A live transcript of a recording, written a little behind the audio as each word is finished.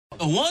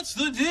What's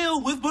the deal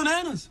with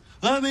bananas?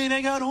 I mean,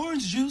 they got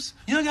orange juice,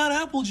 you got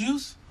apple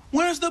juice.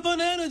 Where's the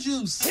banana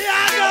juice? Here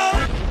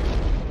I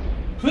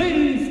go!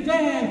 Please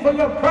stand for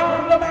your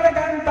problematic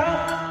and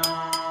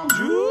bomb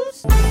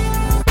juice.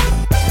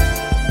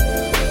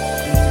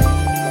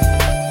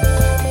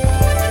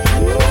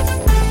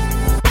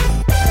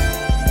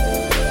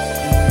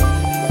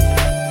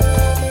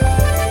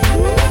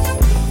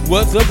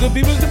 What's up, good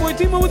people? It's the boy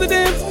Timo with the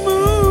dance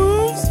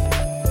moves.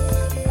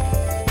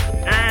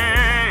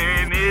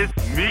 And it's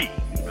me,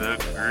 the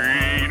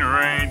Green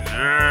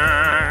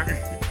Ranger.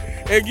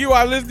 And you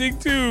are listening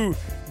to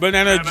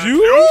Banana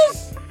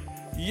Juice?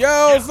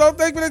 Yo, so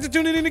thankful that you're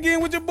tuning in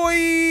again with your boys.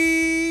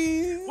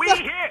 We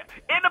here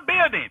in the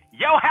building.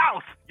 Your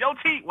house. Your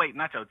TV. Wait,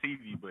 not your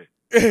TV, but.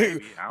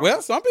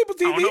 Well, some people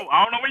TV. I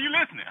don't know where you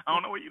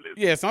listening.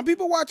 Yeah, some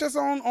people watch us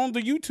on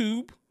the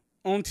YouTube,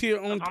 on the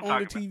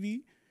TV.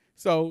 About.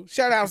 So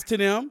shout outs to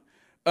them.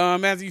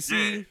 As you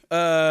see,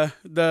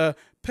 the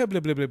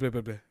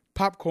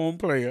popcorn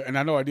player, and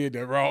I know I did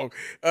that wrong.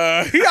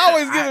 He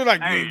always gives it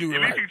like you do it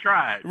right. You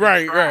tried.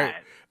 Right.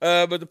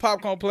 But the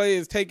popcorn player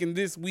is taking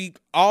this week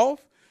off,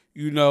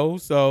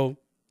 so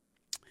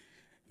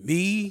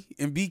me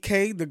and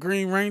BK, the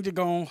Green Ranger,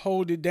 gonna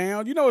hold it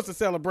down. It's a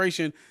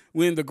celebration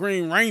when the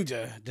Green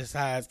Ranger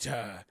decides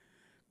to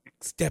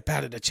step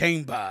out of the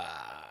chamber.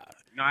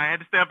 No, I had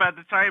to step out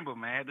the chamber,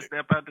 man. I had to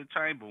step out the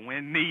chamber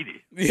when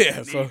needed.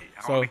 Yeah,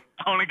 I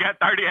only got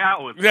 30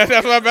 hours. That's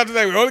what I'm about to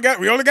say. We only got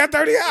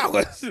 30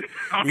 hours.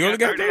 We only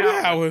got 30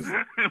 hours.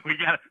 we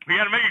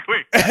gotta make it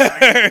quick.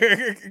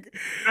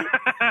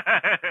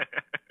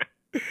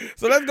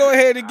 So let's go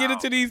ahead and get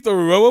into these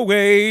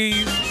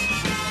throwaways.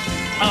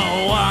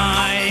 Oh,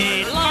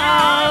 I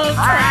love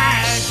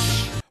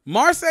trash.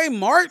 Marsai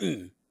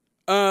Martin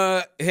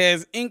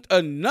has inked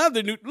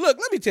another new. Look,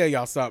 let me tell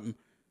y'all something.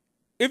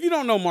 If you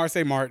don't know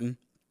Marsai Martin,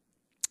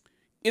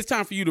 it's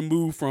time for you to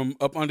move from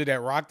up under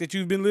that rock that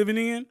you've been living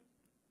in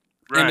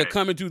and to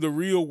come into the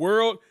real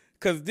world,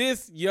 because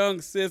this young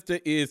sister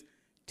is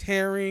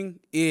tearing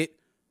it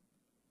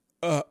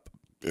up.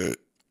 Real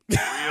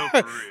for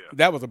real.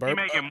 That was a burp. She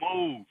making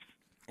moves.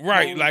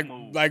 Right,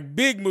 like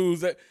big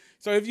moves.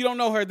 So if you don't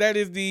know her, that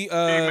is the big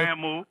man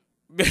move.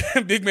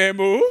 Big man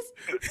moves.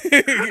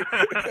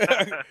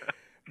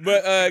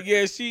 But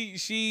yeah,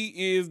 she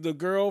is the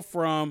girl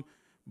from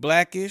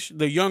Blackish,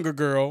 the younger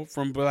girl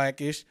from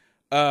Blackish.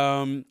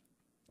 And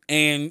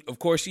of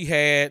course she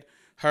had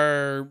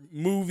her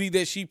movie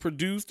that she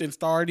produced and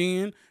starred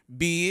in,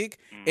 Big.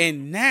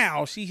 And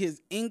now she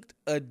has inked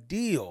a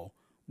deal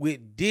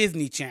with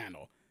Disney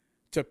Channel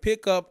to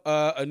pick up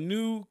a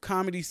new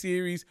comedy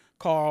series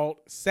called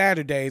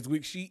Saturdays,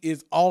 which she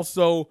is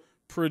also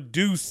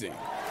producing.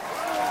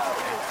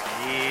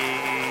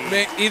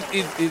 Man,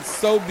 it's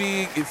so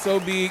big. It's so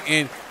big.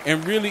 And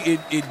really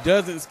it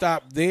doesn't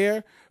stop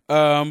there.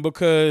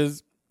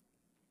 Because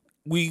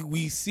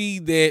we see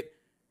that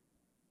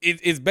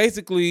it's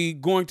basically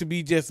going to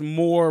be just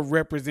more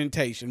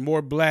representation,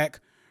 more black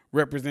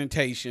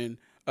representation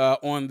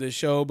on the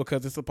show,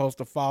 because it's supposed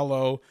to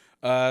follow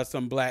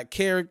some black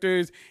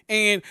characters.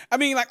 And I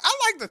mean, I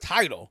like the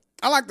title.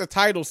 I like the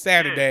title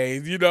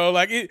Saturdays. It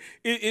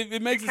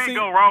makes it seem. You can't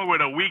go wrong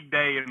with a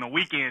weekday and a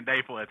weekend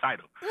day for a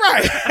title.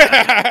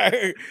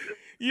 Right.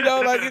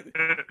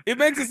 It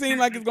makes it seem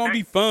like it's gonna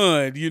be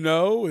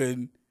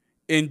fun,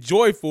 and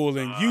joyful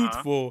and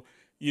youthful,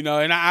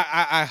 and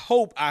I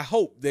hope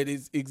that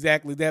it's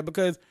exactly that,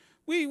 because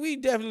we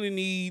definitely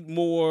need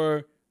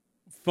more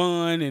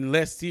fun and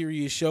less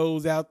serious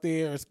shows out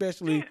there,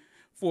 especially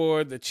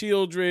for the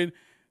children.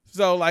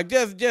 So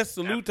just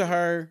salute to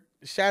her,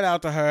 shout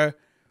out to her.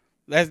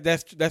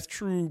 That's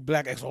true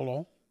black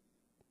excellence.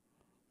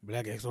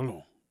 Black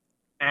excellence.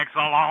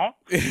 Excellent.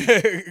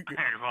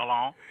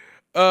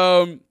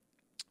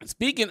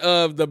 Speaking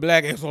of the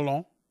black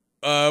excellence,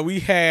 we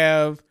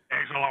have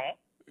Excellent.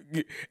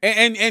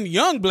 And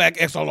young black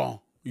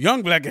excellence.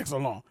 Young black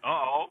excellence.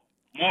 Uh-oh.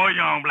 More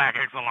young black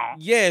excellent.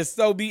 Yes,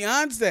 so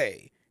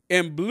Beyonce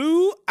and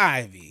Blue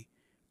Ivy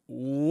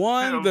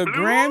won the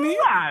Grammy.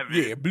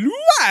 Ivy. Yeah, Blue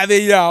Ivy,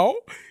 y'all.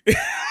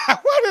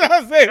 What did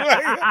I say?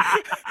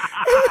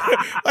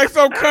 Like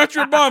some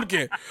country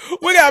bumpkin.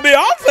 We got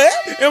Beyonce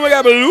and we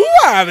got Blue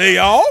Ivy,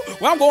 y'all.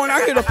 Well, I'm going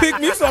out here to pick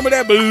me some of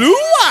that Blue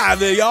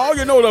Ivy, y'all.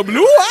 The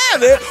Blue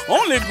Ivy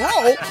only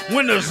grow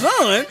when the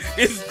sun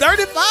is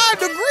 35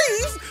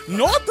 degrees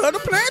north of the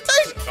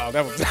plantation. Oh,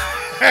 that was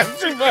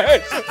that's too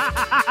much.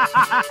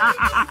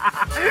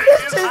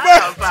 That's too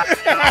much.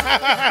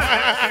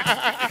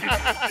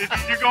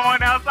 You're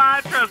going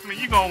outside, trust me,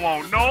 you're going to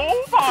want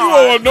no pause. You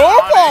want no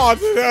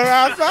pause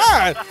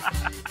outside.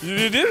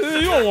 You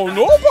don't want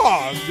no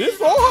pause. This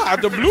so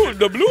hot. The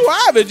blue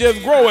ivy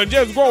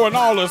just growing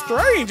all the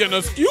strange and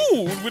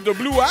askew with the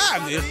blue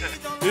ivy.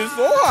 It's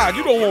so hot.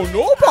 You don't want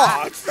no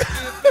pause.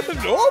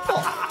 No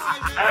pause.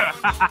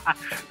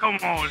 Come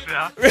on,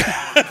 Chef.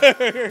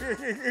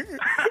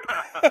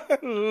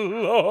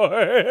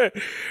 Lord.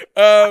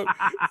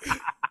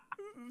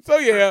 So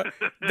yeah,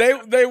 they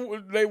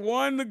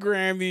won the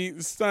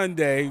Grammy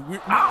Sunday.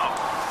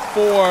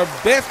 for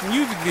Best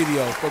Music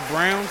Video for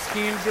Brown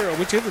Skin Girl,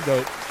 which is a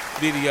dope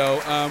video.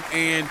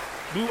 And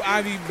Blue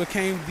Ivy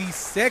became the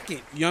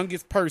second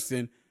youngest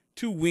person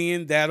to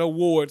win that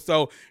award.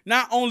 So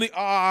not only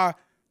are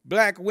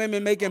black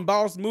women making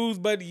boss moves,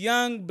 but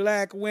young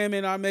black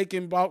women are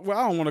making boss. Well,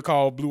 I don't want to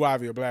call Blue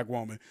Ivy a black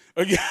woman.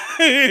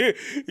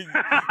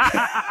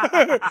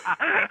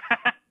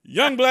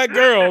 Young black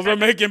girls are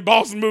making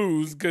boss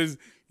moves because,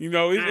 you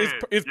know,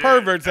 it's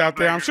perverts out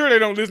there. I'm sure they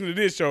don't listen to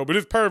this show, but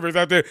it's perverts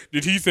out there.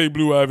 Did he say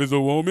Blue Ivy's a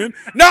woman?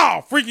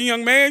 No, freaking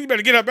young man, you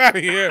better get up out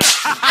of here.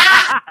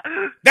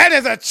 That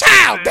is a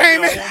child,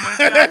 damn it.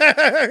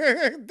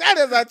 That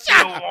is a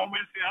child.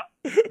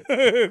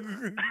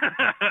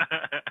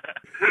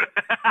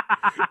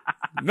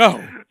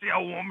 No. She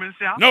a woman,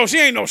 Chef? No, she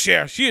ain't no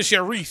Cher. She is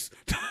Charisse.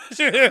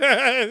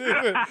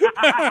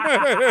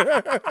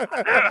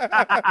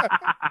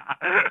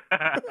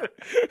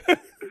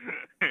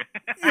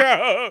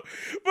 Yeah,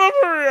 but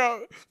for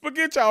real,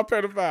 forget y'all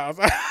pedophiles.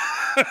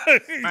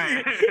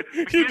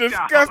 You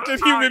disgusting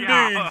human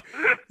beings.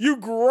 You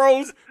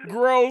gross,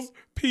 gross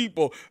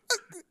people.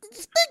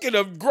 Speaking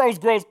of gross,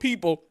 gross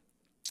people,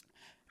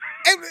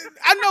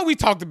 I know we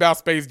talked about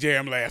Space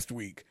Jam last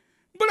week,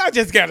 but I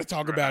just got to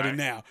talk about it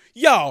now.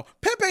 Y'all,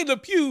 Pepe Le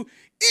Pew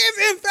is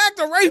in fact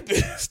a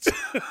rapist.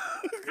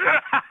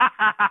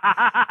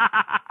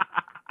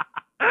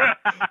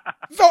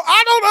 So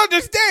I don't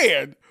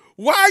understand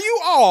why you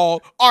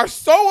all are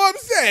so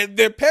upset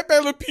that Pepe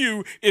Le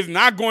Pew is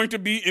not going to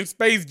be in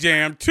Space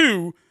Jam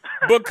 2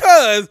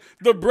 because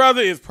the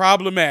brother is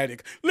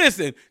problematic.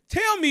 Listen,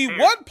 tell me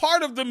what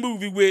part of the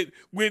movie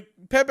with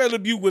Pepe Le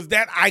Pew was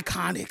that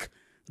iconic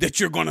that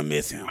you're going to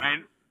miss him?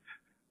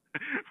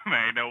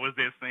 Man, that was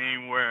that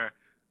scene where...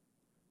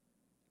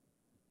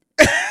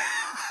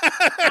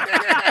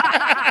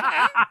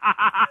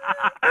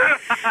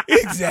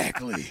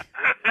 Exactly.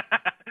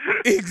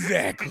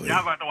 Exactly.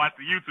 Y'all about to watch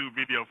the YouTube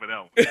video for that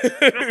one.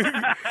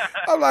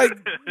 I'm like,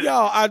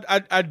 y'all,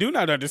 I do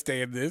not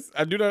understand this.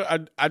 I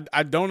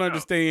don't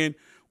understand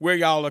where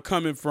y'all are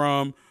coming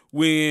from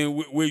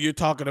when you're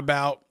talking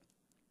about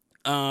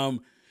come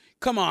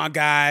on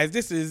guys,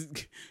 this is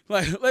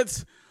like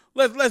let's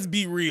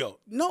be real.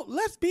 No,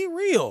 let's be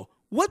real.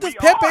 What does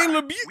Pepe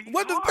Le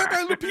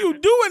Pew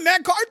do in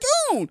that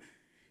cartoon?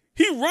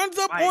 He runs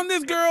up on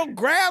this girl,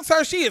 grabs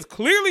her. She is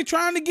clearly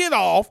trying to get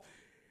off.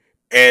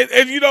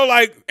 And you know,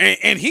 like,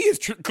 and he is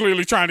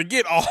clearly trying to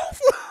get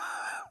off.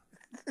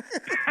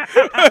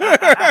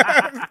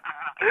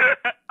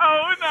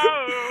 Oh,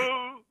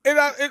 no.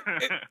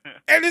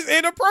 And it's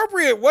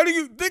inappropriate. What do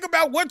you think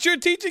about what you're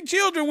teaching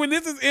children when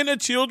this is in a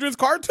children's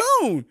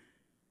cartoon?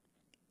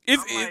 He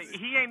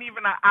ain't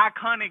even an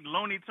iconic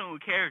Looney Tune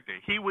character.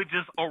 He was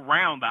just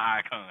around the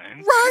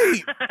icon.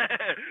 Right.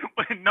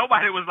 But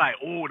nobody was like,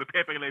 oh, the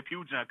Pepe Le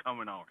Pew junk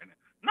coming on.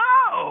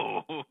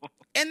 No.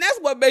 And that's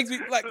what makes me,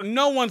 like,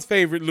 no one's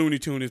favorite Looney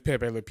Tune is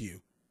Pepe Le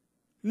Pew.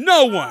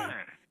 No one.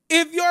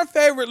 If your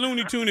favorite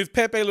Looney Tune is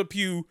Pepe Le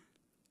Pew,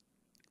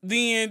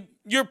 then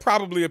you're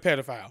probably a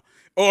pedophile.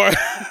 Or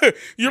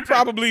you're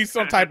probably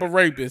some type of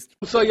rapist.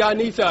 So y'all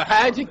need to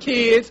hide your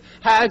kids,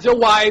 hide your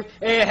wife,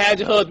 and hide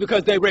your husband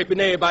because they raping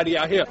everybody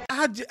out here.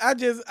 I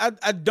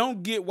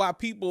don't get why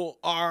people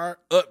are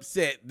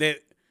upset that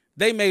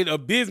they made a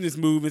business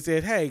move and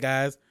said, hey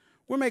guys,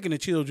 we're making a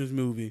children's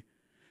movie.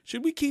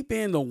 Should we keep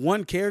in the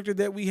one character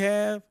that we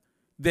have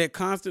that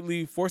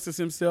constantly forces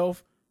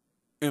himself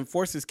and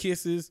forces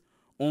kisses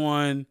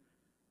on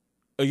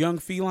a young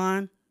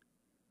feline?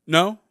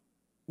 No,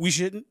 we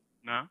shouldn't.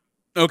 No.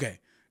 Okay.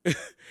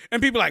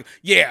 And people like,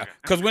 yeah,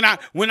 because when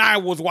I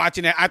was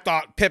watching that, I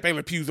thought Pepe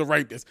Le Pew's a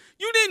rapist.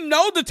 You didn't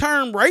know the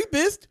term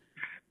rapist,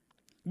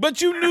 but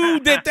you knew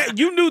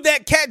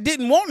that cat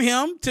didn't want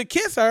him to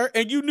kiss her,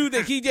 and you knew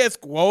that he just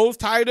squoze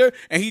tighter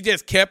and he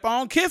just kept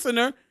on kissing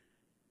her.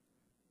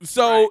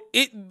 So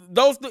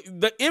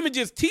the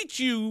images teach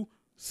you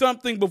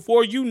something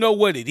before you know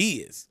what it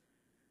is.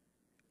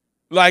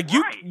 Like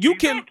you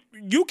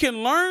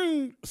can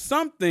learn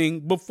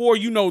something before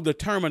you know the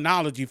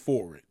terminology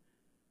for it.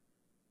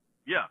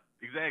 Yeah,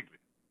 exactly.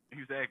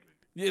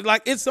 Yeah,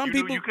 like it's some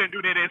people. You couldn't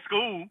do that at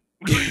school.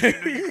 You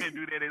couldn't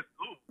do that at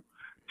school.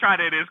 Try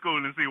that at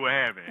school and see what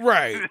happens.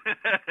 Right.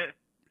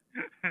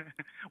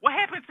 What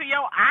happened to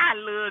your eye,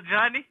 little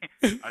Johnny?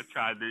 I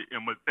tried to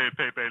imitate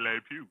Pepe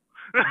Le Pew.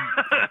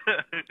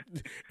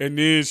 And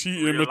then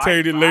she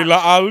imitated Layla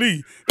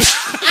Ali.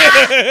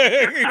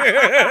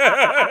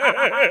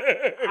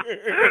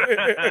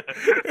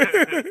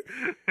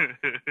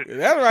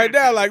 That's right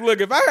there. Like,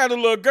 look, if I had a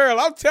little girl,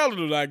 I'm telling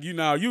her, like, you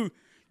know, you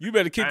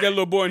better kick that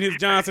little boy in his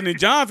Johnson &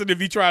 Johnson if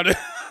he try to.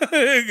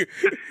 Hey,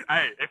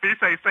 if he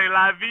say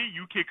la vie,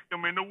 you kick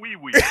him in the wee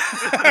wee.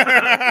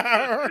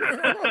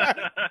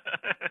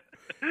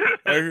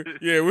 Like,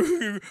 yeah,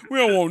 we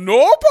don't want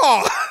no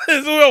parts.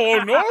 We don't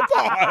want no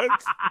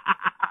parts.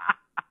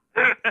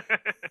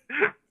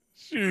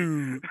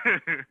 Shoot.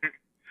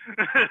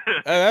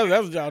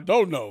 That's what y'all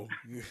don't know.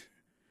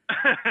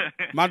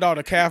 My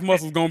daughter calf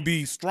muscles gonna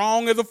be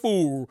strong as a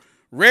fool,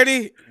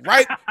 ready,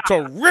 right,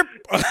 to rip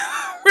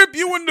rip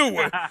you a new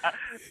one.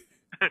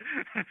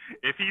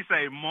 If he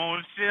say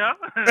mon cher,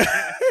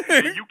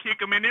 then you kick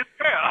him in his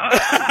tail.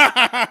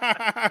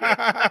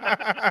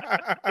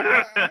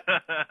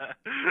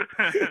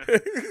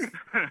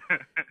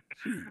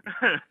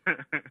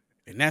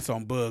 And that's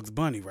on Bugs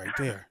Bunny right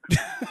there.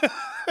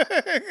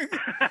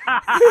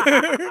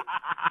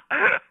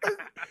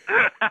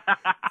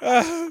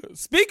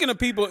 Speaking of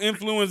people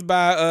influenced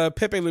by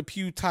Pepe Le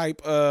Pew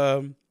type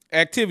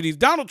activities,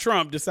 Donald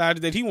Trump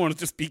decided that he wanted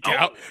to speak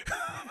out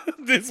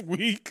this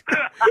week.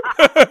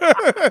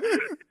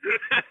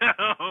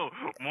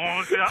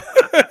 Mon cher.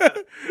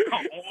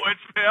 Orange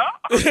pear.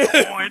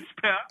 Orange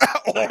pear.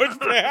 Orange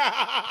pear.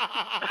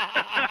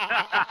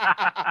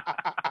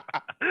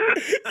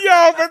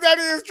 Yo, but that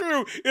is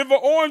true. If an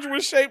orange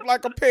was shaped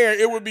like a pear,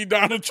 it would be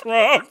Donald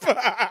Trump.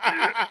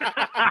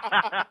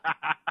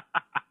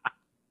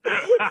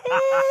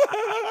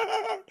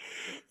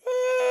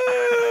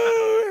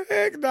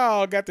 Heck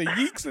no, got the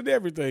yeeks and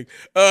everything.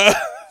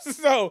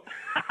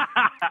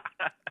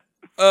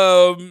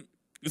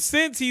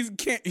 Since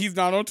he's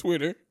not on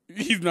Twitter,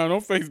 he's not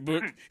on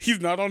Facebook, he's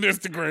not on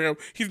Instagram,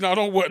 he's not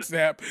on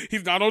WhatsApp,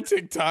 he's not on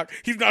TikTok,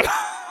 he's not.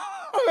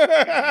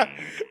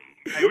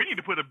 Hey, we need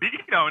to put a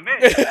beat on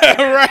that.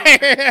 Right.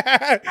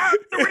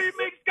 The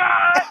remix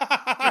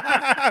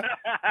guy.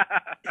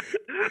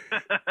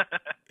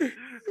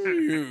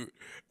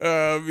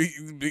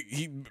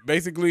 He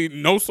basically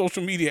no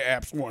social media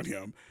apps want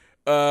him.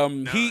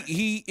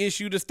 He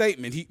issued a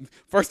statement.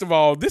 First of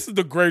all, this is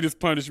the greatest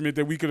punishment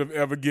that we could have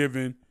ever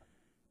given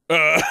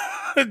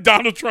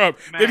Donald Trump,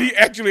 that he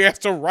actually has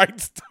to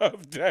write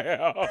stuff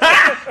down.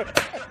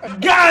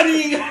 Got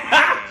him!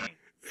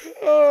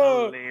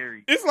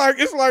 Hilarious.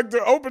 It's like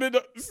the opening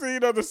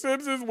scene of The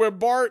Simpsons where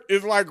Bart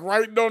is like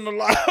writing on the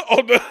line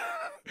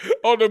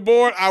on the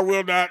board. I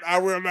will not.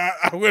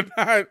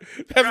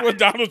 That's what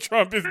Donald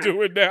Trump is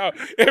doing now.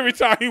 Every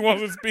time he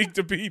wants to speak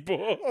to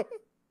people.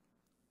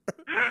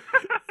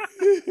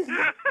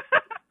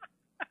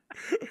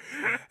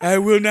 I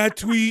will not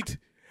tweet.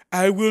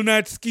 I will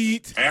not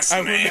skeet. That's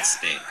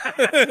nasty.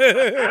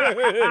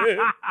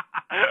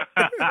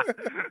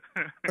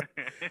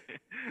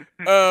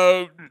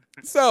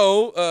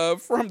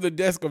 From the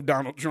desk of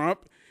Donald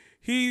Trump,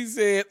 he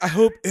said, I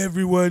hope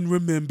everyone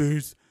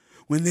remembers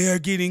when they are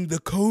getting the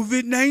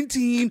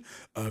COVID-19,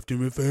 often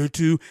referred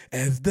to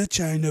as the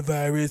China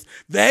virus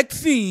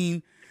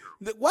vaccine.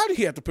 Why did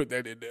he have to put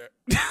that in there?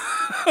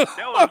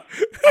 That was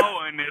so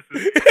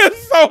unnecessary.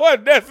 It's so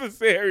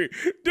unnecessary.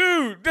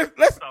 Dude,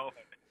 let's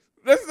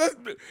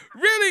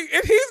really,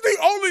 and he's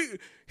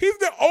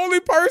the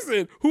only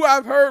person who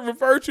I've heard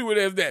refer to it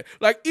as that.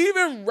 Like,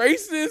 even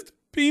racist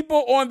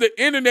people on the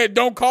internet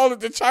don't call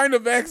it the China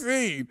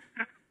vaccine.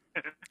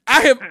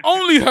 I have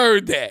only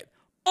heard that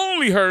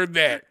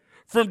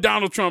from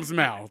Donald Trump's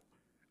mouth.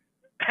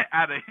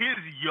 Out of his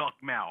yuck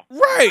mouth.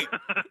 Right.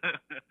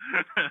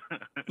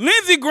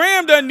 Lindsey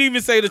Graham doesn't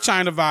even say the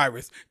China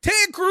virus.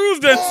 Ted Cruz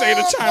doesn't say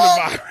the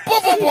China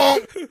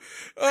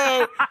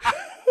virus.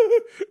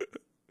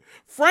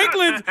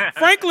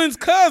 Franklin's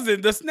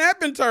cousin, the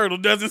snapping turtle,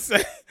 doesn't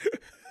say.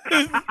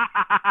 I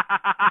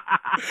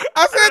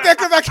said that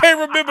because I can't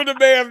remember the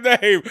man's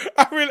name.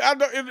 I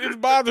know it's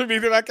bothering me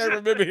that I can't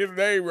remember his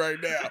name right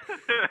now.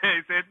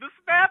 He said the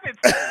snapping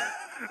turtle.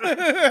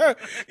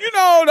 You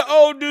know, the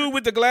old dude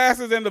with the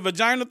glasses and the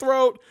vagina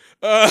throat.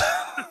 That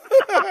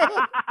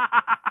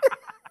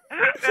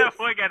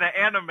boy got an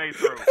anime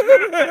throat.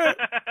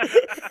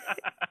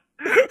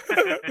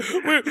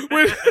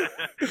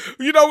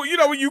 You know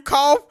when you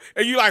cough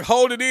and you like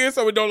hold it in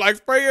so it don't like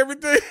spray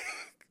everything.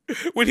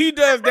 When he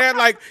does that,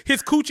 like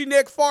his coochie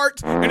neck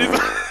farts and it's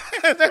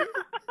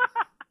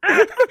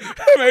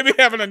maybe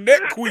having a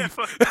neck queef.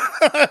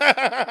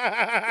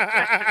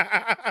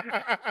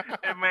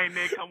 That man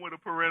neck come with a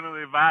parental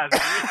advisory.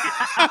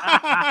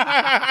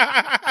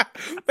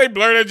 They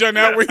blur that junk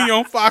out when he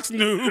on Fox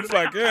News.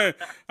 Like, I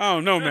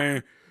don't know,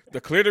 man.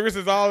 The clitoris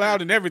is all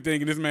out and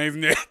everything in this man's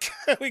neck.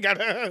 We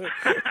gotta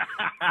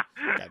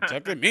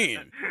tuck him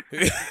in.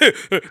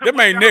 That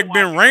man's neck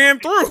been ran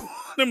through.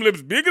 Them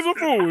lips big as a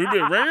fool. He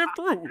been ran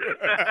through.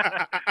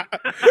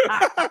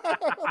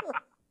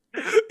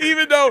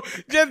 Even though,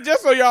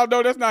 just so y'all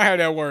know, that's not how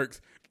that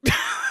works. No,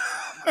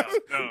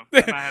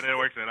 that's not how that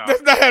works at all.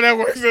 That's not how that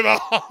works at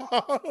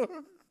all.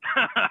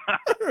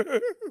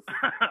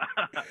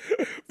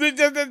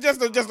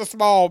 just a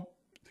small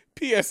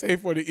PSA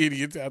for the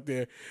idiots out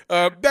there.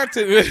 Back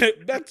to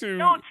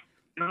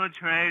don't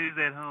try this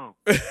at home.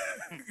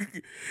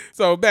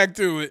 So back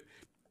to it.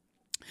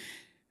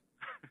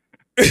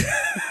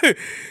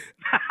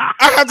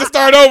 I have to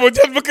start over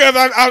just because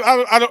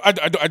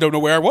I don't know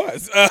where I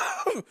was.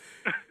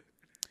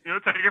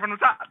 Take it from the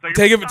top.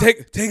 Taking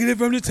it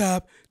from the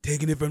top.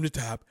 Taking it from the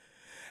top.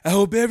 I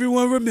hope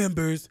everyone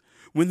remembers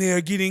when they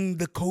are getting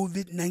the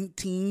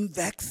COVID-19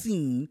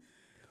 vaccine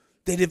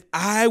that if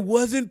I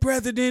wasn't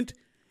president,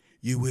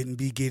 you wouldn't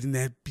be getting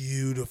that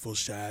beautiful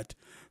shot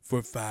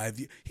for 5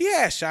 years. He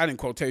has shot in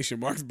quotation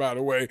marks, by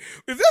the way. Is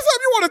there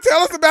something you want to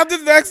tell us about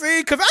this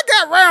vaccine? Because I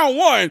got round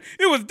one.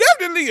 It was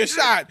definitely a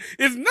shot.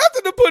 It's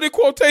nothing to put in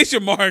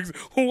quotation marks.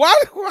 Why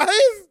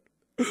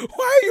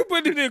are you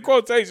putting it in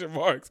quotation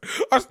marks?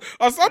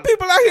 Are some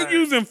people out here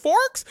using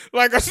forks?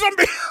 Like, are some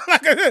people,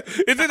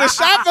 is it a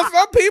shot for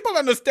some people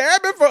and a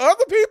stabbing for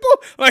other people?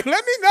 Like,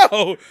 let me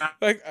know.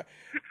 Like,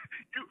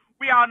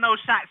 we all know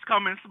shots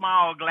come in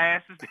small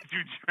glasses that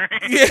you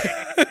drink.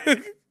 Yeah.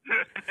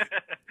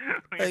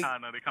 We all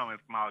know they come in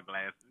small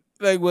glasses.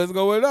 Like, what's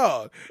going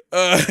on?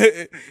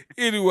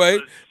 Anyway,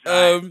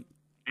 in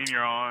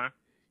your arm.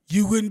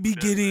 You wouldn't be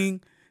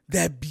getting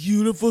that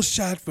beautiful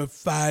shot for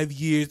 5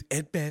 years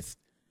at best,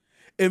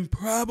 and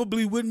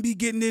probably wouldn't be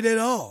getting it at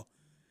all.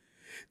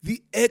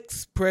 The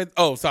ex-president,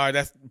 oh, sorry,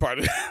 that's part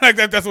of it. Like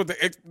that's what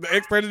the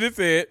ex-president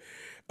said.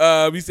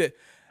 He said,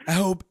 I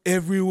hope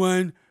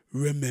everyone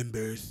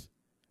remembers.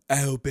 I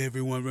hope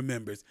everyone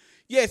remembers.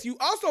 Yes, you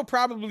also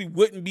probably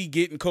wouldn't be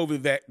getting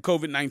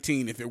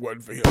COVID-19 if it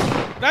wasn't for him.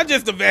 Not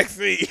just the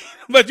vaccine,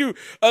 but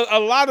a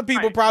lot of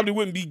people probably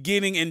wouldn't be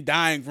getting and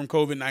dying from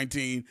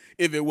COVID-19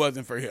 if it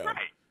wasn't for him. Right.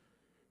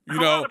 You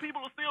a know, lot of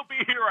people will still be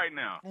here right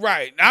now.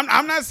 Right.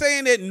 I'm not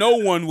saying that no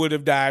one would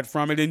have died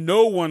from it and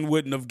no one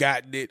wouldn't have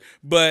gotten it,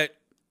 but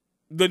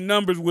the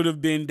numbers would have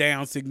been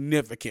down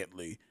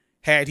significantly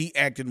had he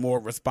acted more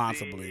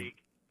responsibly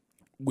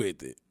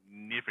with it.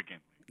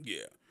 Significantly.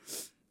 Yeah.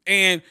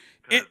 And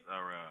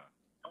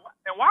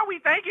why are we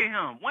thanking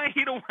him? Why ain't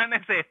he the one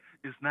that said,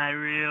 it's not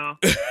real.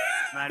 It's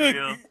not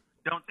real.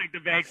 Don't take the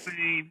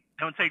vaccine.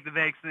 Don't take the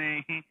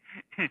vaccine.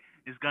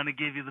 It's going to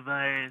give you the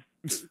virus.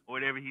 Or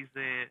whatever he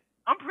said.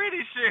 I'm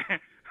pretty sure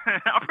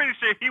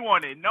he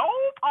wanted no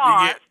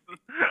part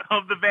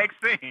of the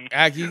vaccine.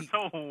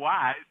 So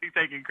why is he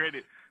taking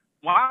credit?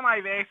 Why am I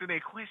even asking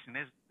that question?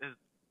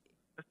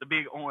 That's the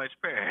big orange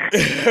pear.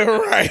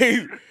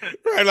 Right.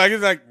 Like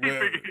it's like he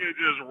figured he'd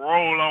just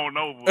roll on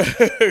over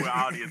with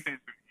all the attention.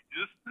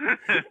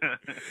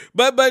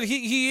 But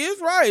he is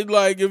right.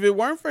 Like if it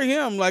weren't for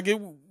him,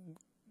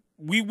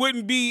 we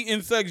wouldn't be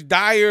in such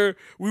dire.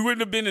 We wouldn't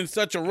have been in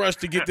such a rush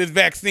to get this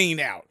vaccine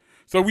out.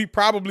 So we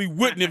probably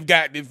wouldn't have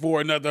gotten it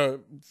for another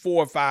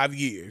 4 or 5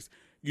 years.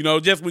 You know,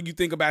 just when you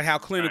think about how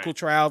clinical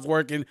trials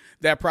work and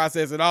that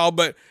process and all,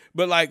 but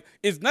like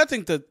it's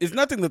nothing to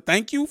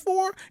thank you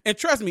for. And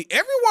trust me,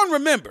 everyone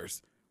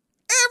remembers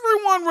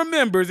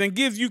and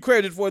gives you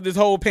credit for this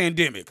whole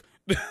pandemic.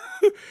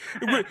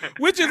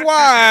 which is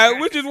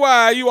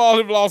why you all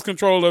have lost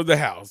control of the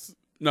House.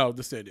 No,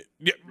 the Senate.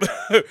 Yeah.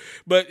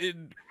 But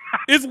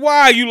it's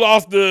why you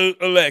lost the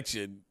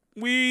election.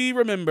 We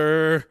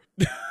remember.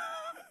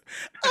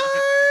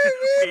 I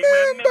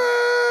remember.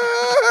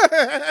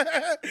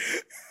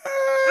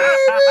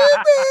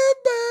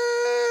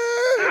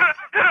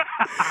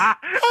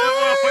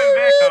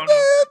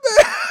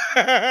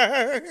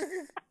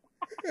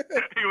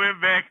 He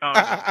went back on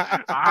it.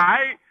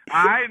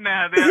 All right,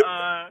 now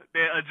that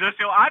Adjust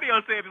Your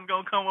Audio said it's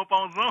gonna come up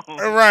on Zoom.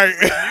 Right.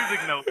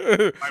 Music note.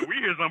 Like we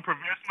hear some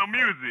professional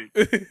music.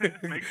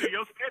 Make sure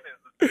your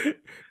sentence.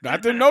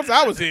 Not the notes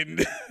I was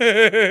hitting.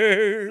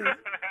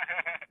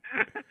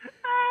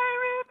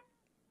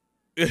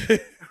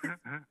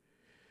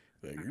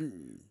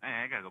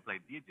 I gotta go play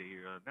DJ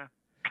here now.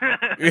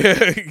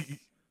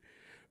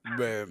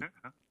 Man.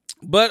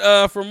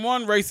 But from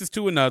one racist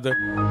to another,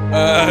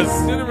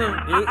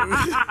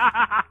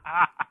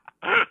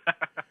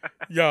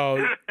 y'all.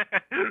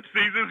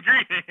 Season's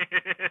greeting.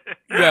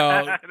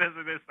 Y'all. That's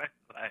what it sounds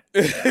like.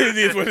 It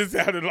is what it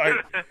sounded like.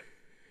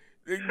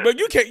 But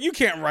you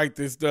can't write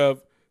this stuff.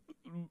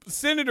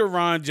 Senator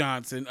Ron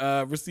Johnson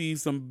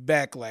received some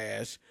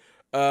backlash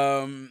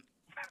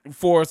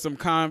for some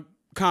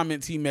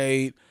comments he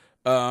made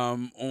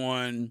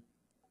on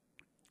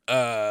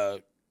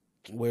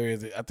where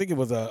is it? I think it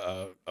was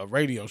a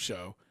radio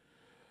show.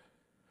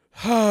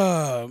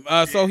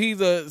 So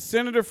he's a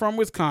senator from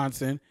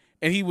Wisconsin,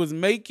 and he was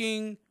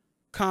making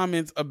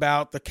comments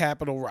about the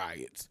Capitol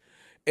riots.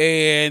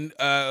 And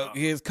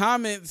his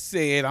comments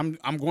said,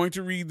 I'm going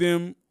to read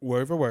them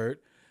word for word.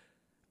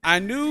 I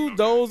knew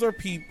those are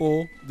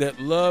people that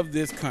love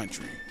this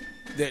country,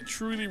 that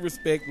truly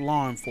respect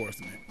law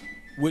enforcement,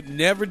 would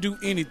never do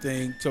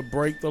anything to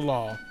break the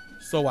law,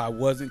 so I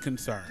wasn't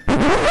concerned.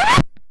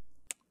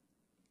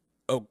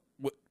 Oh,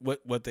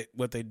 what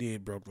they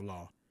did broke the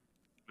law.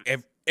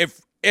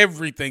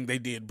 Everything they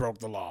did broke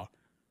the law.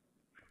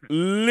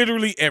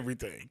 Literally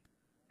everything.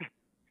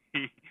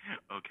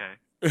 Okay.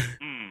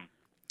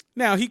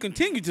 Now he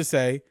continued to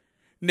say,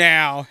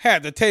 "Now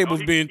had the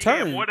tables been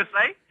turned." He had more to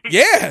say?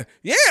 Yeah.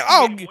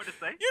 Oh, more to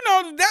say? you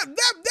know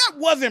that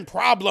wasn't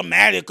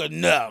problematic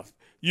enough.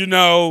 You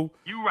know.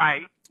 You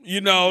right.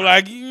 You know,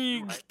 like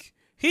he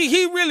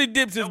really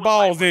dips his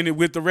balls in it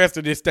with the rest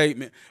of this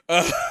statement.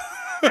 You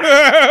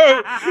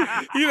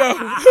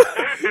know,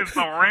 it's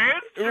a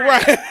rant,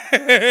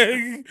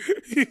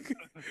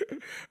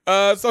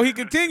 right? So he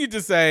continued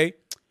to say,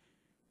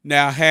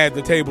 "Now had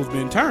the tables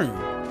been turned."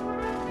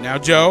 Now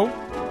Joe,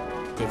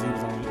 because he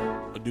was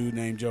on a dude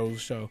named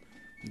Joe's show,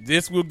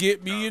 this will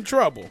get me in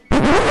trouble.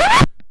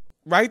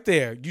 Right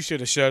there, you should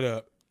have shut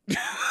up. At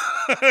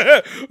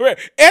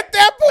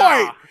that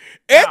point,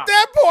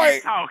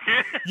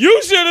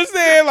 you should have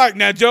said, like,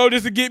 now, Joe,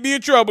 this will get me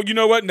in trouble. You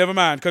know what? Never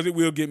mind, because it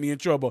will get me in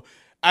trouble.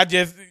 And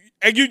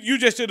you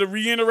just should have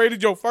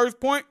reiterated your first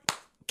point,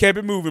 kept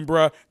it moving,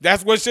 bruh.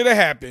 That's what should have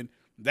happened.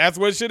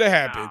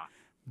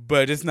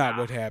 But it's not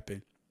what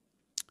happened.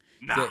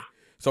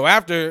 So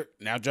after,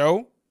 now,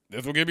 Joe,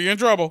 this will get me in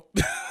trouble.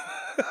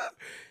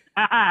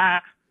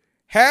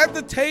 Had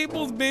the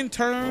tables been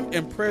turned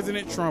and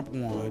President Trump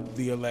won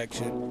the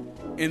election,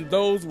 and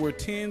those were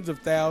tens of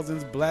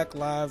thousands Black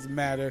Lives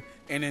Matter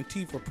and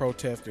Antifa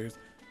protesters,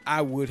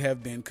 I would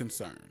have been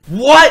concerned.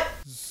 What?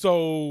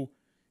 So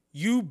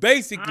you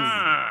basically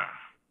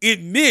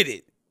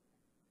admitted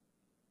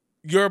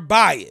your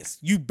bias.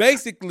 You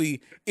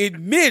basically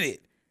admitted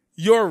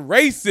your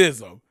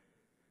racism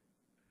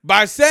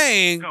by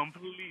saying,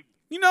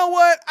 you know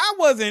what? I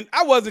wasn't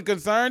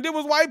concerned. There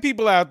was white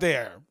people out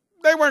there.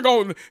 They weren't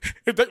going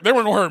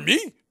to hurt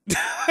me.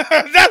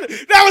 that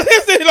was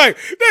his thing. Like,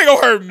 they ain't going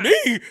to hurt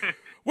me.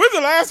 When's the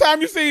last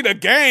time you seen a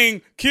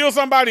gang kill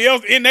somebody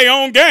else in their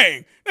own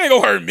gang? They ain't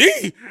going to hurt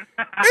me.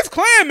 There's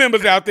Klan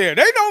members out there.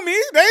 They know me.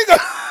 They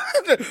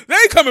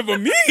ain't coming for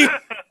me.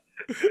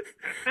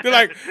 They're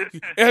like,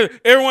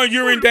 everyone,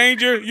 you're in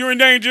danger. You're in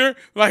danger.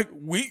 Like,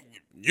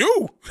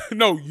 you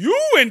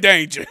in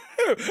danger.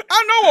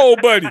 I know, old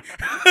buddy.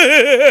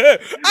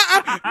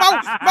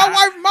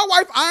 My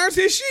wife irons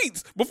his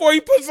sheets before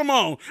he puts them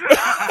on.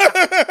 That's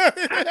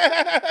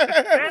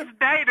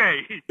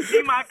Day-Day.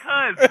 He my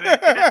cousin.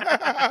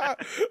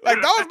 Like,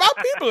 those my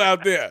people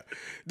out there.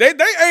 They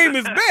aim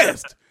his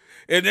best.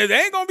 And they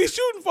ain't gonna be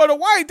shooting for the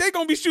white, they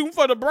gonna be shooting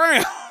for the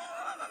brown.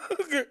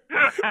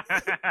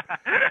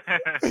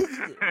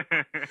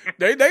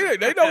 They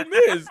don't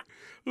miss.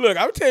 Look,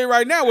 I'm telling you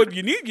right now, what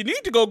you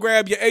need to go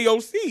grab your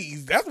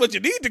AOCs. That's what you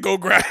need to go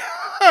grab.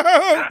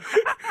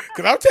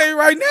 Because I'm telling you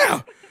right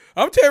now,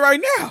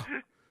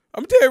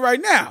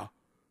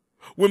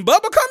 when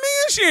Bubba come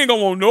in, she ain't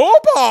gonna want no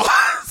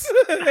pause.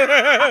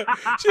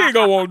 She ain't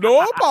gonna want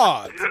no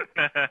pause.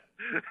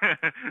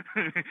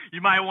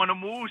 You might want to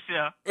move,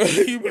 Chef.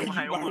 You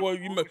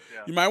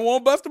might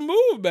want to bust a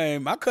move,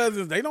 man. My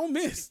cousins, they don't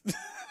miss. You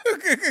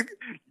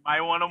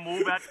might want to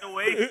move out the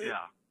way, Chef.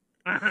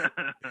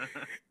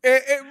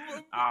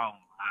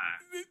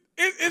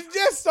 It's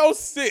just so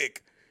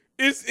sick.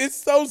 It's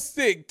so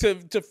sick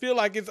to feel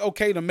like it's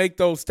okay to make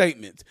those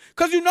statements,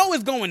 because you know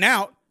it's going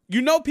out.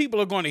 You know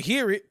people are going to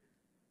hear it.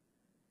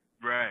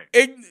 Right.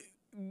 And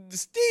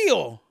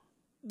still,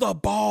 the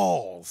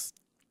balls,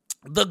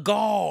 the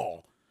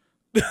gall,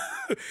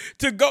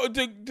 to go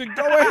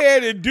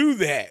ahead and do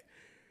that,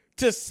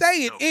 to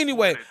say it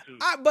anyway.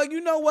 But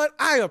you know what?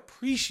 I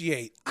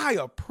appreciate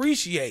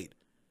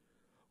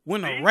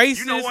when a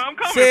racist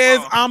says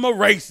from. I'm a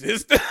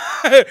racist.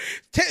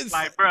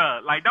 Like,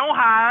 bro, like, don't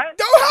hide.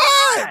 Don't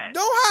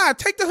hide.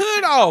 Take the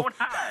hood off.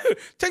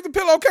 Take the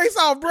pillowcase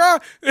off, bro.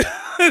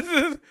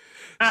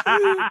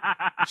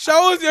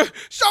 Show us your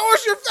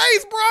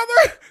face,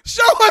 brother.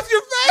 Show us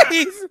your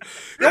face.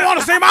 You want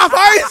to see my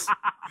face?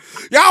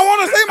 Y'all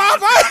want to see my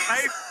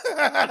face?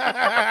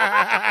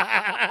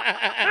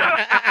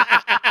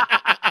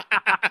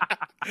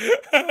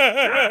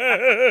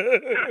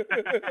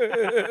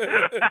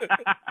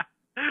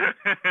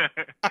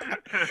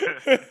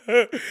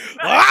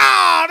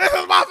 Wow, this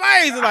is my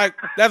face. Like,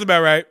 that's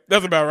about right.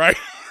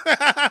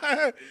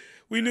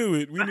 We knew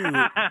it.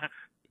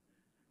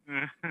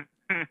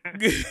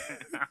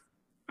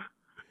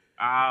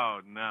 Oh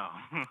no.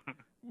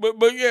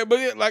 But yeah,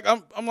 like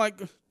I'm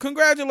like,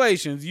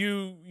 congratulations.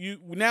 You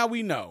now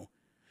we know.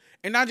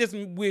 And I just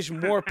wish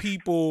more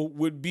people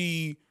would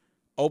be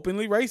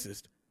openly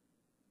racist.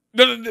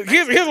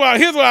 Here's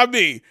what I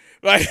mean.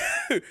 Like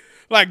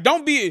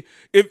don't be,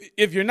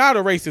 if you're not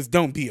a racist,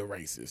 don't be a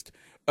racist.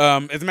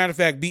 As a matter of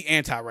fact, be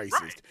anti-racist.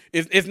 Right.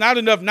 It's not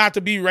enough not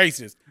to be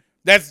racist.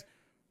 That's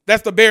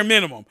the bare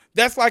minimum.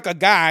 That's like a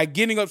guy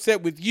getting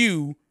upset with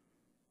you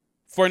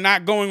for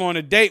not going on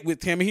a date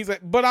with him, and he's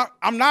like, "But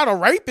I'm not a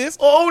rapist."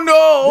 Oh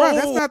no, bro,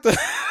 that's not the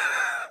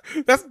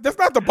that's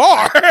not the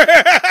bar.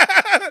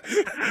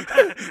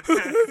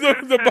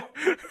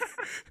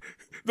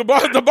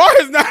 the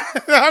bar is not.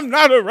 I'm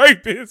not a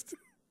rapist.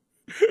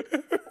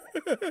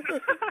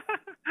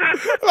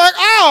 Like,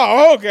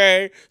 oh,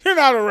 okay, you're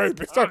not a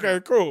rapist. Okay,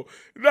 cool.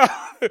 No,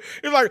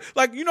 it's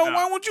like you know,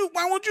 why won't you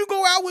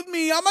go out with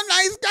me? I'm a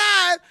nice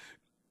guy.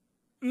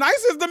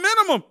 Nice is the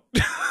minimum.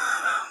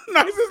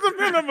 Nice is the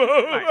minimum.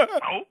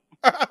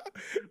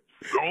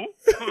 No.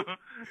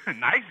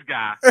 Nice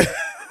guy.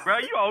 Bro,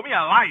 you owe me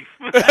a life.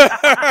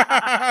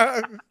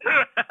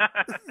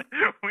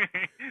 we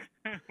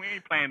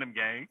ain't playing them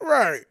games.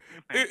 Right.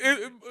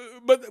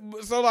 But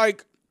so,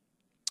 like,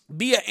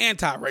 be an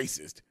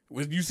anti-racist.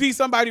 When you see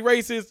somebody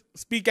racist,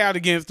 speak out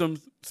against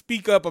them,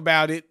 speak up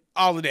about it,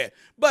 all of that.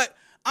 But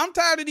I'm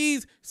tired of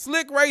these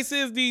slick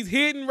racists, these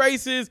hidden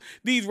racists,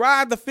 these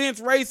ride the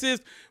fence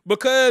racists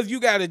because you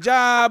got a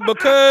job,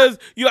 because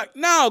you're like,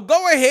 no,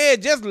 go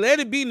ahead. Just let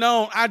it be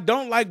known. I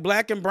don't like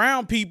black and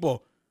brown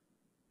people.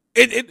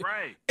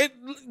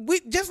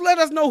 We just let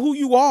us know who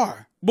you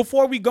are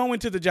before we go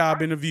into the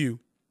job interview.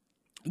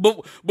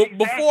 But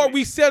before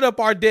we set up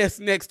our desk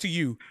next to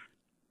you,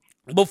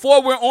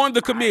 before we're on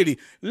the committee,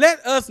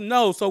 let us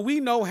know so we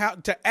know how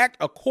to act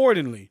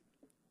accordingly.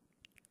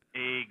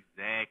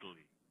 Exactly.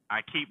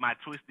 I keep my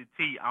twisted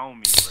tea on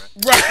me,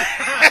 bro. Right.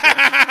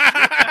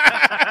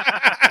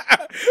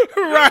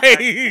 Right. I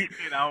keep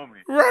it on me.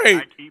 Right.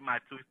 I keep my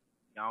twisted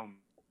tea on me.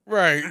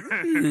 Right.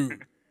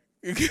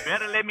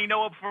 Better let me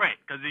know up front,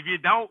 because if you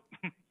don't,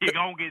 you're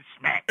going to get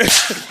smacked.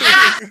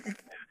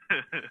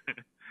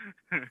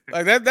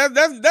 Like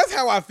that's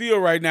how I feel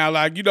right now.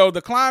 Like, you know,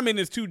 the climate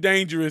is too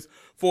dangerous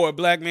for a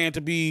black man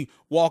to be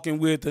walking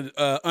with an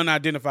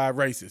unidentified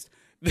racist.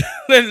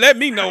 let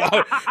me know.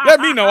 Let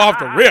me know off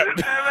the rip. Man,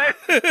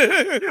 sound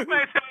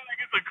like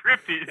it's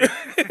encrypted.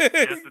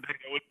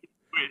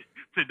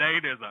 Today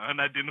there's an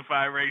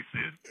unidentified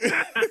racist.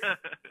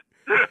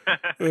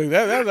 Look,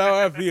 that's how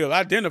I feel.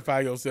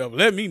 Identify yourself.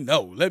 Let me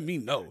know. Let me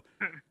know.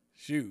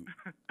 Shoot.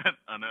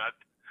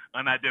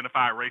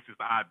 Unidentified racist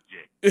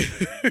object.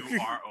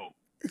 URO.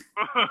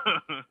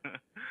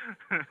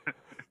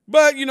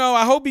 But, you know,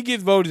 I hope he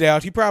gets voted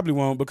out. He probably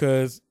won't,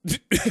 because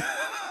if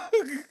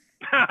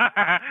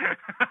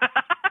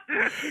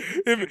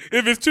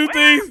it's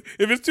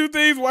two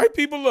things white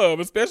people love,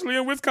 especially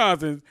in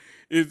Wisconsin,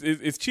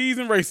 it's cheese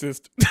and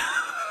racist.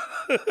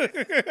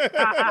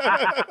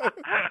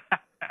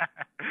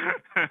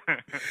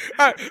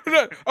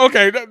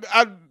 Okay,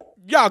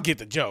 y'all get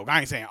the joke. I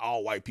ain't saying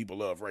all white people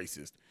love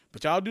racist,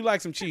 but y'all do like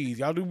some cheese.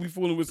 Y'all do be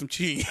fooling with some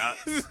cheese.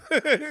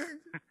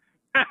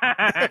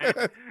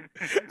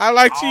 I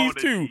like cheese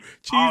too.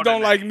 Cheese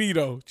don't like me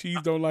though.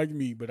 Cheese don't like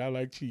me, but I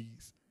like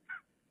cheese.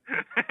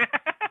 I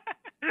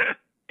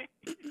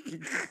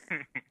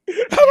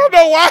don't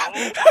know why.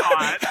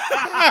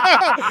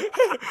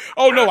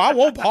 Oh no, I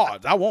won't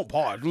pause. I won't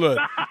pause. Look,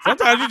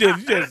 sometimes you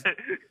just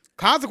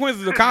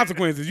consequences are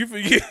consequences. You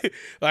forget.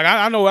 Like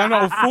I know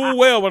full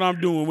well what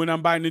I'm doing when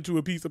I'm biting into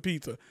a piece of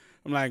pizza.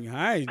 I'm like, all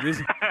right,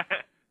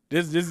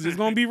 this is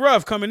gonna be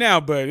rough coming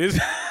out, but it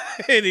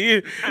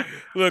is.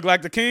 Look,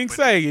 like the king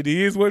say, it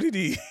is what it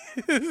is.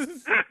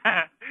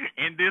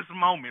 In this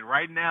moment,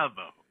 right now,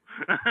 though,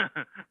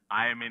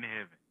 I am in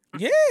heaven.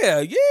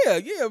 Yeah.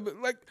 But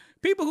like,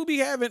 people who be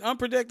having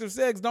unprotected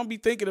sex don't be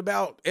thinking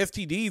about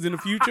STDs in the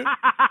future.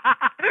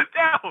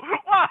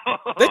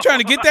 Whoa. They're trying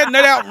to get that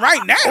nut out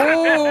right now.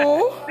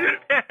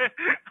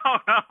 Oh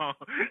no.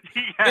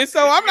 And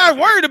so I'm not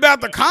worried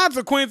about the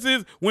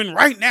consequences when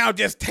right now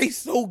just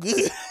tastes so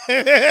good.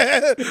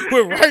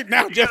 When right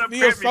now just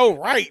feels so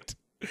right.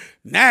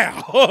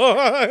 Now.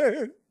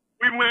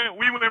 We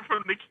went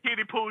from the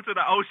kiddie pool to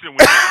the ocean.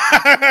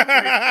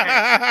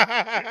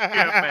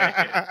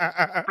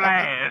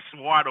 Splash,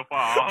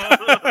 waterfall.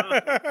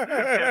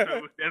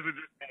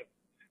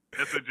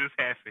 That's what just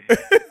happened.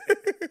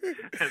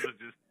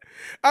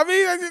 I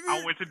mean,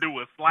 I went to do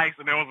a slice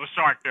and there was a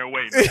shark there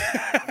waiting.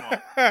 Come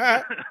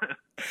on.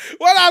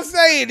 What I'm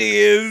saying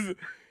is,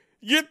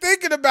 you're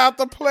thinking about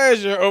the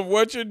pleasure of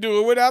what you're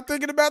doing without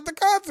thinking about the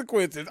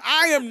consequences.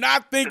 I am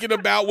not thinking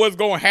about what's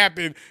going to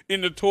happen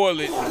in the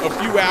toilet a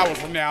few hours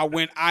from now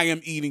when I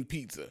am eating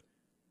pizza.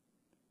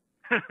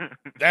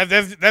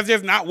 That's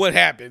just not what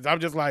happens. I'm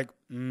just like,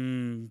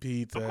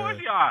 pizza. Of course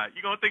you are.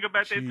 You're going to think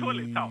about that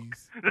toilet talk.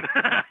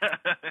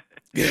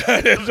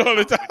 Yeah, that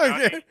toilet talk.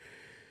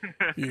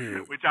 Yeah.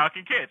 Which y'all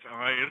can catch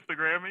on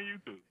Instagram and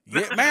YouTube.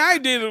 Yeah, man, I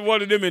ain't did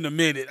one of them in a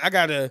minute.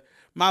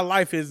 My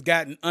life has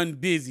gotten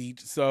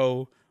unbusied,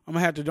 so I'm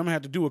gonna have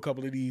to do a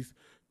couple of these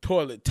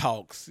toilet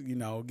talks. You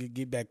know,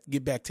 get back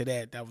to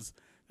that. That was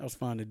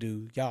fun to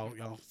do.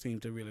 Y'all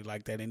seem to really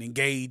like that and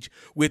engage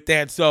with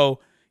that. So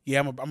yeah,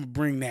 I'm gonna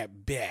bring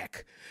that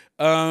back.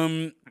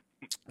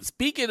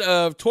 Speaking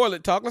of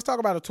toilet talk, let's talk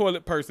about a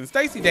toilet person.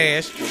 Stacey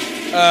Dash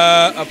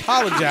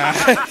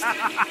apologized.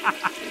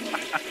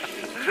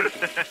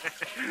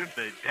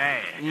 The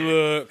Dash.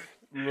 Look.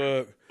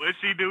 What'd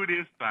she do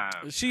this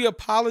time? She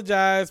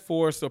apologized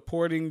for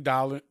supporting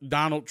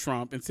Donald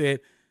Trump and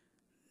said,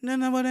 "No,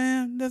 not what I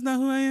am. That's not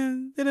who I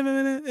am." There's not who I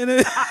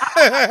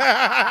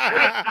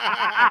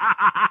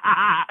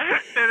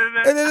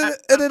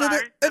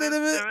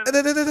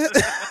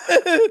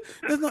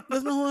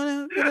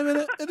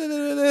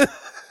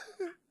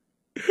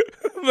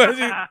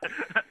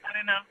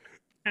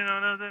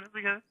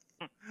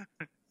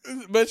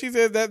am. But she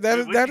says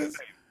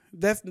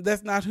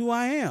that's not who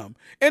I am.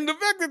 And the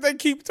fact that they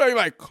keep telling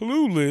like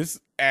clueless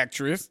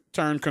actress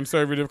turned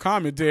conservative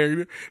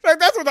commentary, like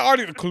that's what the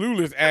article,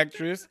 clueless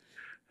actress.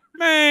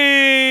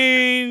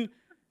 Man,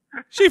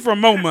 she from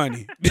Mo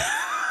Money.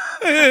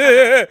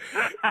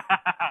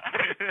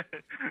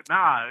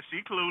 Nah,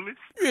 she clueless.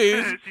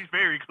 Yeah. She's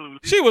very clueless.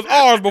 She was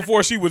ours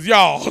before she was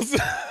y'all's.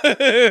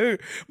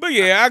 But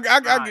yeah,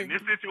 Nah, in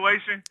this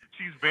situation,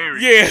 she's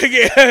very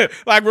yeah.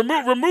 Like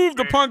remove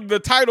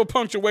the title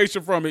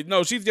punctuation from it.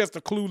 No, she's just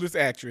a clueless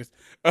actress.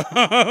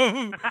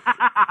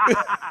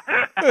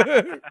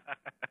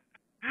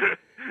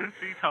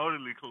 She's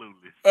totally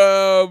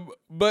clueless.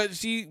 But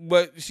she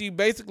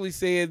basically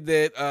said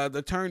that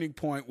the turning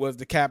point was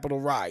the Capitol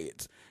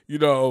riots. You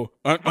know,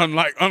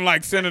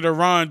 unlike Senator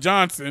Ron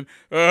Johnson,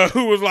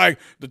 who was like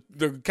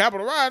the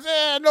Capitol riots,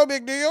 no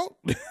big deal.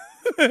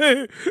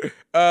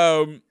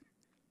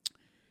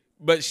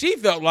 But she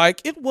felt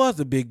like it was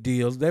a big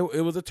deal.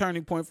 It was a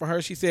turning point for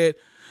her. She said,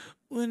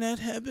 when that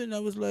happened, I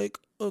was like,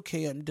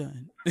 okay, I'm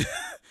done.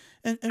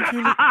 I'm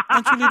truly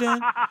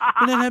done.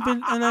 When that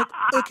happened, I'm like,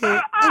 okay,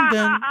 I'm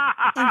done.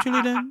 I'm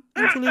truly done.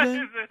 I'm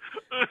done.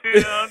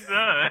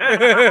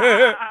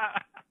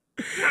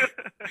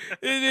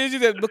 And then she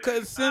said,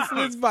 because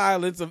senseless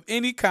violence of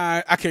any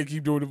kind, I can't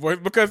keep doing the voice,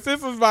 because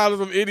senseless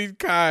violence of any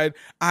kind,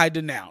 I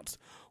denounce.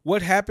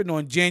 What happened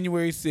on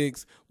January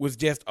 6th was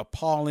just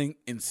appalling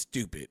and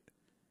stupid.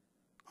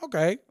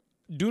 Okay,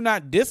 do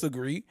not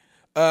disagree.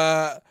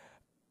 And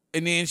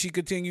then she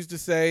continues to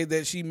say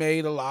that she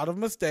made a lot of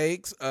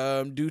mistakes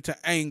due to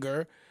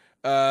anger,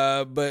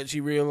 but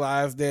she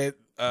realized that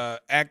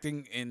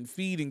acting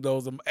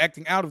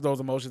out of those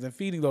emotions and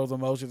feeding those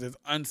emotions is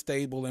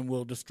unstable and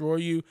will destroy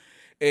you.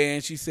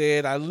 And she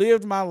said, I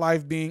lived my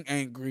life being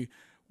angry,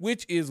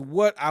 which is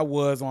what I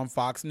was on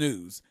Fox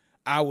News.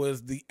 I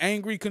was the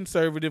angry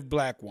conservative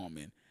black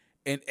woman.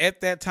 And at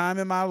that time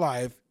in my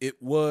life,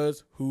 it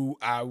was who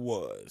I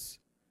was.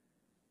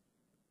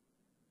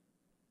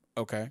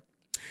 Okay.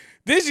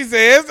 Then she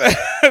says,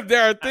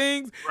 there are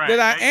things that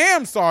I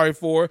am sorry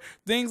for,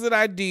 things that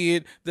I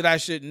did that I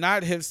should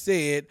not have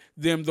said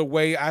them the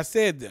way I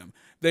said them.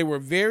 They were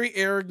very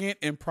arrogant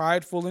and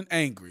prideful and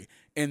angry.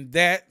 And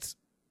that's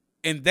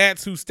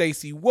who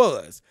Stacey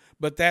was.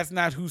 But that's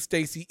not who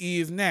Stacey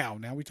is now.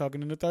 Now we're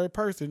talking in the third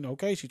person.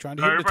 Okay, she's trying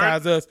to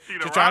hypnotize us.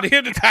 She's trying to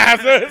hypnotize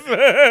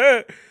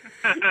us.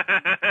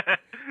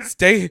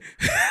 Stay.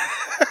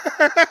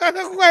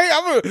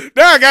 Wait,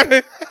 now I got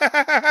it.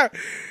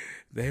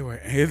 They were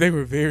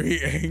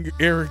very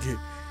arrogant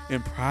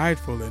and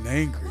prideful and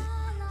angry,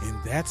 and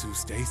that's who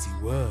Stacey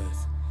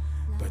was.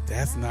 But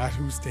that's not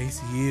who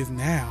Stacey is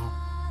now.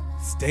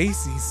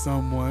 Stacey's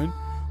someone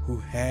who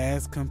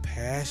has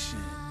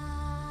compassion,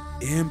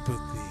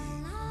 empathy.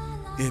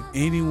 If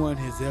anyone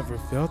has ever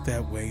felt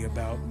that way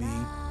about me,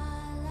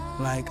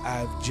 like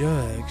I've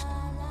judged,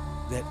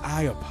 that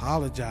I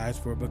apologize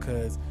for,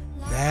 because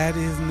that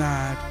is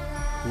not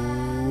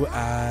who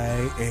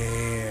I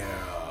am.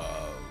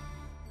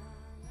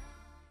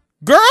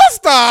 Girl,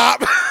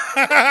 stop!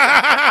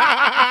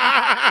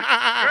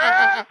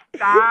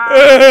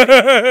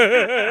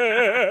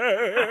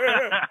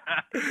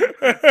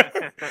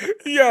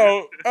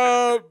 Yo,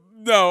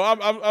 no,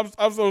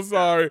 I'm so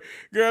sorry,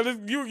 girl.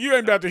 You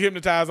ain't about to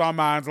hypnotize our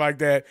minds like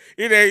that.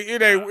 It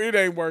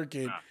ain't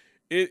working. No.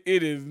 It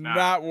is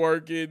not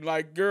working.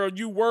 Like, girl,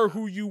 you were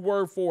who you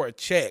were for a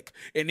check,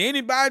 and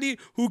anybody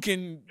who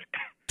can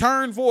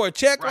turn for a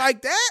check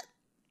like that,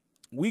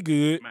 we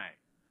good. Man.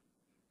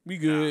 We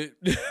good.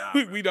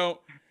 We don't.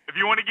 If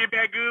you want to get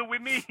that good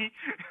with me,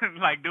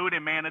 like dude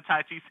in Man of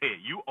Tai Chi said,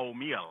 you owe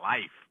me a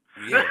life.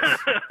 Yes.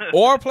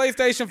 Or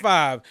PlayStation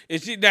 5.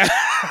 Is she now?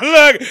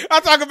 Look,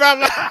 I'm talking about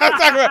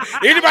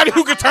anybody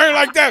who can turn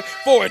like that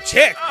for a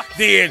check.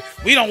 Then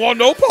we don't want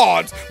no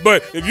parts.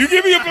 But if you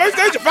give me a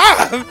PlayStation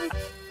 5.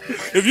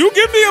 If you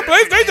give me a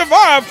PlayStation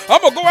 5, I'm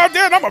going to go out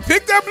there and I'm going to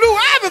pick that blue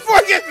eye before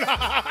I get...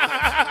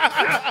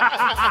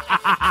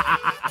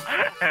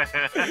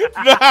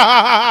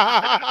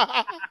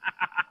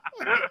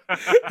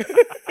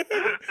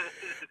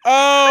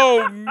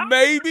 Oh,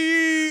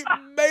 maybe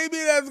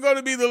that's going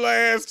to be the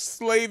last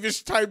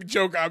slavish type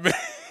joke I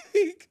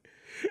make.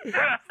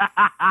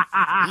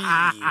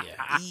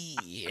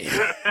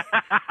 Yeah.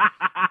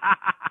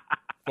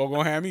 Well,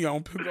 gonna have me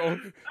on,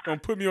 gonna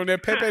put me on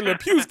that Pepe Le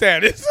Pew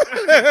status.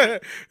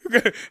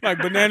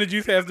 Like Banana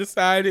Juice has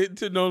decided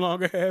to no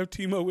longer have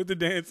Timo with the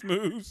dance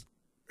moves.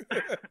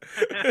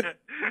 They're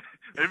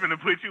gonna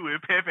put you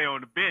with Pepe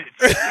on the bench.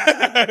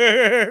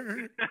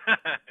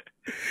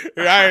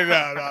 No.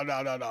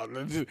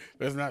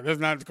 Let's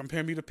not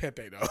compare me to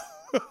Pepe though.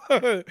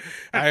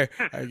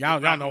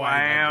 Y'all know who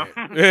I am.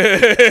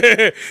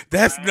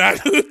 That's not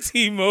who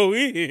Timo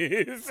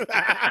is.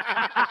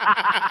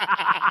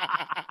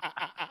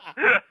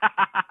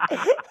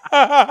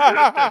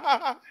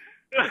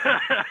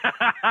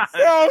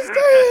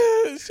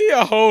 She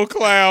a whole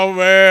clown,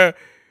 man.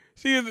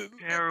 She is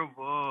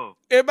terrible.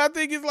 And my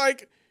thing is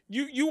like,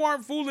 you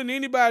aren't fooling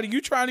anybody.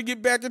 You trying to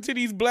get back into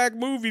these black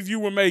movies you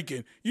were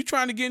making. You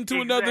trying to get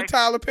into another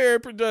Tyler Perry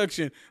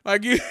production.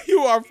 Like you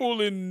are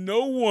fooling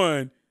no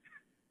one.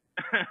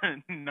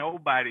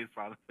 Nobody's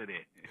falling for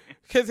that.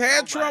 Because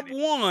had Trump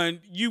won,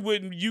 you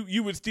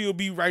would still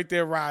be right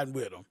there riding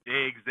with him.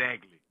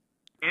 Exactly.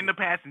 In the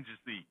passenger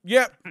seat.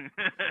 Yep.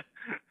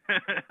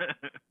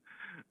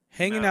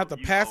 Hanging No, out the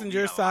you owe me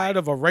passenger a side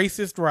of a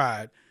racist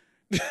ride.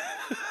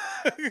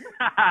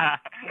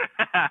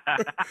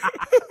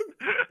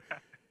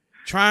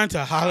 Trying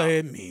to holler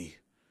at me.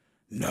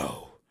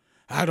 No,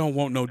 I don't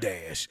want no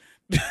dash.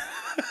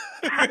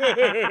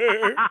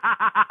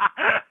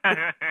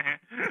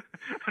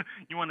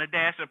 You want a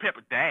dash or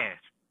pepper? Dash.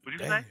 What'd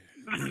you say?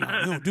 We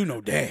don't do no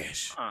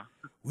dash.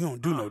 We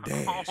don't do no I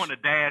don't dash. want a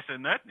dash or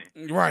nothing.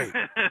 Right.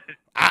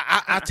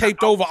 I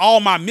taped over all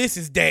my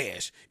Mrs.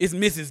 Dash. It's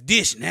Mrs.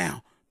 Dish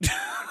now.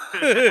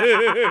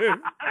 I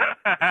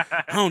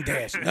don't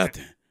dash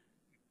nothing.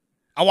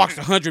 I watched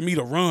the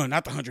 100-meter run,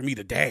 not the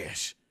 100-meter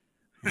dash.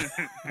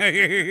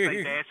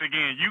 Say dash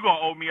again. You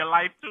gonna owe me a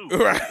life too.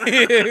 Right.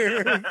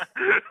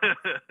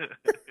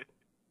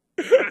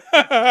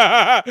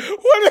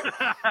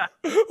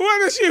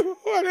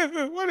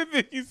 What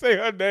if you say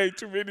her name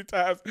too many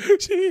times?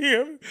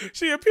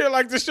 She appear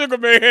like the Sugar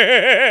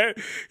Man.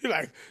 You're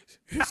like,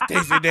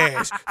 Stacey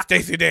Dash,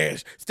 Stacey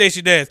Dash,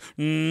 Stacey Dash.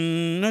 Still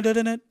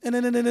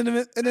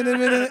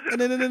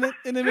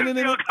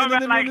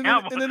coming like Emma.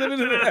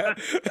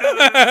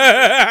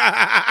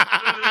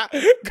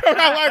 Come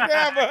out like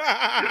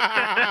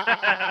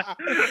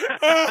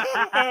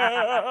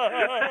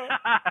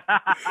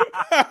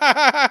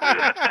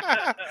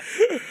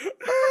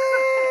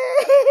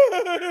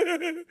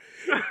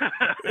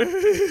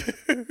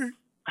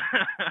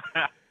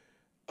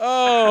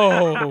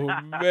Oh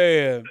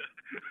man.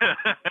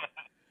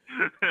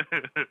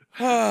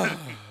 The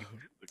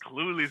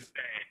clueless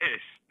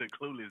dash. The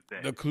clueless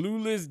dash. The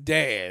clueless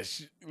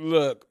dash.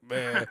 Look,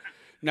 man.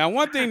 Now,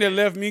 one thing that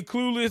left me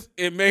clueless,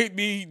 it made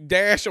me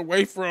dash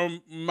away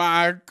from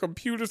my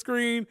computer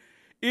screen,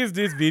 is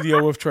this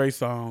video of Trey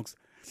Songz.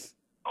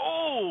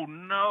 Oh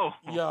no.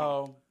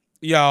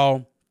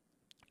 Y'all,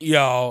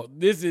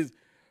 this is,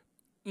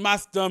 my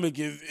stomach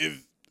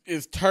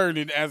is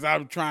turning as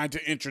I'm trying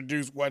to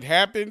introduce what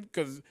happened,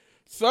 because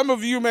some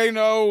of you may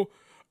know,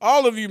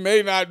 all of you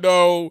may not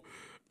know,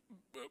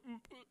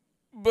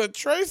 but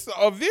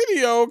a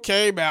video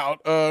came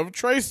out of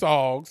Trey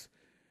Songz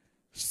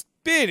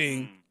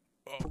spitting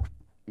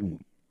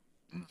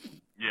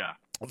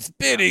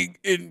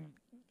in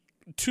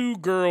two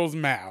girls'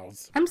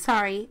 mouths. I'm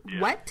sorry,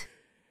 what?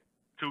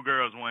 2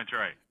 girls, 1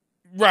 Trey.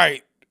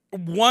 Right.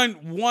 One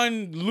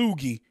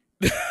loogie.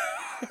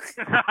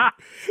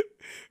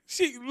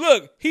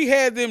 He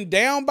had them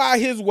down by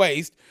his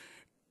waist.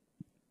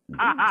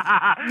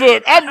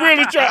 Look, I'm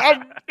really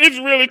trying. It's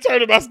really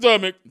turning my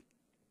stomach.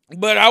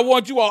 But I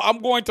want you all,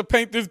 I'm going to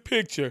paint this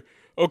picture.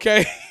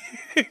 Okay?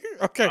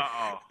 Okay.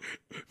 Uh-oh.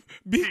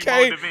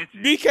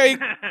 BK,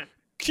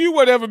 cue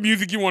whatever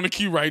music you want to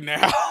cue right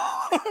now.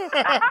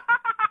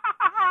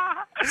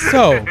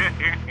 So,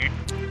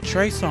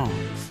 Trey Songz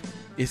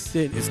is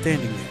standing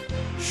there,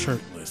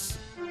 shirtless.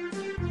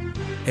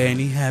 And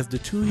he has the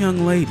 2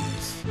 young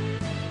ladies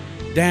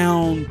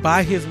down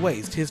by his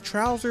waist. His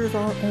trousers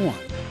are on.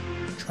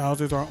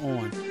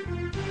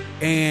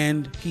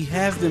 And he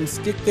has them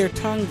stick their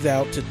tongues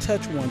out to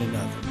touch one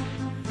another.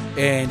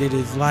 And it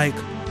is like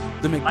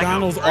the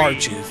McDonald's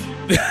arches.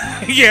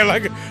 Yeah,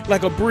 like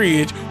a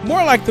bridge.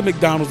 More like the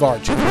McDonald's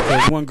arches,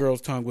 because one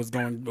girl's tongue was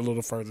going a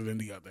little further than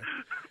the other.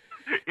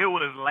 It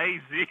was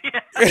lazy.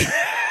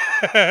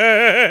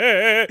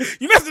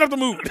 You messing up the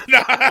mood.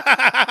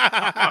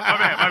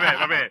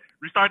 my bad.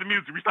 Restart the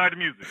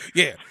music.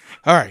 Yeah.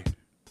 All right.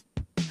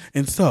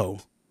 And so,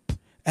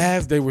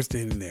 as they were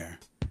standing there,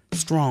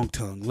 strong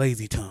tongue,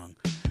 lazy tongue,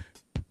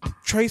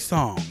 Trey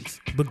Songz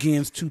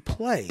begins to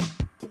play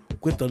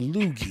with a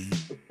loogie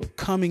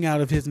coming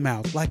out of his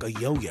mouth like a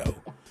yo-yo.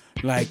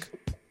 Like,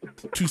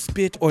 to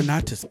spit or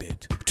not to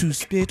spit. To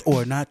spit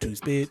or not to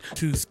spit.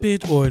 To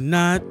spit or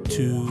not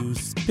to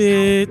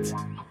spit.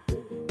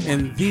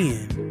 And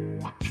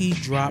then he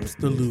drops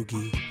the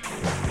loogie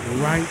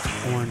right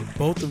on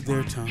both of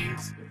their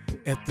tongues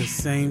at the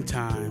same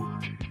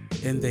time.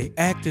 And they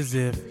act as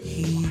if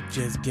he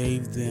just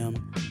gave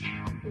them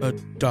a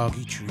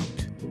doggy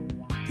treat.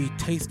 The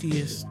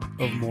tastiest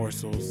of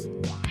morsels.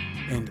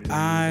 And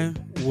I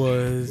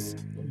was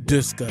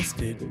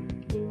disgusted.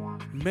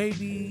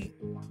 Maybe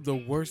the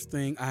worst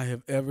thing I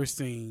have ever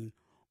seen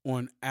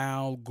on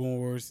Al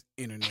Gore's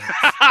internet.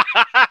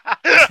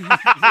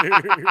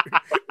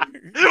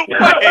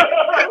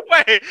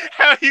 Wait,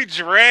 how you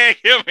drag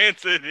him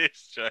into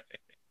this, Trey?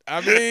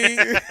 I mean,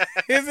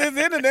 it's his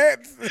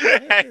internet.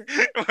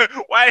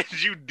 Why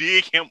did you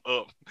dig him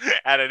up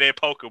out of that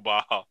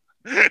Pokeball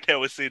that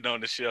was sitting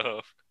on the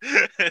shelf?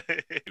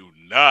 Do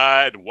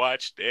not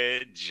watch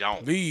that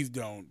junk. Please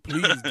don't.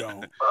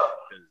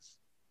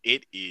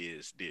 It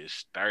is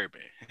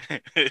disturbing.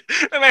 The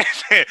man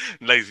said,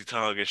 lazy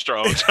tongue and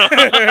strong tongue.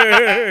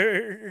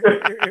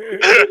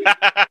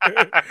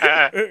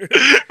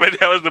 But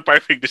that was the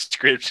perfect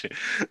description.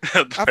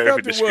 I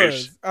felt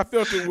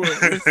it was.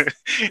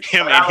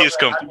 Him and his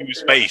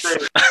confused face.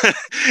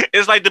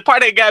 It's like the part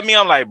that got me,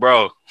 I'm like,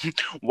 bro,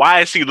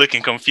 Why is he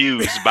looking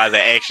confused by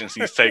the actions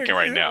he's taking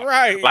right now?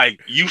 Right.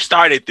 Like, you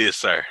started this,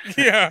 sir.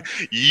 Yeah.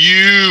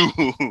 You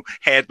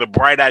had the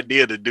bright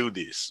idea to do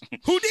this.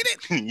 Who did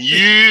it?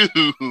 You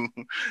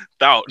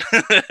thought,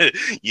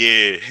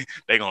 yeah,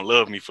 they gonna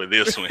love me for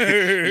this one.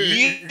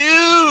 You,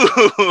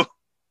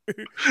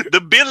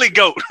 the Billy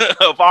Goat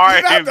of Not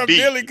R&B, the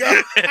Billy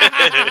Goat.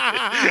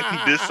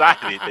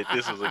 decided that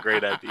this was a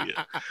great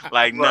idea.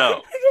 Like,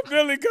 no, The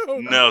Billy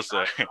Goat. no,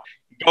 sir.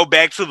 Go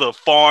back to the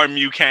farm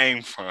you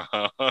came from.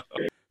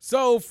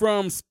 So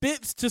from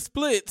spits to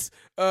splits,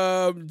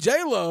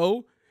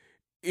 J-Lo,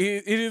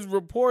 it is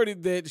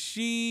reported that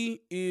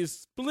she is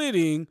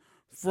splitting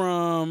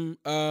from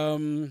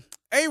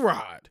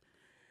A-Rod.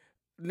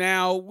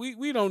 Now,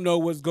 we don't know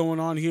what's going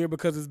on here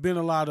because it's been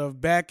a lot of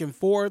back and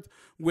forth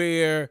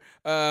where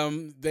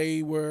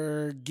they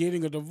were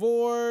getting a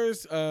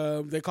divorce.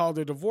 They called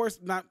their divorce,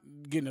 not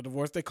getting a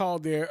divorce, they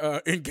called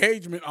their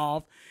engagement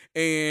off.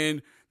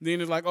 And then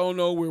it's like, oh,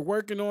 no, we're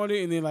working on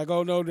it. And then like,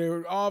 oh, no,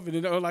 they're off.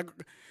 And then like,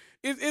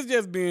 it's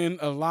just been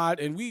a lot.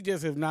 And we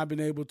just have not been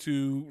able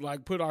to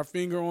like put our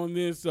finger on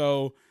this.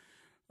 So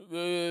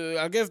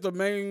I guess the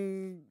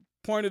main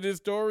point of this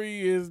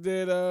story is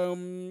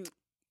that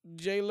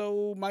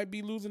J-Lo might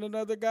be losing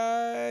another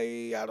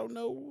guy. I don't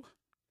know.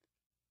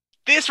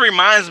 This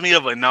reminds me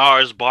of a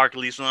Gnarls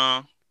Barkley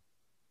song.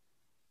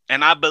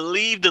 And I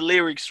believe the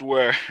lyrics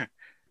were,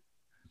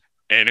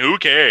 and who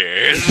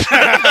cares?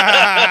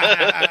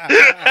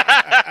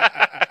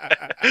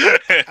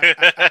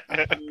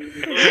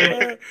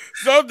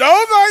 So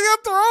those are your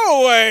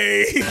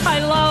throwaways. I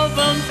love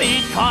them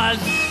because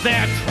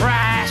they're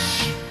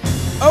trash.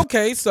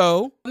 Okay,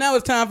 so now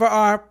it's time for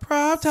our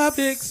prop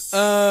topics.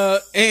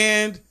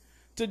 And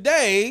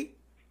today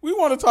we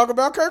want to talk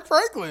about Kirk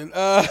Franklin.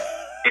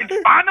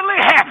 It finally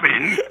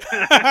happened. It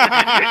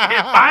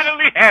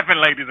finally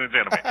happened, ladies and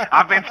gentlemen.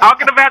 I've been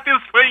talking about this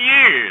for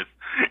years.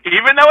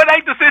 Even though it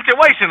ain't the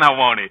situation I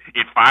wanted,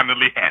 it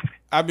finally happened.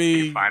 I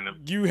mean, Finally.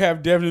 you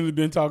have definitely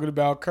been talking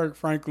about Kirk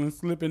Franklin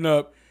slipping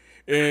up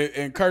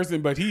and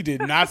cursing, but he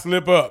did not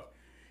slip up.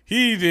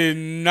 He did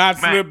not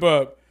slip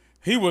up.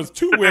 He was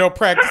too well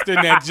practiced in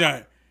that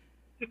joint.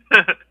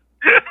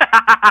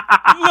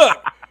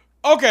 Look,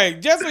 okay,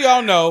 just so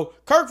y'all know,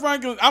 Kirk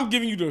Franklin, I'm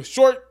giving you the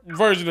short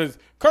version of this.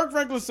 Kirk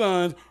Franklin's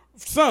son,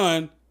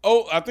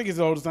 oh, I think it's his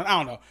oldest son,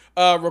 I don't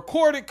know,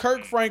 recorded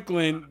Kirk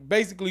Franklin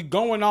basically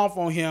going off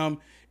on him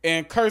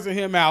and cursing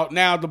him out.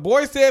 Now, the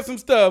boy said some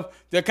stuff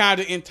that kind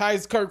of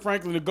enticed Kirk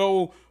Franklin to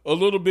go a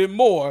little bit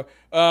more.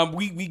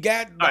 We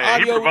got the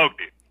audio. He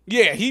provoked it.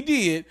 Yeah, he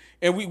did,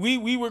 and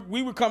we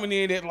were coming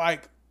in at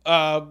like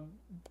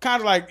kind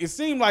of like it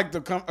seemed like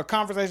a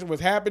conversation was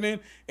happening,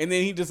 and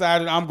then he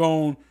decided I'm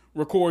gonna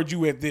record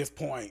you at this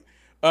point.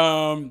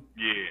 Yeah.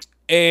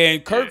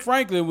 And Kirk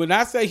Franklin, when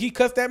I say he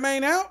cussed that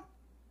man out,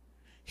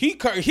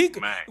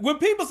 when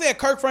people said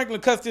Kirk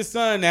Franklin cussed his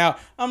son out,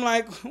 I'm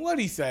like, what'd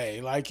he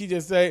say? Like he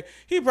just say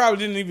he probably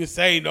didn't even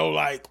say no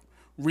like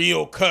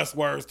real cuss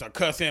words to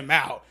cuss him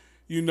out.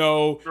 You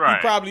know, Right.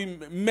 He probably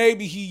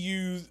maybe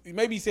he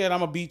said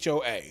I'm gonna beat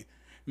your A.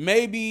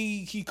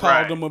 Maybe he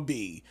called him a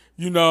B.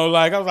 You know,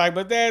 like I was like,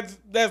 but that's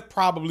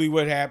probably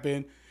what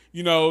happened.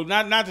 You know,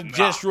 not to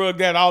just shrug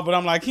that off, but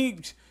I'm like he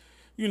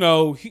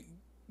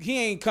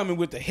ain't coming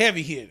with the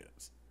heavy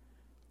hitters.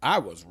 I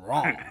was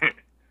wrong.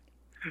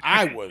 You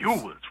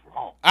was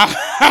wrong.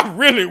 I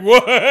really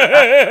was.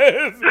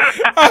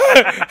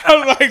 I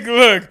was like,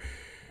 look,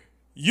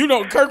 you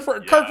know, Kirk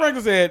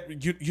Franklin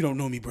said, you don't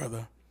know me,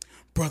 brother.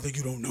 Brother,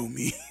 you don't know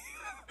me.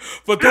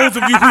 For those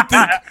of you who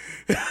think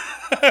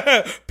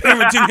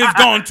parenting has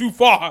gone too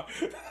far,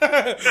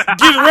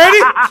 get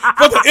ready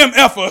for the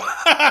MFer.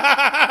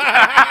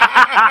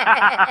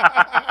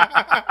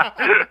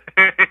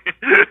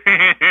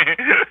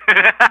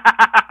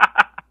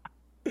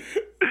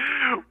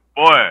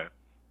 Boy,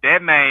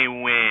 that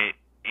man went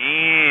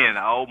in.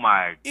 Oh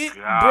my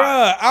God.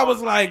 Bruh, I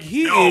was like,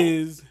 he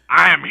is.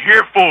 I am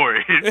here for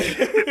it.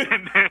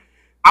 And then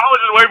I was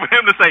just waiting for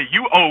him to say,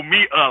 you owe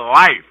me a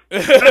life.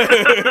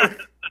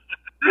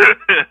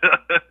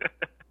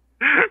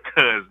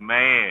 Cause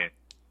man.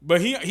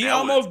 But he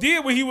almost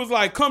did when he was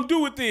like, come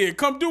do it then.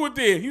 Come do it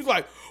then. He was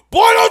like,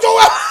 boy, don't do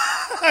it.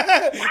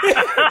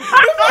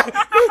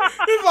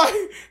 it's like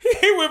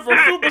he went from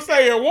Super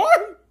Saiyan 1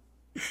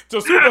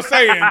 to Super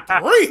Saiyan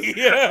 3.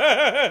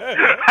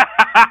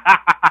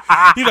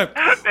 He's like,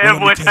 that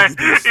boy he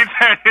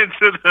turned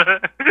into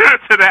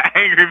the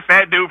angry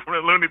fat dude from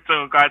the Looney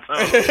Tunes cartoon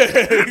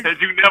that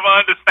you never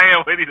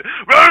understand what he's.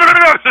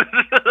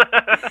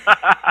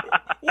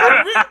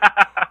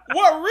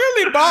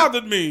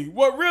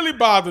 What really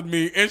bothered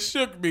me and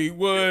shook me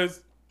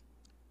was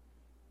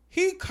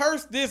he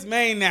cursed this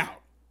man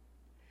out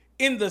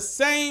in the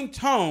same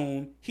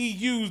tone he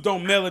used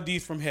on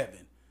Melodies from Heaven.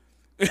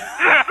 And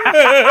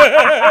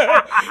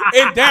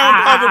Down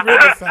by the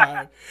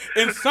Riverside.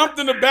 And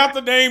something about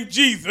the name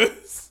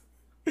Jesus.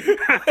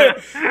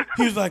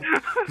 He was like,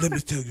 let me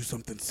tell you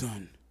something,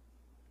 son.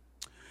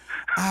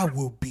 I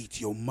will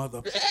beat your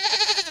mother.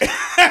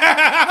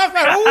 I was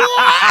like,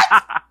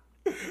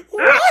 what?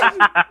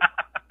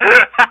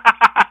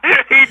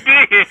 He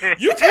did.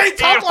 You can't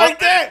talk like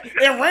that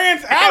and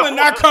Rance Allen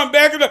not come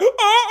back and It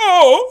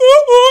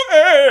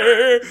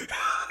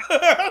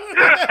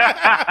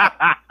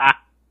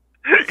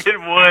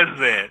was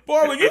that.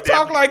 Boy, when you It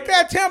talk definitely like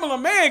that, Tamala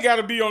Man got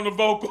to be on the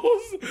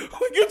vocals.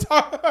 When you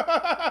talk,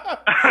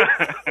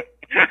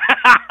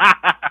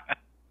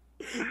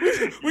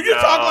 when you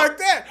talk like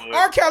that,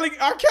 R. Kelly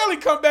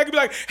come back and be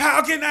like,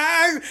 "How can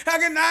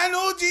I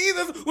know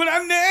Jesus when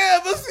I've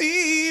never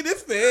seen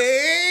his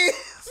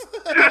face?"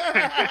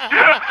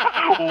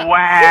 Wow.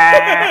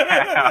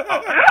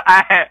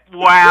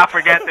 I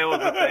forgot that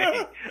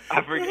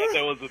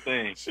was a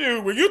thing.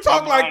 Shoot, when you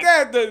talk like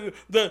that,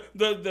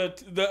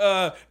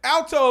 the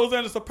altos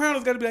and the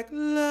sopranos got to be like,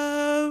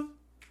 "Love,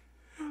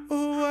 a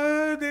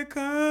word that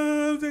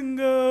comes and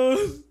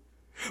goes,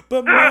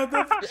 but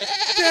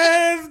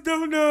motherfuckers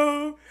don't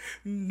know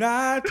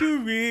not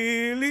to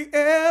really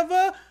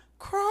ever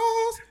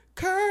cross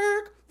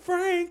Kirk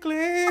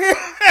Franklin."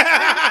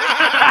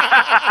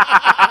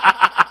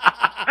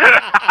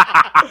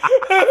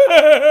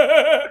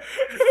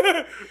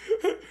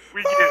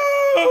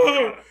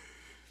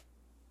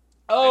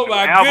 Oh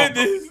my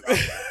goodness.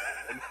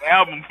 The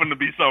album finna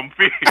be something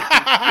fierce.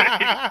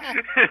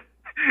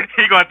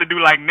 He gonna have to do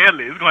like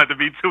Nelly. It's gonna have to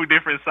be two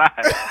different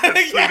sides.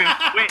 Sweet and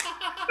sweet.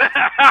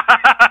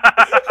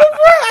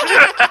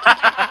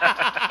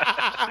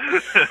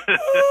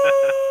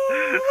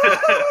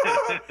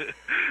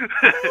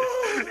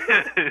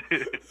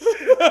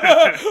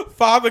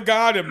 Father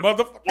God and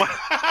motherfucker.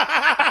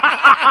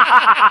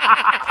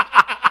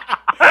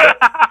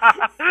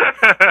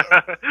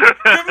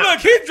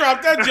 Look, he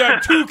dropped that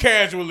jump too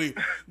casually.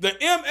 The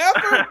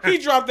MFer, he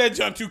dropped that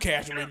jump too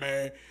casually,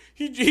 man.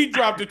 He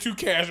dropped it too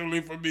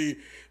casually for me.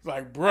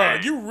 Like,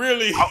 bruh, you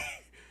really... I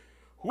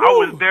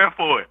was there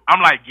for it.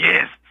 I'm like,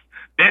 yes,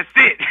 that's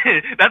it.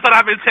 That's what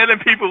I've been telling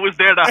people was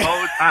there the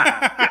whole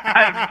time.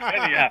 I've been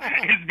telling you,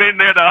 it's been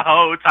there the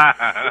whole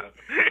time.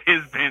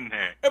 It's been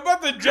there.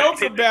 But the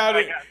jokes about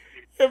it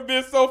have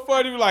been so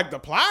funny. Like, the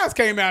Plies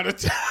came out of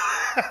time.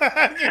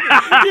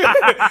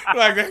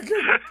 Like,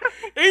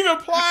 even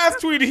Plies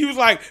tweeted, he was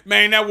like,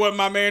 "Man, that wasn't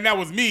my man, that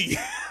was me."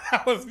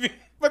 That was me.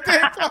 But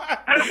then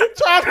Plies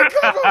tried to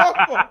cover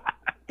up.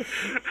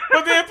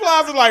 But then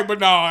Plies was like, "But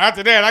no,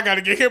 after that, I got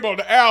to get him on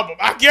the album."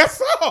 I guess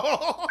so.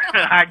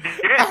 I guess.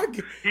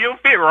 He'll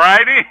fit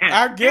right in.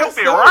 I guess He'll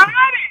fit so.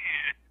 right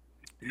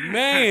in.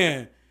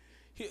 Man,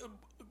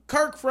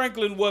 Kirk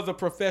Franklin was a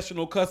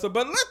professional cusser,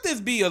 but let this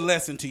be a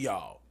lesson to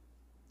y'all.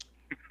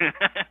 Men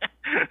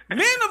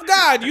of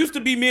God used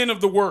to be men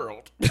of the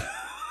world.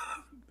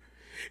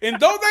 And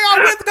though they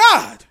are with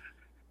God,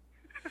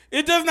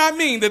 it does not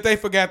mean that they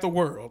forgot the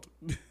world.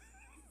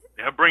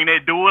 They'll bring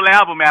that dual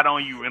album out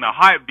on you in a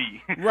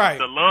heartbeat. Right.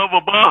 The Love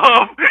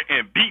Above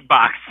and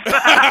Beatbox.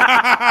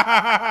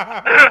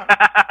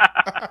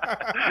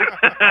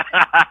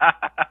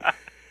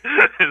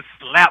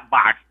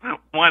 Slapbox.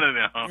 One of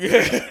them.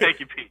 Take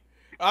your pick.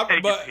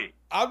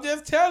 I'm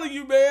just telling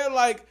you, man,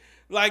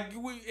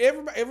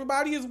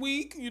 everybody is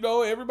weak,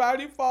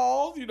 everybody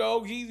falls,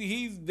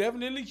 he's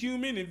definitely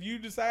human. If you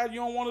decide you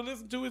don't want to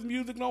listen to his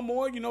music no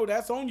more,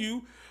 that's on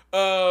you.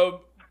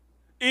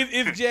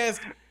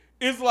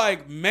 It's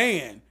like,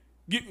 man,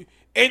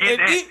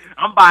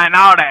 I'm buying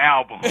all the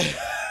albums.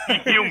 He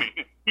human.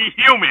 He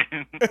human.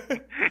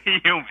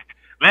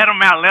 Let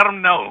him out. Let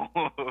him know.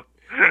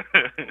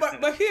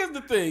 but here's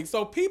the thing.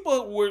 So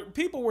people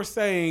were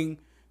saying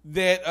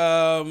that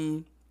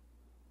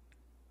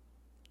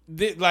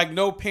like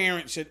no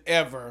parent should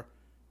ever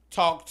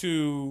talk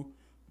to.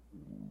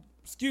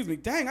 Excuse me.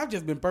 Dang, I've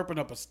just been burping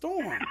up a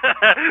storm.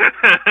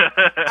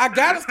 I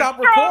gotta stop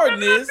recording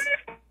this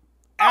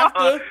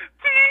after.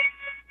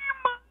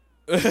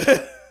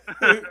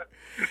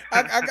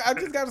 I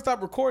just gotta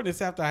stop recording this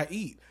after I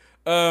eat.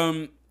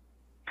 But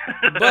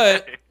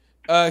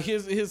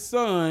his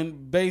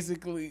son,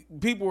 basically,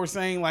 people were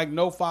saying like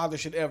no father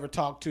should ever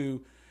talk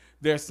to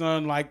their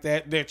son like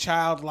that, their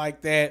child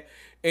like that,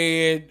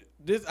 and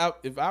this,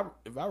 if I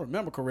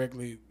remember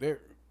correctly, the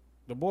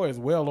boy is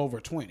well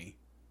over 20.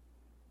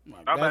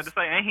 Like, I was about to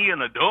say, ain't he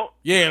an adult?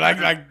 Yeah,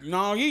 like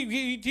no,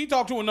 he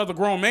talked to another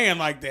grown man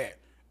like that.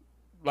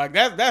 Like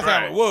that's right.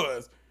 how it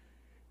was.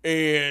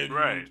 And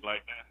right,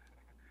 like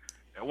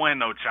that wasn't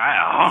no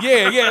child.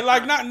 yeah,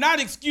 like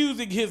not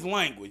excusing his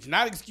language,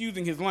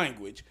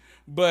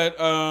 but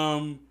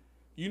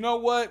you know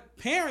what?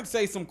 Parents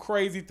say some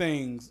crazy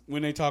things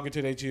when they talking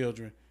to their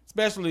children,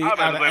 especially out of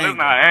anger. Let's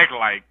not act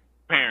like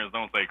parents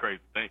don't say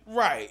crazy things.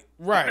 Right.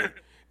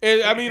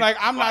 And, I mean, like,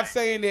 I'm not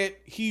saying that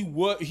he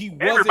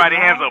wasn't. Everybody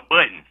has a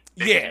button.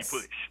 Yes,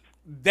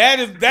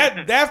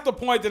 that's the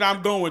point that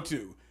I'm going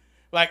to.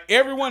 Like,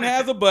 everyone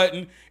has a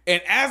button,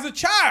 and as a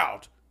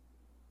child,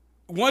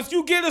 once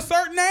you get a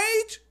certain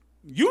age,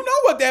 you know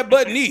what that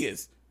button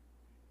is.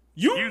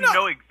 You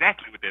know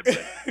exactly what that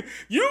button is.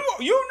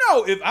 you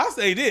know if I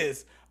say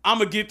this, I'm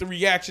gonna get the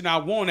reaction I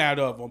want out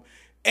of him,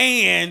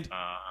 and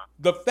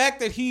the fact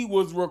that he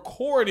was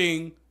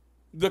recording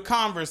the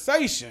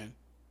conversation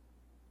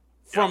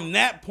from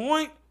that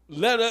point,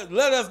 let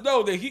us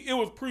know that it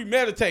was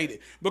premeditated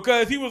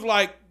because he was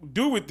like,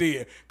 do it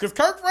then. Because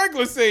Kirk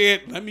Franklin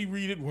said, let me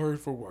read it word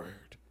for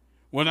word.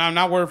 Well, I'm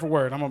not word for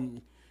word.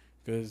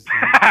 Because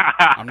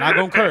I'm not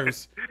going to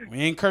curse. We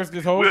ain't cursed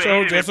this whole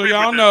show, just so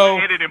y'all know.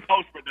 Edit and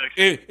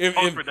post-production.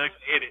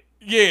 Post-production edit.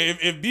 Yeah,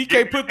 if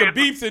BK put the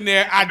beeps in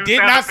there, I did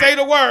not say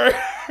the word.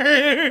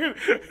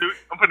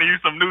 I'm going to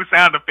use some new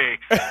sound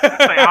effects.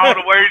 Say all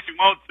the words you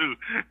want to.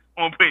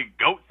 I'm going to put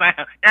goat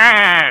sound.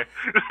 Yeah.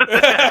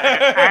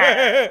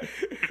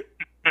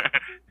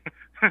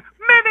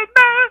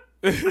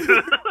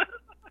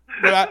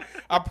 But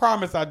I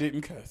promise I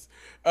didn't cuss.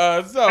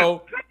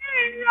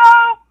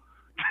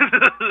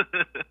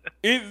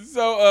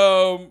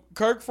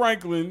 Kirk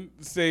Franklin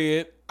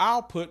said,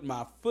 I'll put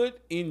my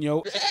foot in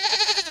your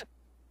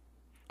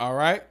all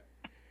right.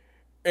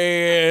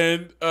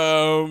 And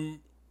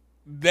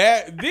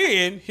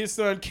then his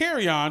son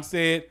Carry-On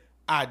said,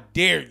 I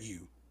dare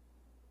you.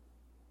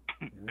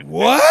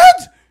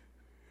 What?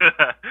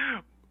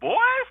 Boy,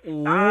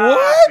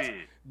 what?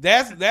 it.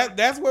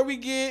 That's where we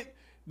get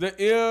the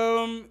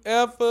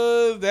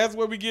MFers. That's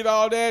where we get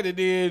all that. And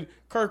then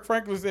Kirk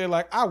Franklin said,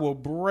 like, I will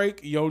break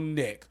your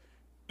neck.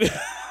 No.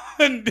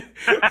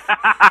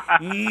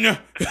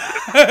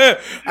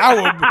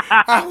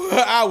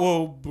 I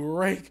will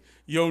break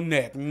your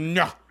neck.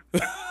 No.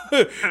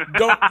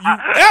 Don't you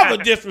ever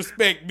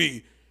disrespect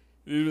me.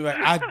 He was like,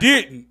 I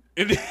didn't.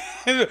 Like,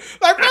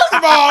 first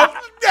of all,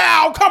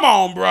 now come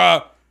on,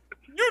 bruh.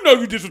 You know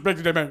you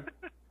disrespected that man.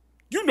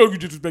 You know you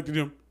disrespected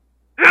him.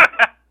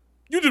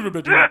 You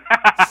disrespected him.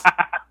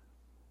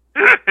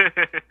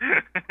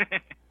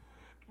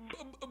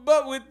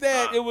 But with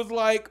that, it was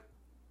like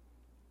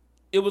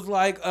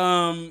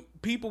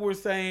people were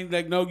saying,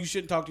 like, no, you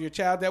shouldn't talk to your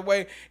child that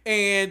way.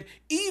 And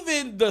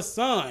even the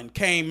son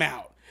came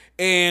out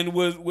and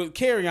was with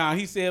Carry-On.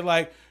 He said,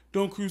 like,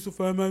 don't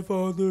crucify my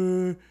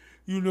father.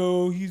 You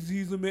know,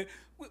 he's a man.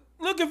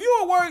 Look, if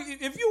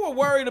you were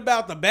worried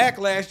about the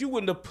backlash, you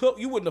wouldn't have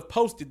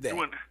posted that.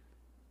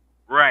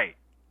 Right.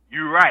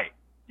 You're right.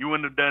 You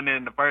wouldn't have done it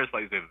in the first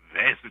place if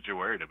that's what you're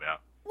worried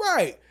about.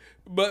 Right.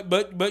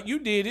 But you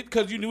did it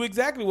because you knew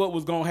exactly what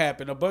was going to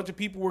happen. A bunch of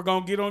people were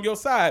going to get on your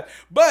side.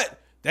 But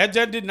that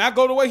just did not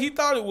go the way he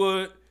thought it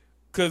would.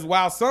 Because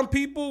while some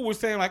people were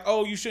saying, like,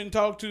 oh, you shouldn't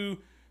talk to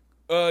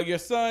your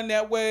son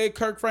that way,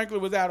 Kirk Franklin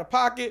was out of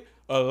pocket,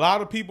 a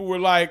lot of people were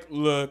like,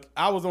 look,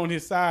 I was on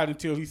his side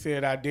until he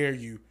said, I dare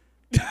you.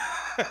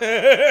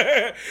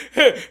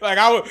 Like,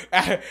 I was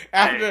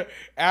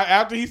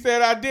after he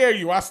said, I dare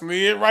you, I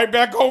slid right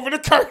back over to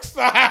Kirk's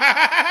side.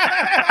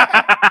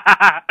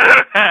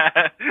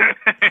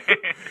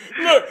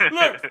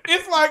 Look,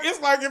 it's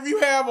like if you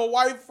have a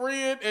white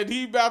friend and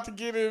he about to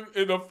get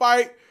in a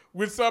fight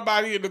with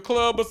somebody in the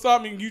club or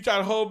something, and you try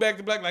to hold back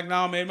the black, like,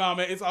 nah, man,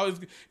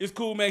 it's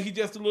cool, man. He's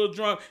just a little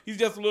drunk.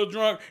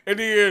 And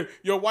then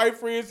your white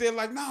friend said,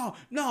 like, no,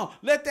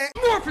 let that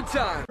morphin'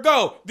 time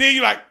go. Then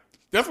you like,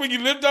 that's when you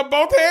lift up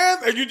both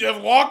hands and you just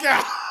walk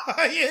out.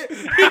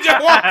 You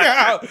just walk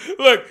out.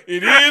 Look,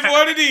 it is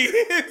what it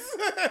is.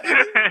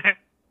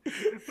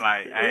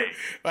 Like, hey.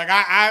 Like,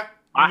 I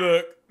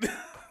look.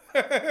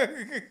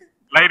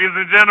 Ladies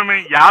and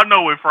gentlemen, y'all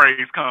know what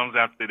phrase comes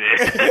after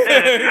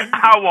that.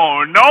 I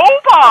want no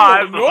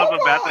pause of what's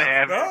about to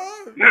happen.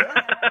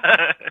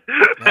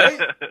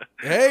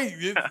 Hey,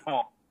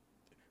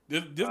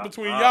 this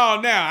between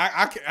y'all now.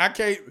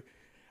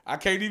 I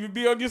can't even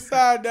be on your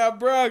side now,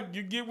 bro.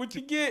 You get what you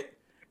get,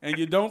 and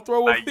you don't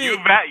throw a fit.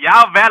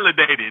 Y'all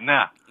validated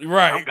now.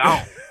 Right. I'm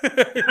gone.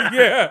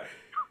 Yeah.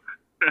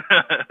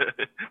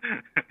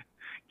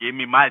 Give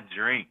me my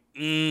drink.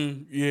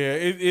 Yeah,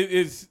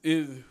 it's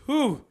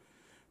whew.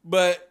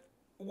 But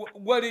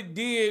what it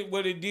did,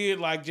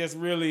 like, just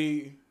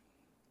really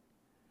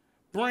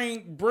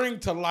bring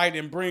to light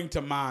and bring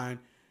to mind,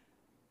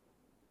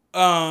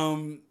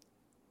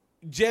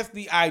 just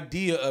the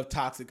idea of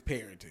toxic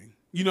parenting.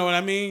 You know what I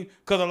mean?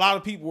 Because a lot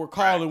of people were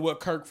calling what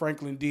Kirk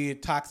Franklin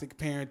did toxic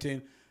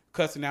parenting,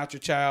 cussing out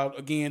your child.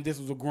 Again, this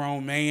was a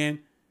grown man.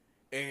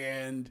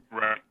 And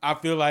I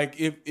feel like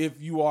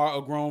if you are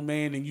a grown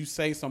man and you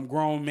say some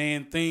grown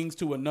man things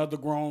to another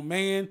grown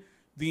man,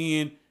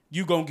 then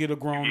you gonna get a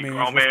grown man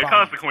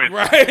consequences,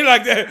 right?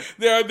 Like that,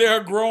 there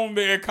are grown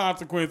man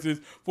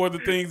consequences for the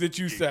things that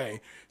you say.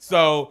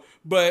 So,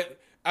 but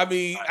I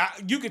mean,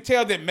 you could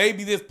tell that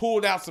maybe this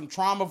pulled out some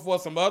trauma for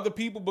some other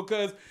people,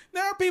 because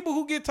there are people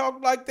who get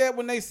talked like that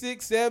when they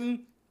 6,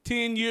 7,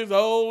 10 years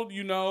old,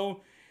 you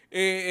know,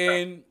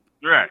 and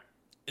right.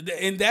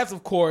 And that's,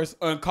 of course,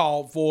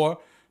 uncalled for,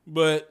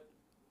 but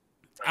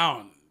I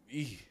don't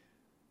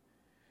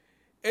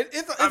know.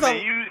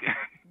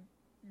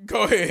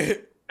 Go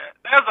ahead.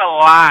 There's a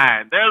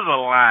line,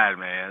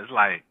 man. It's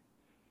like,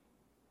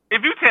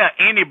 if you tell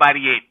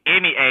anybody at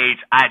any age,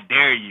 I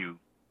dare you,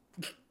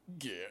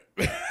 yeah,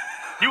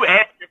 you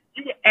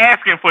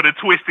asking for the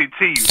twisted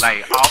tea,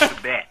 like, off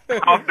the bat,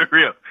 off the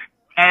rip,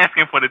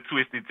 asking for the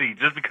twisted tea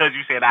just because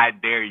you said I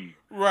dare you.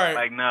 Right.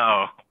 Like,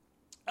 no.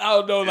 I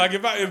don't know. Like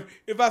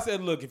if I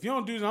said, look, if you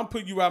don't do this, I'm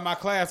putting you out of my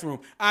classroom.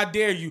 I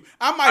dare you.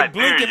 I might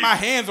blink in my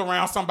hands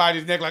around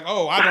somebody's neck like,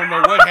 oh, I don't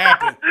know what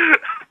happened.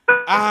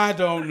 I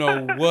don't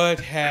know what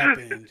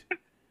happened.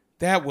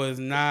 That was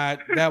not.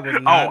 Oh, me.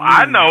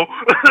 I know.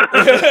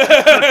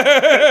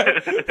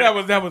 that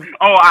was.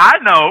 Oh, I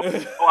know.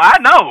 Oh, I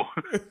know.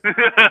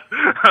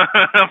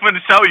 I'm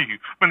finna show you.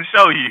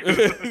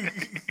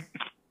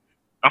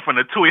 I'm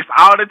finna twist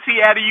all the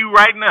tea out of you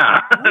right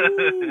now.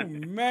 Ooh,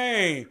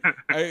 man.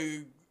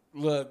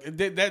 Look,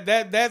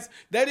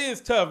 that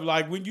is tough.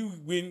 Like when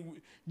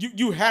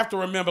you have to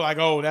remember, like,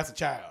 oh, that's a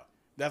child.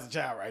 That's a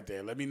child right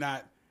there. Let me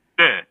not.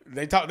 Yeah.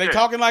 They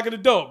talking like an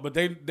adult, but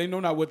they know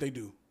not what they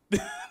do.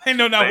 They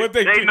know not what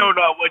they do. They know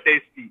not what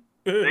they see.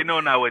 They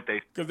know not what they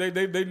see. Because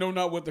they know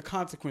not what the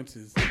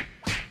consequences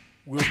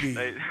will be.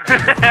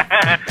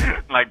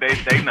 Like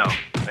they know.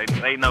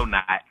 They know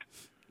not.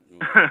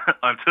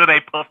 Until they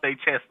puff their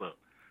chest up.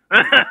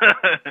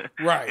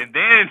 Right. And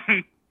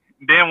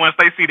then once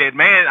they see that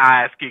man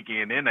eyes kick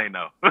in, then they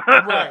know.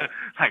 Right.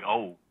 Like,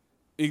 oh.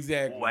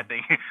 Exactly. Oh, I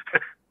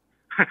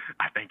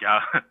think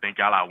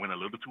y'all I went a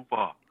little too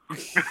far.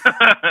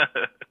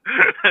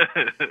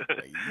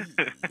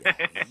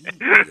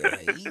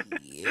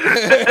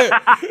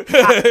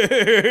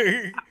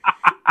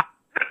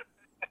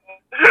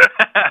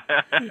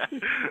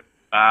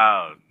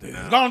 Oh,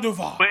 no. Gone too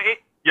far. But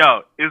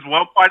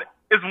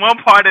it's one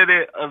part of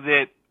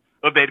that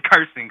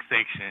cursing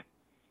section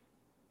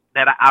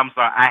that I'm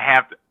sorry, I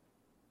have to.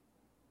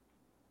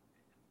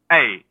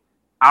 Hey,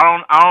 I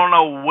don't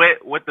know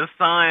what the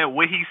son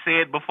what he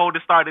said before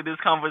the start of this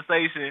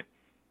conversation,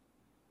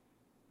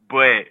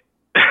 but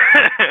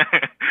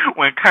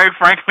when Kirk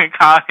Franklin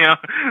called him,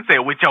 said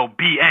with your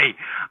BA,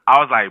 I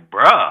was like,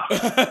 bruh.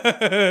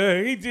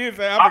 He did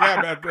say, I forgot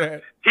about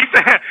that. He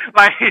said,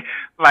 like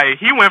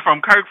he went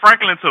from Kirk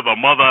Franklin to the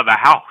mother of the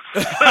house.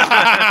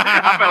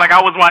 I felt like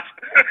I was watching.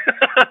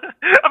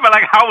 I felt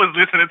like I was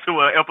listening to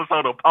an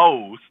episode of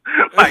Pose.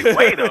 Like,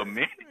 wait a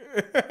minute.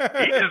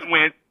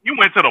 You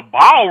went to the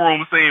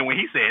ballroom scene when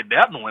he said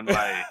that one.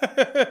 Like,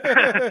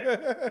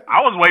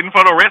 I was waiting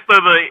for the rest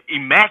of the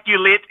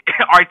immaculate,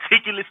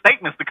 articulate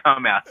statements to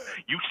come out.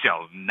 You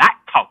shall not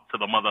talk to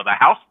the mother of the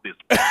house this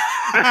way.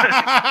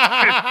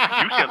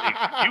 You shall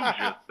excuse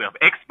yourself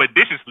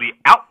expeditiously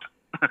out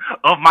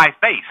of my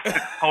face.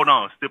 Hold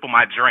on, sip of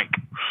my drink.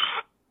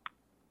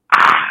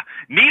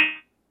 Need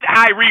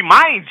I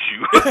remind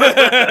you?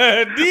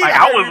 Like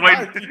I was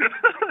waiting.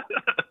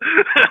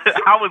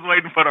 I was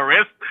waiting for the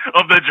rest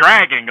of the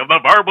dragging, of the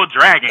verbal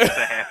dragging to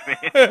happen.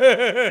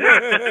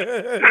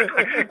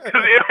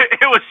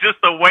 It was just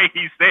the way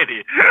he said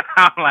it.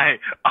 I'm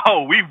like,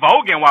 oh, we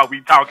voguing while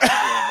we talking to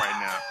him right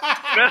now.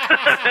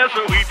 That's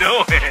what we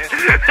doing.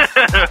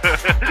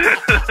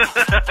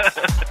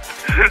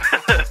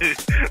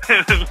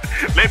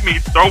 Let me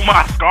throw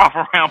my scarf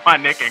around my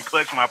neck and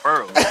clutch my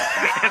pearls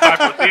as I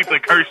proceed to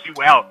curse you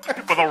out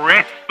for the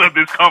rest of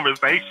this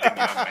conversation, young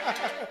man.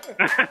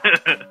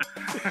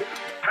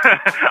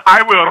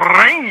 I will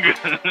wring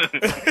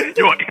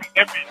your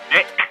heavy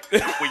neck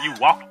when you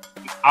walk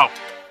out.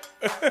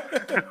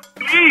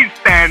 Please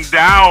stand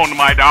down,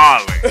 my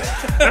darling.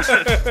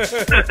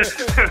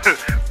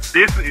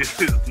 This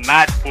is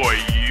not for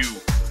you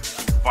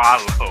to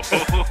follow.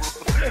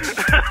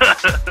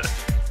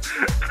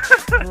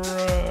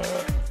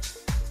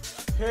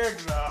 Heck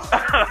no.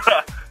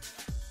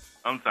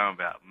 I'm talking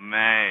about,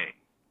 man.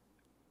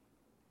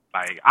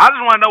 Like, I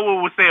just want to know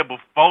what was said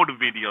before the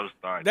video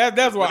started.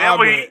 That's what I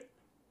mean.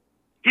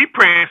 He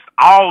pressed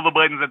all the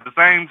buttons at the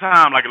same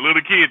time, like a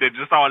little kid that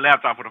just saw a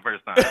laptop for the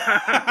first time.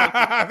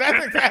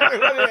 That's exactly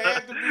what it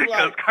had to be like.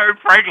 Because Kirk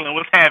Franklin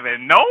was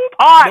having no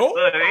part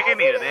of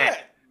any of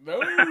that. No.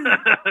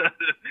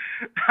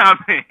 I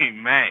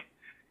mean, man,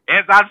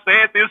 as I've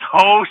said this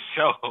whole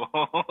show,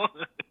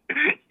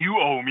 you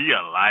owe me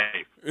a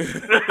life.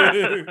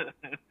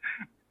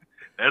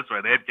 That's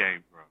where that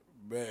came from.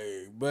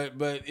 Man,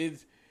 but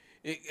it's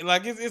a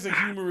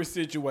humorous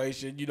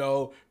situation. You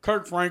know,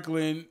 Kirk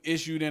Franklin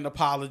issued an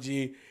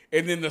apology,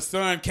 and then the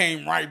son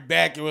came right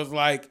back. It was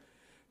like,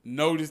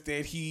 notice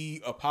that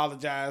he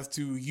apologized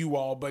to you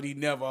all, but he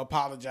never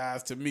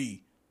apologized to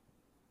me.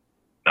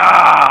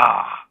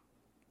 Ah.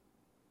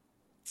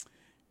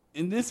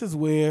 And this is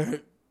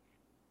where,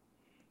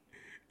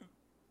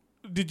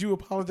 did you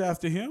apologize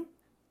to him?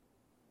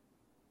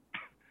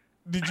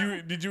 Did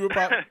you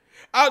apologize?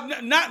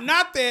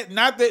 Not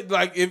that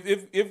like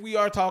if we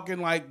are talking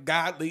like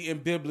godly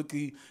and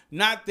biblically,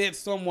 not that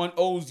someone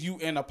owes you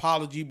an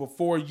apology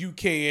before you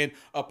can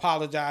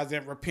apologize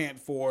and repent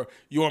for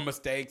your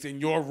mistakes and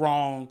your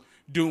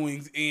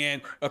wrongdoings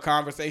in a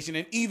conversation.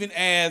 And even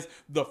as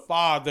the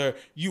father,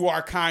 you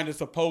are kind of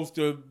supposed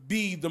to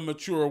be the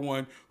mature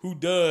one who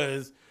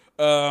does.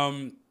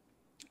 You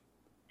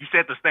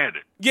set the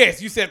standard.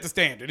 Yes, you set the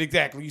standard.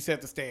 Exactly, you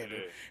set the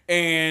standard.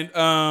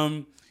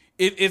 And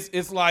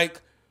it's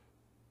like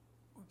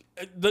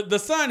the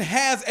son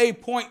has a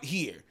point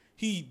here.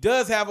 He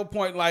does have a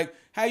point. Like,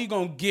 how you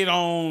gonna get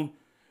on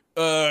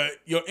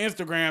your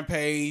Instagram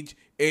page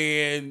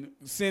and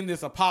send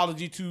this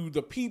apology to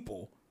the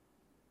people,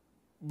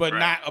 but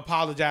not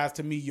apologize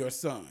to me, your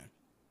son.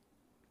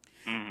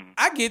 Mm-hmm.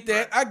 I get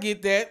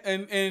that.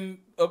 And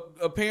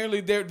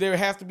apparently there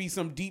has to be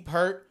some deep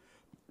hurt.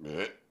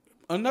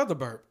 Another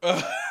burp.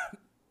 Every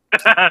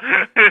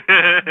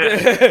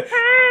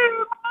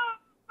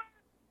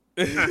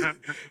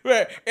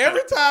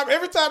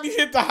time you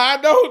hit the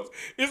high notes,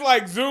 it's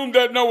like Zoom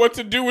doesn't know what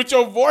to do with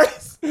your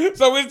voice.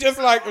 So it's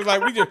like we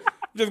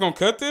just gonna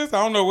cut this.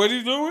 I don't know what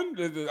he's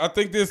doing. I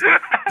think this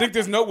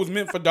note was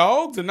meant for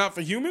dogs and not for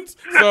humans.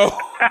 So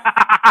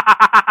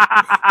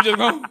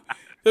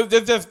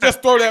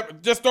just throw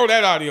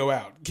that audio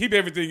out. Keep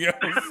everything else.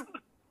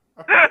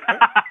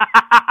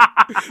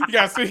 You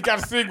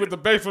gotta sing with the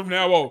bass from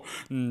now on.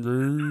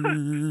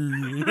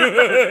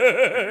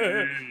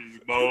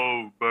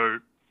 Mo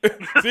Bert.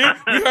 See,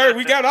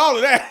 we got all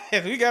of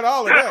that. We got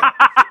all of that.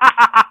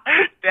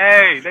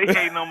 Dang, they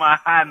hating on my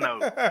high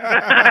note.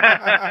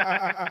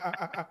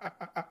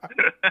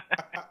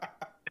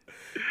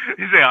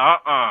 He said,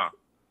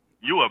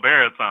 you a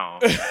baritone.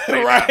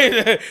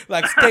 Right?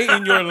 Like, stay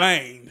in your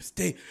lane.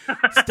 Stay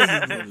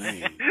in your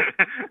lane.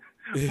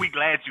 We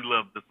glad you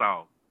love the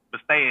song,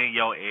 but stay in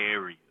your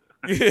area.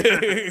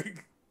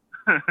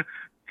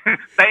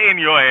 Stay in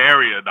your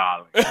area,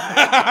 darling.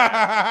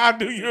 I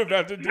knew you were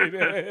about to do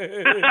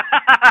that.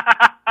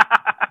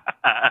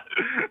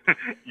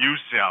 You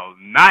shall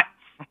not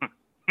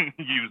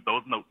use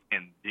those notes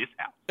in this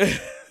house.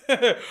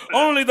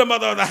 Only the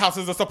mother of the house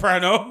is a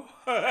soprano.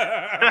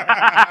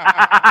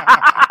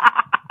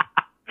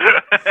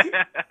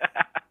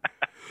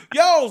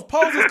 Yo,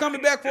 Pose is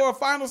coming back for a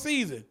final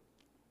season.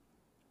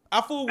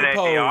 I fooled with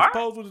Pose.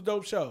 Pose was a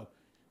dope show.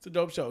 It's a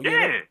dope show.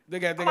 Yeah, they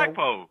got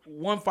Pose.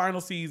 One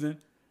final season.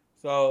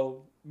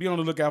 So be on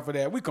the lookout for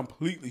that. We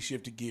completely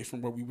shifted gears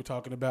from what we were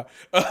talking about.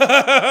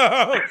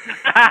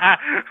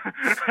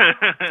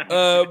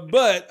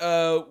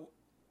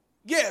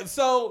 Yeah,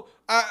 so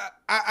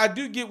I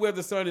do get where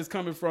the son is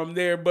coming from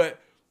there,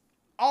 but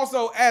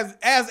also as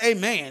a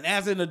man,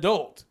 as an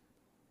adult.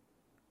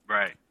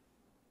 Right.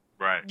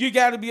 You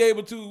got to be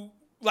able to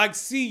like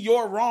see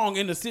your wrong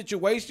in the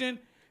situation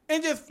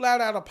and just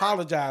flat out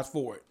apologize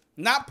for it.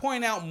 Not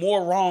point out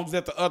more wrongs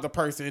that the other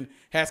person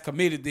has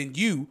committed than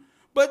you,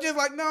 but just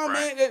like, no,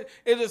 man,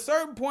 at a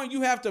certain point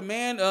you have to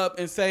man up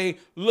and say,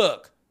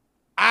 look,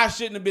 I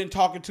shouldn't have been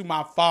talking to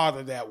my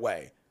father that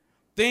way.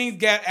 Things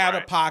got out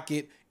of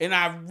pocket, and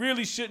I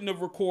really shouldn't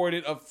have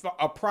recorded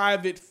a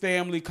private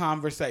family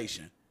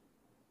conversation.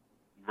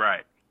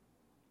 Right.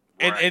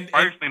 And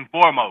first and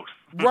foremost.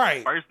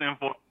 Right. First and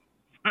foremost.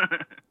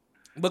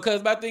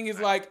 Because my thing is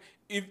like,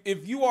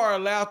 if you are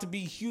allowed to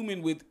be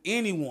human with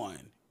anyone,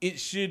 it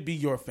should be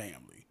your family.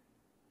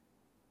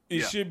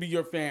 It should be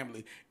your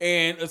family.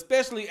 And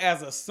especially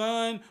as a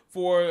son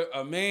for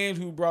a man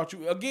who brought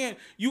you, again,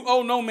 you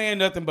owe no man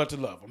nothing but to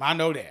love him. I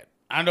know that.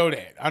 I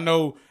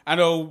know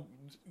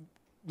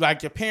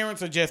like your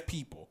parents are just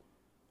people.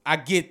 I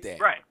get that.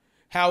 Right.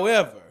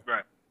 However,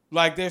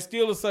 like there's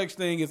still a such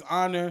thing as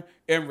honor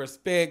and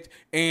respect,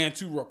 and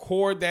to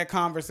record that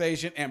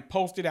conversation and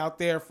post it out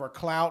there for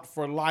clout,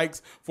 for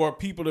likes, for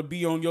people to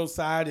be on your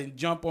side and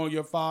jump on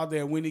your father.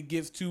 And when it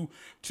gets too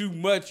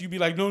much, you be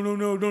like, no,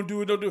 don't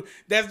do it.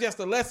 That's just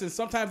a lesson.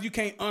 Sometimes you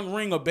can't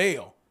unring a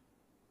bell.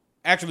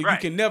 Actually, you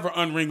can never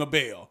unring a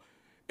bell.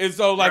 And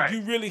so, like,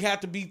 you really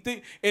have to be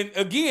and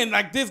again,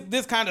 like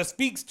this kind of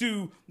speaks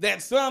to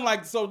that son.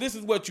 Like, so this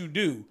is what you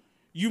do.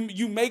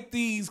 You make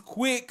these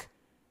quick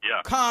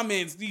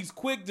comments, these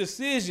quick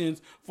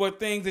decisions for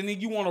things, and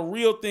then you want to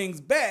reel things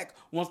back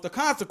once the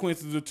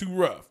consequences are too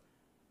rough.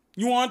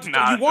 You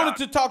wanted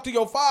to talk to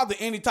your father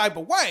any type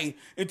of way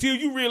until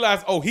you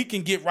realize, oh, he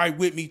can get right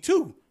with me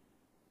too.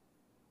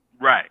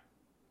 Right.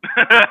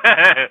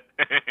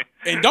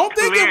 And don't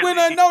think it went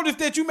unnoticed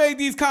that you made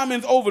these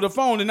comments over the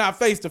phone and not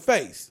face to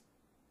face.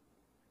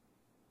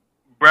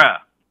 Bruh,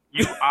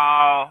 you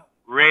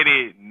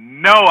already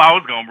know I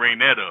was going to bring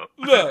that up.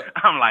 Look.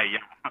 I'm like,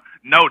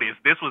 notice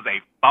this was a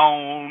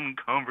phone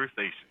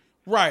conversation.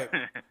 Right.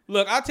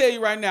 Look, I'll tell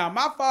you right now,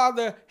 my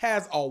father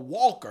has a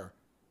walker.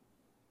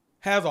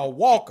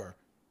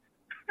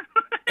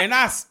 And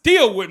I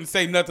still wouldn't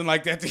say nothing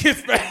like that to his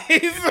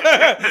face.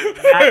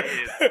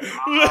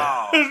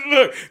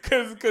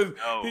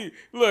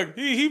 Look,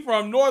 he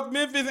from North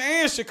Memphis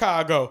and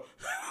Chicago.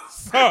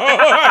 So like,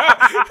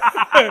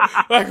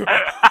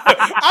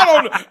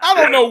 I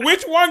don't know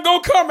which one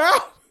gonna come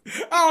out.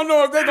 I don't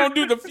know if they're gonna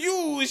do the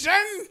fusion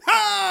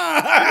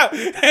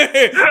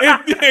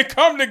and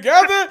come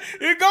together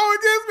and go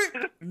against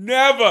me.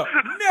 Never.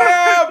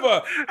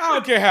 I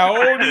don't care how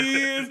old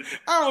he is.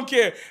 I don't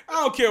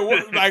care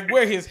what, like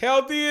where his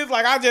health is.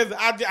 Like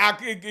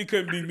it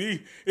couldn't be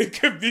me. It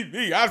could be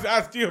me.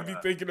 I still be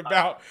thinking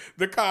about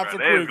the consequences.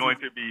 There's going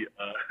to be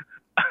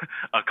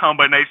a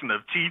combination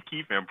of Chief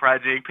Keef and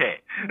Project Pat.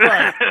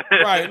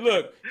 Right.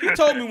 Look, he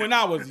told me when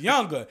I was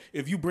younger,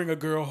 if you bring a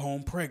girl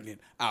home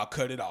pregnant, I'll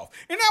cut it off.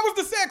 And that was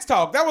the sex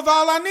talk. That was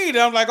all I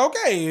needed. I'm like,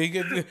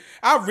 okay,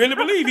 I really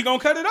believe he gonna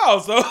cut it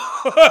off. So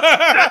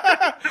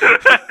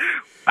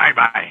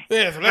bye.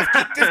 Yeah, so let's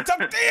get this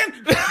tucked in.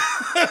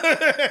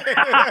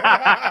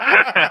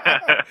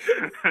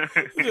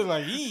 He's just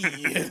like,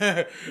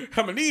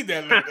 I'm gonna need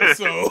that later.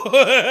 So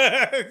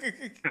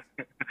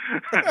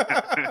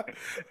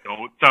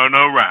don't turn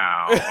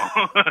around.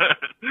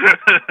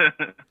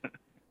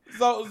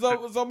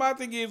 So my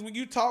thing is, when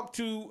you talk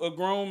to a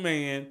grown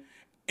man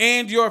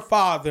and your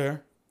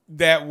father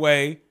that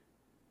way,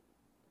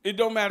 it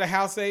don't matter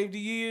how saved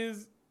he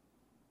is.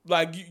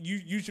 Like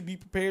you should be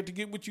prepared to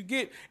get what you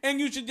get,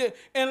 and you should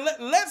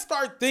let's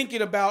start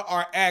thinking about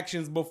our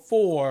actions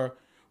before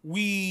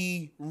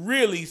we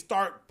really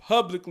start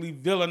publicly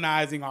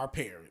villainizing our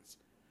parents.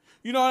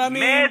 You know what I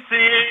mean? Message.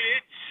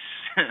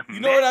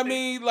 You know what I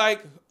mean?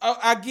 Like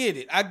I get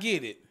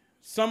it.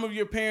 Some of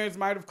your parents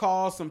might have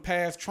caused some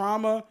past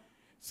trauma,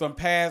 some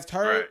past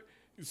hurt,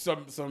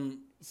 some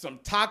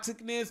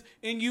toxicness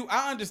in you.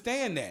 I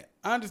understand that,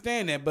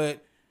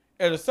 but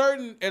at a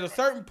certain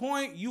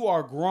point, you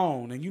are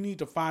grown, and you need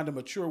to find a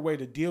mature way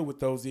to deal with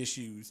those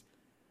issues.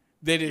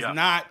 That is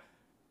not,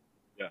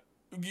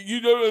 you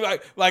know,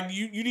 like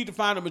you need to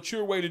find a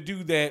mature way to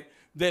do that.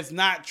 That's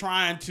not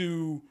trying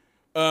to,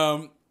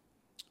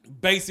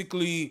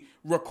 basically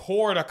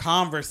record a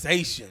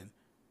conversation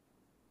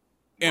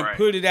and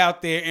put it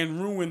out there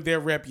and ruin their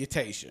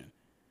reputation.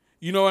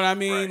 You know what I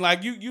mean?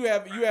 Like you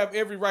have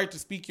every right to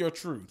speak your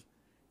truth.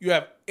 You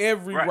have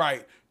every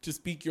right to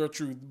speak your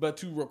truth, but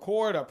to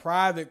record a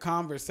private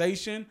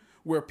conversation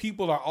where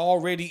people are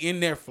already in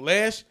their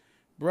flesh,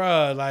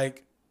 bruh,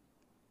 like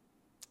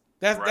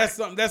that's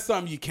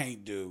something you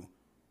can't do.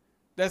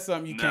 That's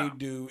something you can't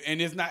do, and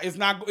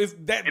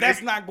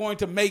that's not going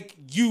to make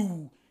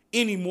you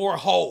any more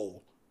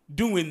whole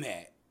doing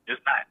that. It's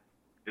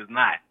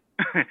not.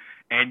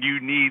 And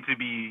you need to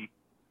be,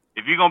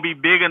 if you're gonna be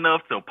big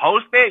enough to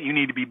post that, you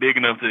need to be big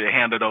enough to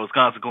handle those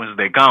consequences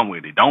that come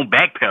with it. Don't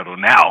backpedal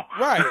now.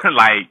 Right.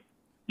 Like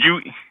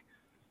you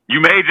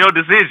made your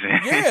decision.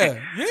 Yeah.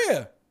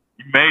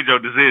 You made your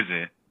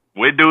decision.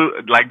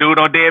 Dude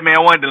on Dead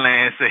Man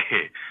Wonderland said,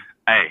 hey,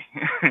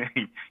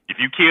 if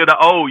you kill the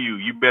old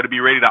you better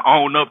be ready to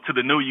own up to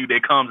the new you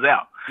that comes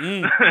out.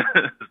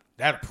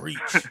 That'll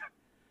preach.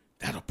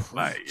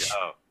 Like,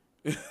 yo.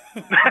 You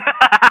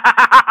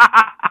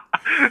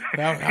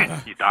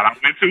thought I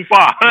went too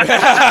far.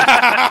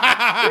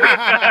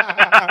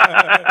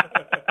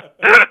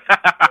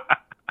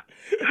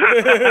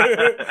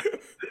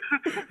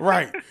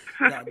 Right.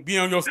 Be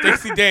on your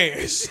Stacey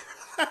Dash.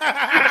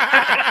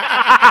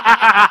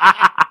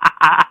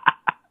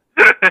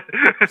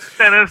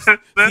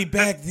 See,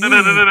 back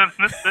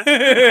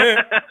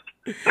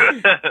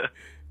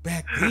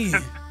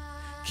then,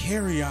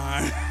 Carry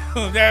On.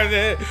 But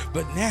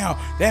now,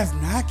 that's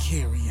not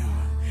Carry On.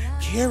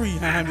 Carry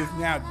On is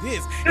now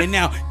this. And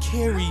now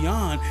Carry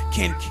On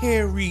can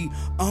carry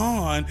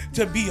on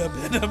to be a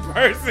better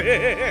person.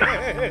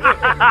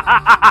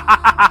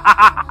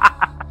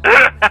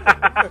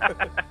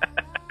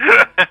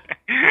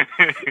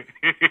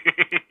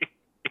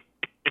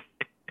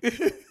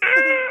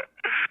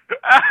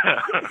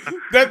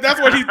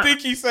 That's what he think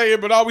he's saying,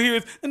 but all we hear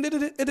is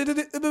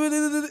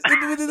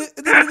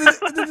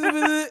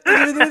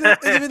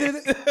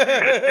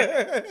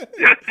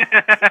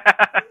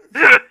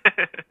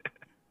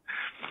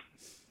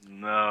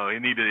no, he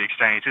need to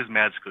exchange his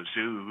magical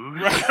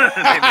shoes.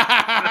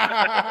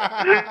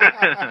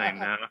 I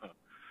know.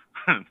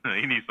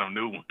 He needs some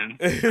new ones.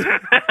 He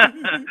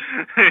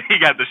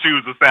got the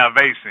shoes of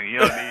salvation. You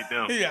don't need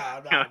them.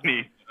 Yeah, you don't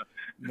need.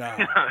 No,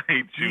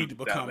 you need to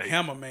become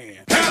Hammer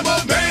Man.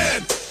 Hammer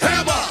Man!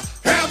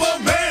 Hammer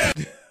Man!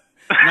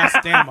 Not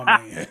Stammer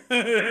Man.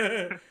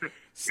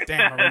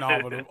 Stammering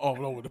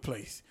all over the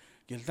place.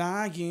 You're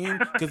lying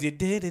because you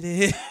did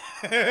it.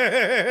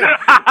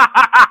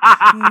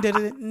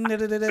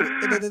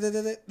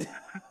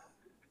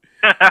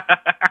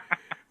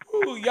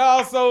 Ooh,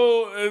 y'all,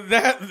 so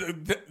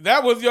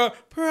that was your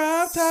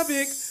prime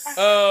topic.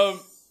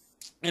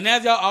 And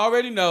as y'all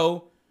already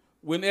know,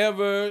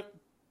 whenever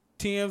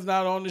Tim's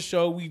not on the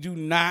show, we do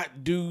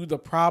not do the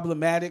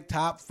problematic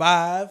top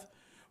 5.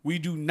 We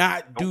do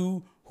not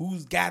do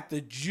who's got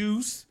the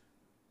juice.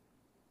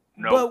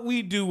 Nope. But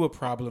we do a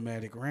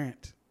problematic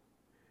rant.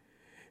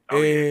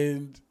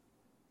 And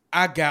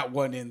I got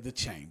one in the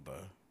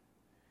chamber.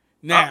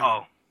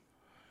 Now,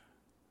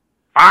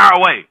 Fire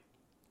away.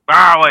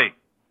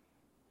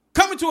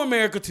 Coming to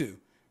America 2.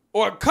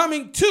 Or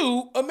Coming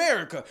to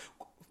America.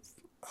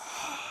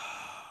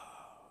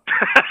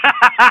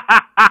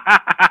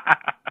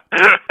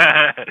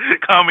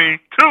 Coming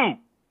to.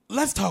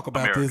 Let's talk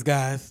about America. this,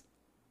 guys.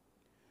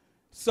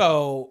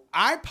 So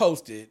I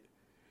posted.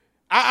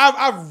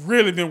 I've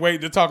really been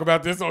waiting to talk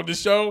about this on the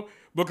show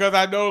because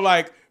I know,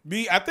 like,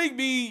 I think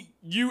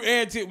you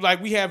and Tim,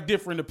 like, we have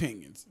differing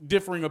opinions.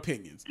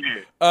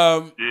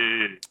 Yeah.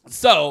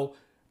 So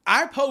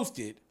I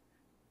posted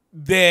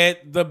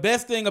that the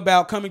best thing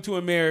about Coming to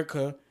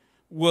America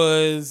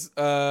was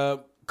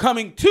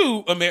Coming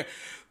to America.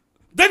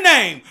 The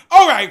name.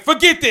 All right,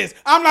 forget this.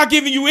 I'm not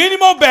giving you any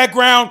more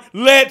background.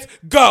 Let's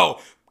go.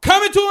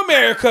 Coming to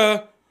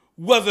America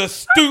was a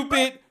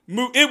stupid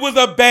movie. It was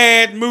a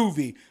bad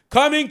movie.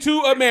 Coming to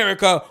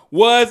America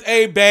was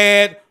a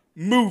bad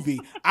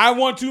movie. I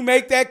want to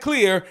make that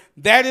clear.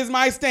 That is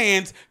my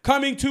stance.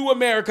 Coming to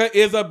America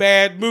is a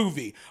bad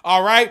movie.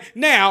 All right?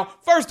 Now,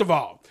 first of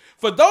all,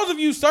 for those of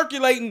you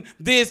circulating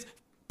this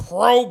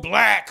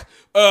pro-black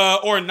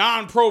or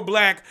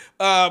non-pro-black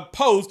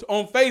post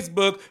on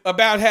Facebook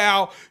about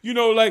how, you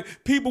know, like,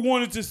 people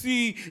wanted to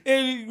see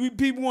him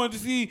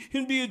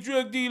be a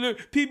drug dealer.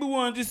 People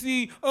wanted to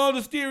see all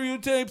the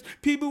stereotypes.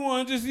 People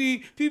wanted to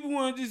see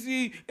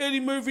Eddie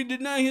Murphy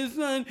deny his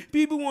son.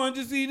 People wanted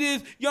to see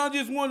this. Y'all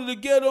just wanted a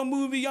ghetto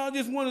movie. Y'all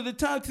just wanted a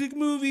toxic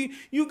movie.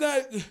 You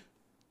got...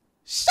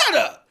 Shut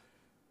up.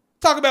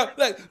 Talk about,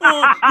 like,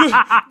 don't...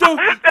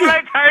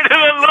 That turned to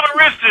a little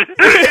Richard.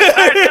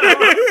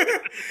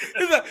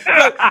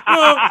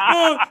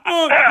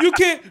 You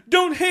can't,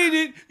 don't hate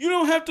it. You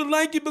don't have to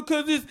like it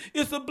because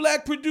it's a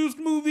black produced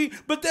movie,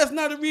 but that's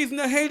not a reason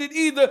to hate it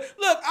either.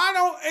 Look,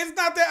 it's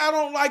not that I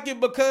don't like it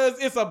because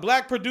it's a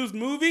black produced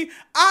movie.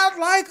 I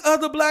like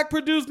other black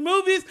produced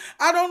movies.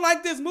 I don't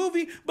like this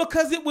movie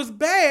because it was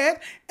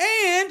bad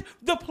and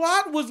the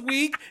plot was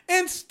weak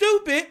and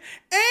stupid,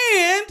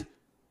 and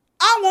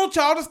I want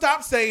y'all to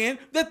stop saying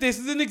that this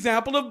is an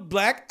example of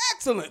black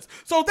excellence.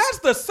 So that's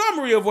the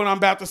summary of what I'm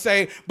about to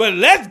say, but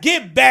let's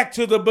get back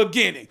to the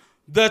beginning.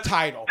 The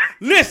title.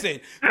 Listen,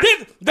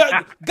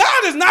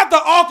 God is not the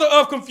author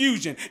of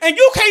confusion, and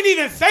you can't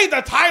even say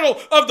the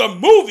title of the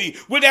movie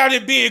without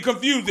it being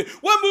confusing.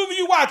 What movie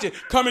you watching?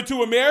 Coming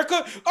to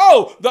America?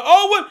 Oh, the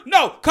old one?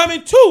 No,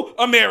 Coming to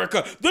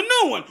America. The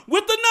new one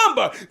with the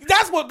number.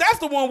 That's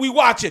the one we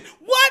watching.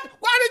 What?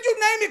 Why did you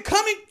name it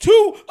Coming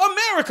to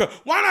America?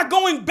 Why not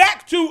Going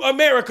Back to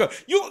America?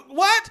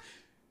 What?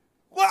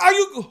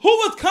 Who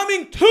was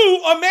coming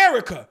to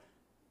America?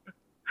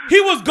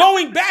 He was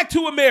going back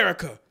to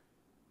America.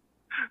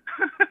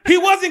 He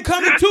wasn't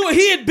coming to it.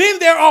 He had been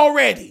there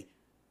already.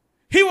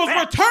 He was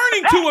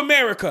returning to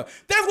America.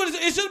 That's what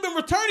it should have been,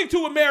 Returning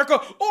to America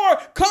or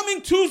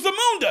Coming to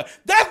Zamunda.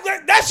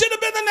 That should have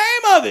been the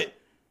name of it.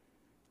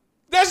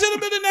 That should have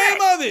been the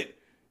name of it.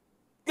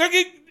 Like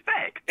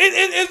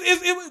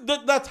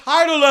the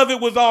title of it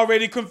was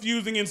already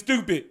confusing and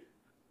stupid.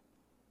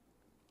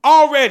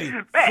 Already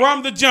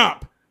from the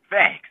jump.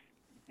 Facts.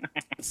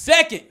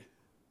 Second,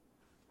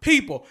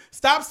 people,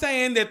 stop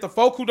saying that the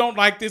folk who don't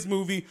like this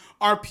movie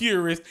are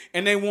purists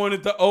and they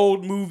wanted the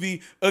old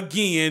movie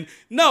again.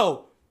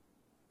 No,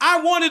 I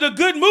wanted a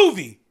good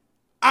movie.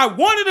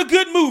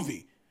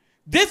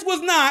 This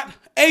was not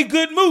a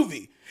good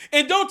movie.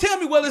 And don't tell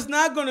me, well, it's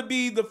not going to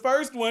be the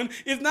first one.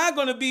 It's not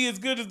going to be as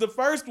good as the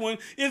first one.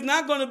 It's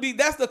not going to be,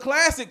 that's the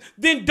classic.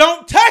 Then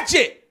don't touch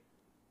it.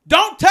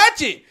 Don't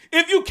touch it.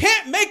 If you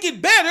can't make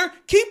it better,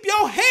 keep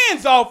your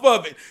hands off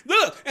of it.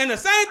 Look, and the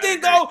same thing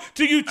goes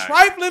to you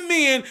trifling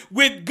men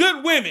with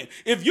good women.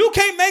 If you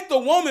can't make the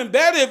woman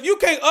better, if you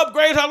can't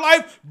upgrade her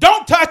life,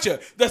 don't touch her.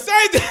 The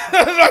same thing,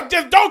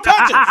 just don't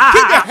touch her.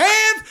 Keep your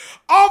hands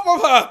off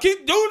of her.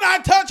 Do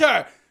not touch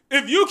her.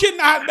 If you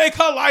cannot make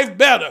her life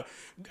better,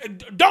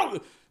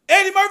 don't.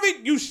 Eddie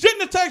Murphy, you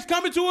shouldn't have touched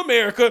Coming to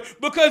America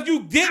because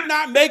you did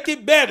not make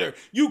it better.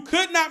 You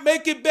could not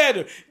make it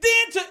better.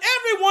 Then to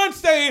everyone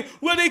saying,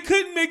 well, they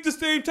couldn't make the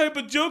same type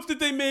of jokes that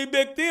they made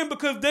back then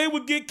because they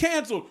would get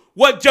canceled.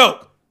 What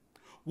joke?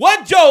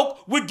 What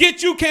joke would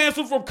get you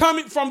canceled from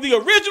the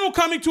original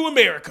Coming to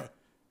America?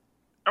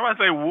 I'm about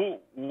to say,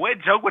 what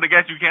joke would have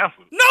got you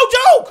canceled? No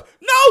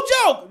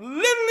joke.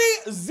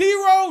 Literally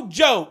zero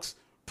jokes.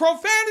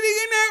 Profanity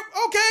in there,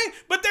 okay,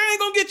 but that ain't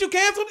gonna get you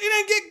canceled. It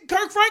ain't get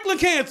Kirk Franklin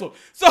canceled.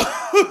 So it's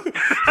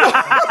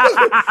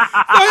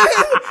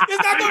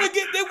not gonna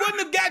they wouldn't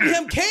have gotten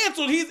him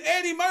canceled. He's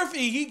Eddie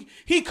Murphy.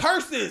 He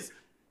curses.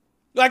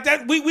 Like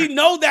that, we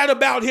know that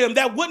about him.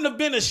 That wouldn't have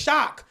been a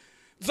shock.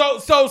 So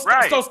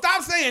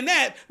stop saying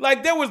that.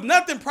 Like there was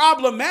nothing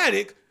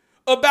problematic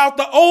about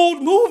the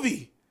old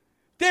movie.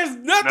 There's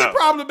nothing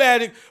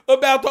problematic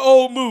about the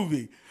old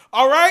movie.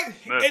 All right?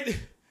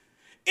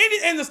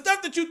 And the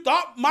stuff that you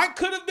thought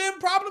could have been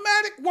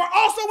problematic were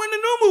also in the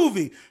new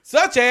movie,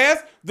 such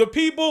as the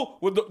people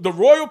with the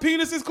royal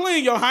penis is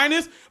clean, Your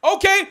Highness.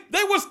 Okay,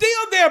 they were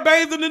still there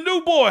bathing the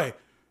new boy.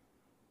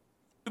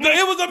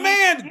 It was a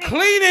man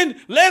cleaning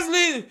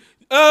Leslie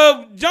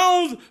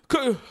Jones'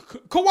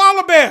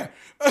 koala bear.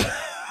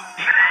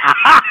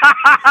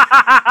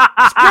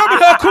 Scrubbing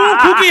her cool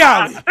cookie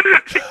alley.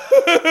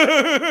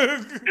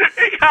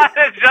 He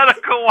got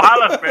a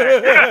koala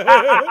bear.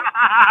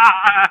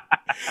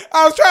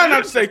 I was trying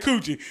not to say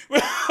coochie.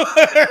 But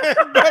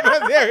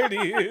there it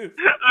is.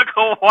 A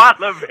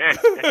koala bear.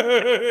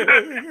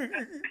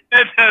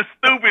 That's a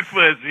stupid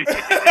fuzzy.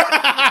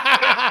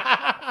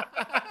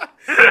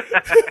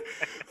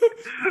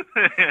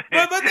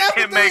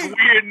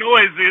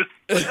 coexist.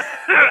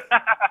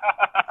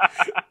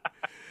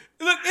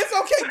 Look, it's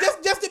okay.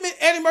 Just admit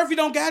Eddie Murphy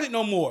don't got it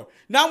no more.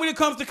 Not when it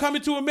comes to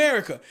Coming to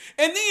America.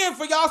 And then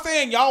for y'all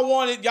saying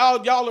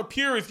y'all are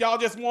purists, y'all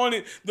just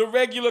wanted the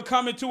regular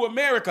Coming to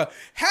America.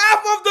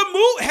 Half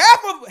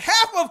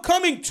of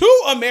Coming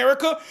to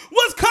America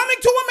was Coming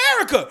to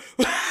America.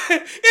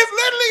 It's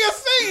literally a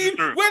scene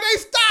where they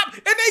stop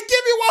and they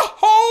give you a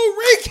whole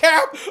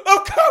recap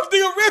of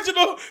the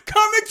original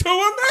Coming to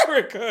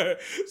America.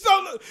 So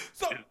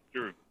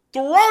True.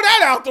 throw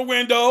that out the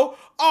window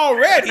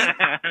already.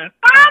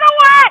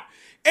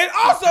 And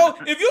also,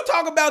 if you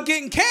talk about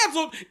getting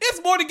canceled,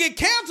 it's more to get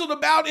canceled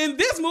about in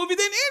this movie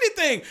than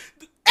anything.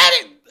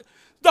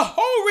 The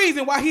whole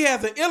reason why he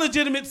has an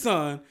illegitimate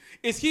son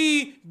is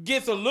he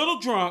gets a little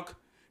drunk,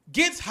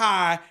 gets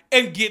high,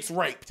 and gets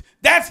raped.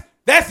 That's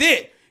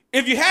it.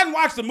 If you hadn't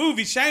watched the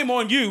movie, shame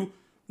on you.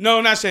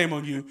 No, not shame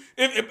on you.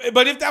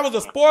 But if that was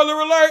a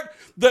spoiler alert,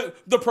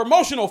 the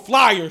promotional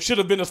flyer should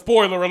have been a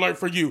spoiler alert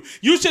for you.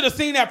 You should have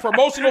seen that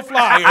promotional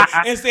flyer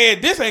and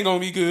said, this ain't going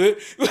to be good.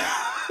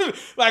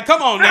 Like,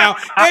 come on now.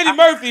 Eddie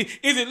Murphy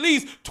is at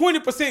least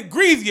 20%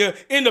 greasier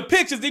in the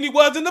pictures than he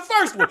was in the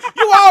first one.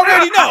 You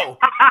already know.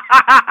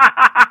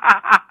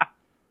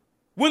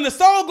 When the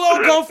soul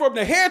glow goes from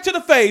the hair to the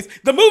face,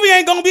 the movie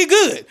ain't gonna be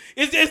good.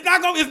 It's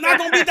not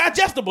gonna be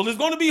digestible. It's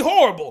gonna be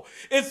horrible.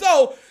 And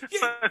so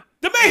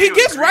the man, he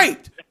gets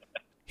raped.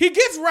 He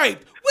gets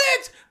raped.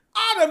 Which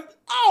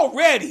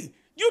already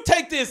you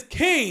take this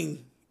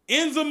king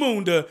in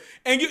Zamunda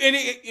and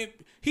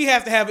he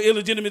has to have an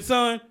illegitimate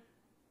son.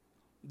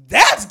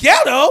 That's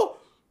ghetto.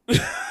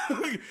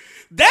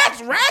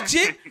 That's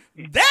ratchet.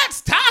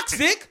 That's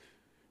toxic.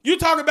 You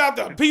talk about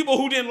the people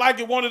who didn't like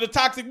it wanted a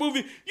toxic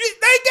movie. They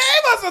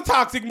gave us a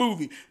toxic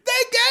movie.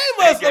 They gave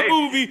us a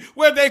movie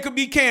where they could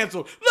be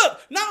canceled. Look,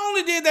 not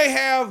only did they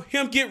have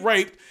him get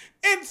raped,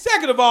 and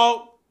second of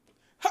all,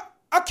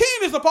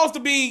 Akeem is supposed to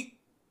be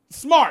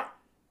smart.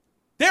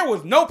 There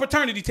was no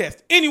paternity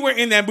test anywhere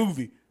in that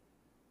movie.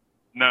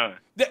 None.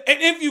 And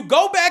if you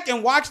go back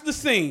and watch the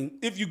scene,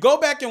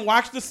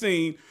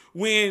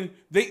 when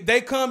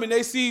they come and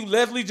they see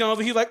Leslie Jones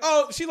and he's like,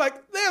 oh, she's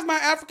like, there's my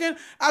African.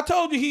 I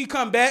told you he'd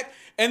come back.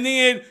 And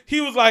then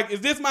he was like,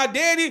 is this my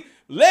daddy?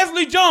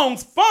 Leslie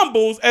Jones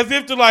fumbles as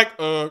if to like,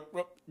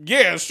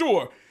 yeah,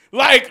 sure.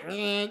 Like,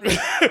 I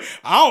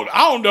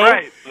don't know.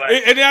 Right,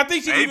 like, and then I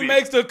think she even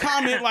makes the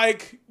comment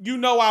like, you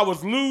know, I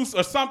was loose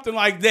or something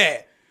like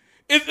that.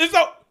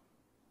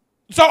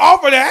 So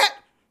off of that,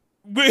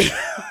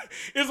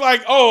 it's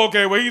like, oh,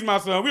 okay, well, he's my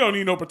son. We don't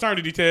need no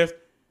paternity test.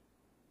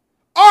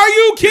 Are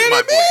you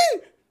kidding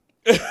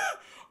me?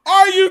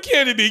 Are you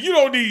kidding me? You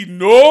don't need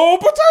no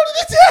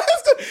paternity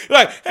test?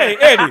 Like, hey,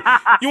 Eddie,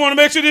 you want to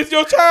make sure this is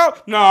your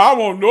child? No, I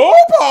want no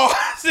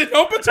pause and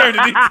no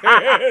paternity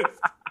test.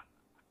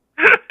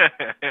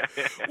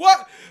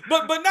 What?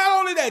 But not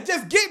only that,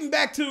 just getting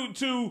back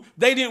to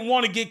they didn't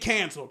want to get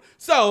canceled.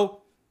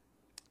 So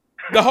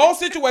the whole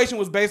situation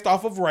was based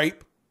off of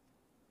rape.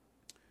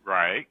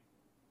 Right.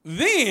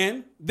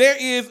 Then there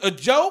is a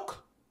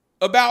joke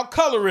about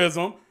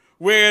colorism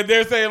where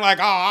they're saying like,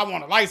 oh, I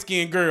want a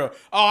light-skinned girl.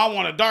 Oh, I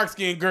want a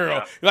dark-skinned girl.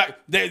 Yeah. Like,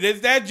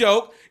 there's that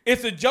joke.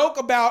 It's a joke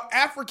about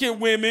African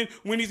women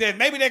when he said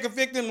maybe they can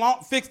fix them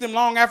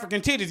long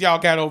African titties y'all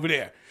got over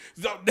there.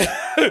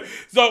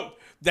 So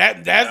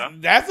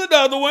that's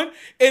another one.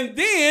 And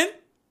then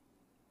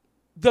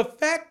the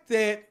fact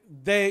that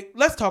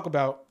let's talk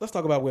about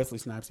Wesley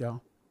Snipes,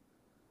 y'all.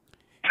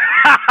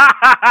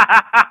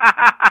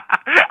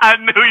 I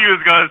knew you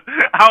was gonna.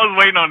 I was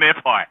waiting on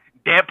that part.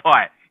 That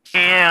part.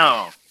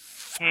 Him.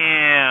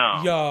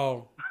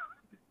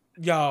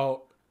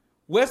 Y'all.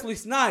 Wesley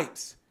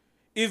Snipes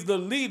is the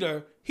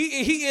leader.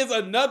 He is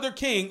another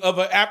king of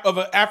an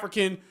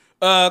African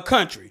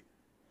country.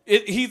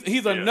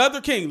 He's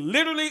another king,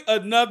 literally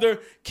another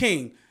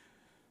king.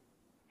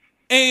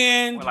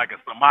 And well, like a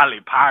Somali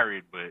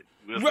pirate, but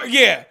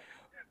yeah.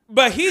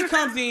 But he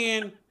comes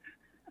in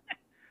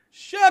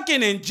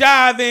shucking and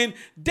jiving,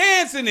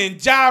 dancing and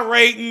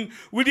gyrating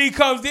when he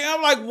comes in.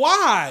 I'm like,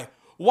 why?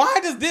 Why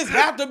does this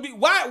have to be?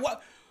 Why?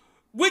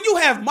 When you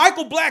have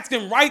Michael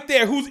Blackston right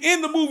there, who's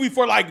in the movie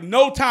for like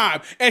no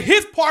time, and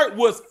his part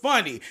was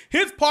funny.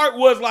 His part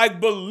was like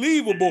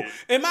believable.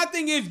 And my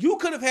thing is, you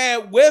could have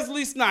had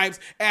Wesley Snipes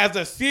as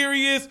a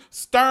serious,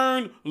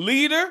 stern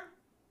leader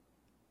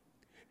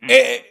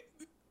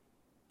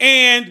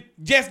and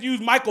just use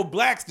Michael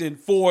Blackston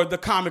for the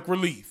comic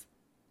relief.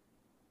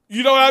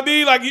 You know what I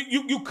mean? Like,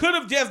 you could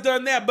have just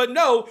done that, but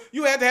no,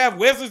 you had to have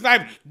Wesley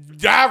Snipes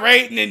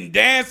gyrating and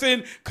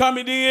dancing,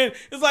 coming in.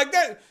 It's like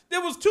that.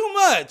 It was too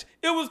much.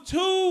 It was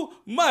too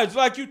much.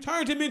 Like, you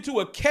turned him into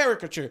a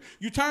caricature.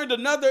 You turned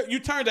an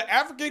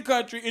African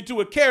country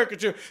into a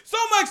caricature. So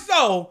much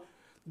so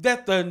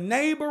that the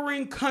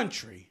neighboring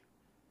country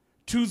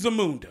to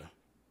Zamunda,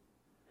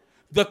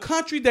 the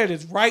country that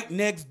is right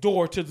next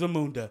door to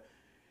Zamunda,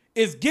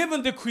 is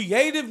given the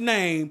creative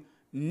name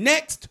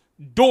Next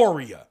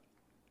Doria.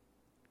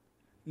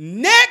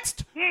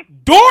 Next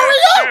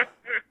Doria?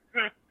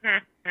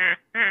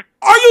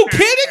 Are you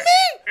kidding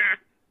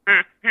me?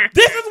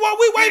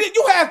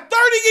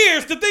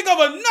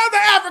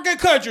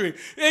 country,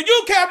 and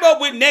you came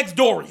up with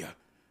Nextdoria.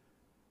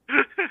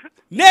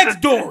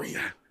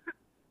 Nextdoria.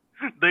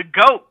 The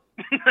GOAT.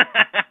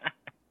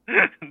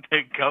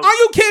 The GOAT. Are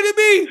you kidding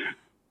me?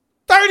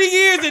 30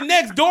 years and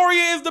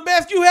Nextdoria is the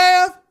best you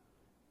have?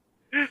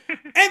 And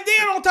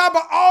then on top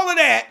of all of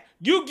that,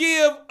 you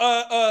give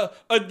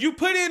you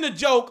put in a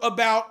joke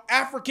about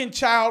African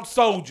child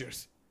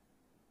soldiers,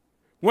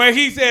 where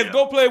he says,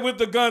 "Go play with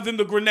the guns and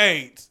the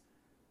grenades."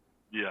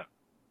 Yeah.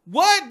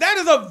 What? That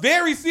is a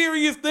very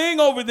serious thing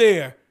over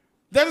there.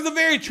 That is a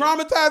very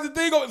traumatizing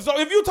thing. So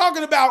if you're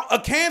talking about a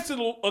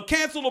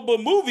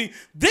cancelable movie,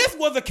 this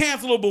was a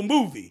cancelable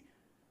movie.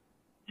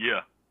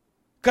 Yeah.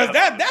 Because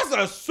that's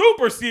a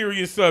super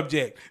serious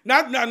subject.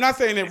 Not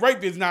saying that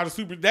rape is not a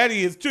super, that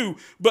is too.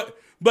 But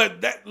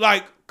that,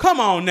 like, come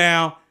on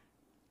now.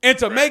 And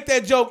to make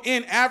that joke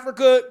in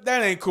Africa,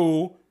 that ain't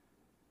cool.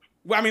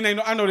 Well, I mean,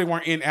 I know they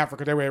weren't in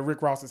Africa. They were at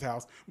Rick Ross's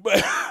house. But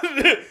no,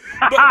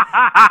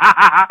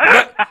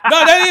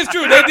 that is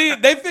true.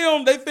 They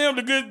filmed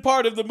a good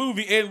part of the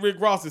movie at Rick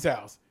Ross's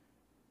house.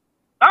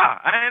 Ah,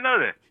 I didn't know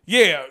that.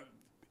 Yeah.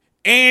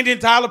 And in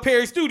Tyler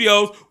Perry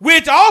Studios,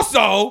 which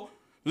also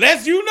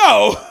lets you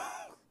know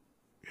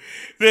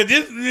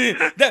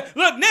that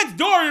look,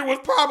 Nextdoria was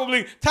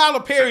probably Tyler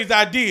Perry's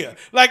idea.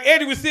 Like,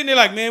 Eddie was sitting there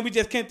like, man, we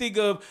just can't think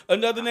of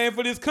another name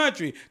for this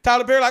country.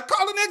 Tyler Perry like,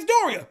 call it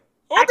Nextdoria.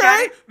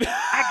 Okay.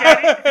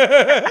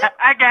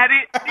 I got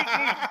it.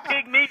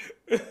 Pick me.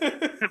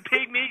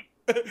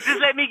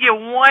 Just let me get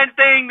one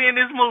thing in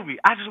this movie.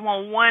 I just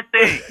want one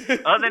thing.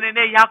 Other than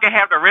that, y'all can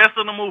have the rest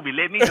of the movie.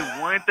 Let me do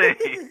one thing.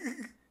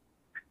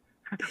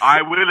 All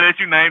right, we'll let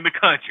you name the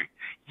country.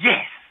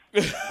 Yes.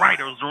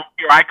 Writers room,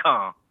 here I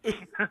come.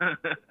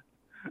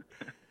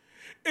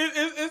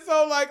 It's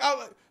so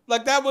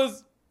like that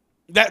was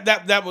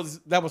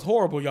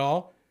horrible,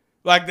 y'all.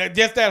 Like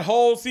that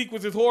whole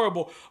sequence is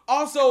horrible.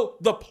 Also,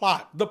 the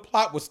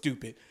plot was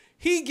stupid.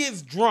 He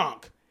gets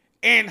drunk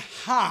and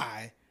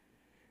high,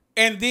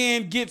 and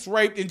then gets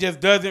raped and just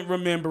doesn't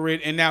remember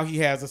it, and now he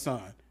has a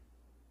son.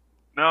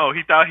 No,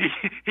 he thought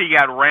he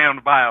got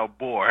rammed by a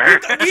boar.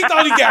 He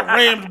thought he got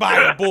rammed by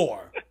a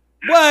boar.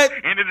 What?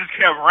 And it just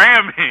kept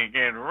ramming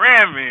and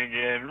ramming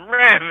and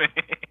ramming.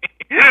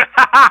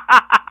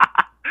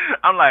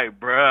 I'm like,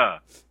 bruh.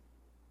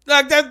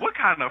 Like that. What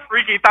kind of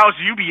freaky thoughts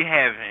you be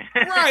having?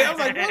 Right. I was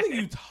like, what are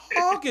you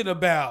talking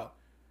about?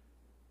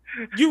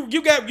 You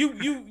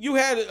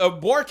had a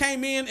boar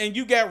came in and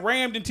you got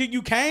rammed until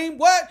you came?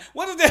 What?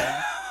 What is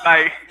that?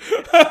 Like,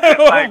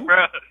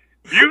 bruh,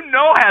 you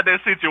know how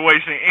that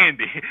situation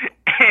ended.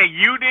 And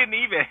you didn't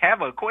even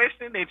have a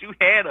question that you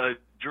had a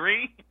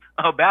dream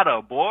about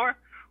a boar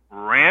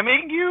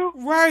ramming you?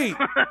 Right.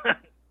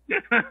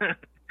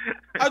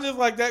 I just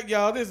like that,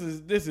 y'all. This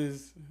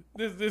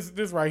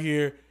right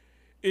here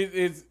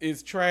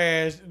is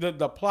trash.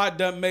 The plot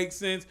doesn't make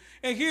sense.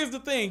 And here's the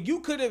thing: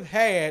 you could have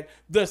had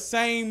the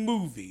same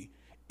movie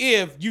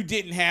if you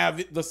didn't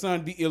have the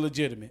son be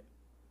illegitimate.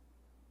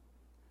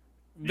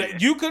 Yeah.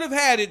 You could have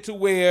had it to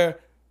where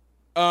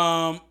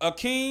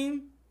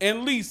Akeem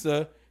and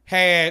Lisa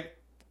had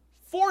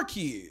 4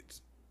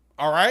 kids.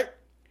 All right.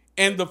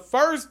 And the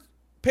first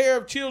pair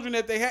of children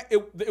that they had,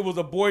 it was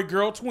a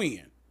boy-girl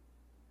twin.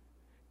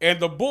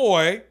 And the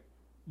boy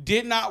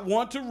did not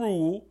want to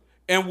rule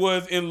and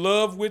was in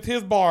love with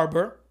his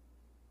barber.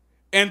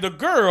 And the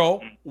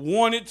girl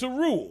wanted to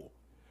rule.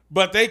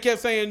 But they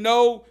kept saying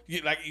no.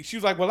 Like, she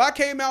was like, well, I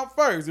came out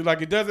first. And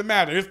like, it doesn't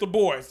matter. It's the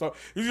boy. So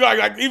you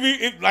can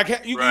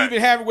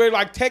even have it where,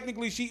 like,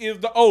 technically she is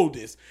the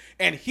oldest.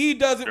 And he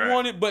doesn't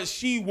want it, but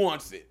she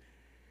wants it.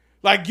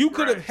 Like, you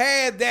could have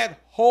had that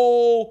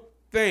whole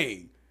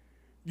thing.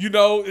 You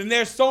know, and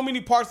there's so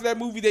many parts of that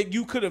movie that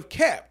you could have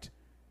kept.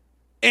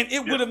 And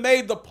it would have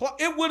made the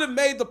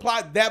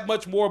plot that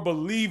much more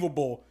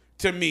believable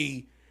to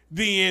me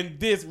than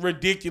this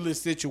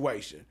ridiculous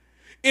situation.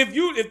 If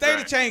they'd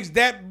have changed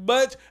that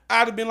much,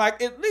 I'd have been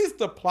like, at least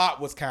the plot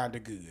was kind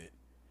of good.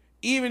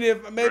 Even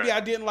if maybe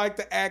I didn't like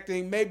the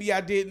acting, maybe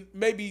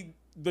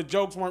the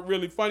jokes weren't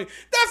really funny.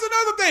 That's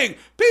another thing.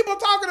 People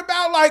talking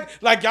about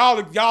like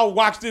y'all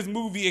watch this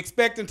movie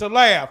expecting to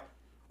laugh.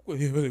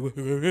 It's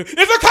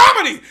a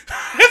comedy.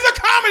 It's a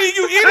comedy,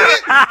 you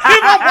idiot. If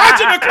I'm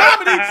watching a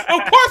comedy,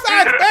 of course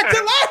I expect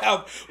to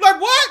laugh. Like,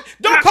 what?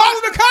 Don't call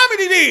it a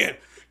comedy then.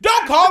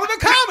 Don't call it a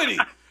comedy.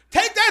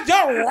 Take that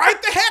jump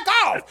right the heck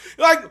off.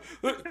 Like,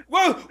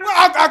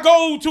 I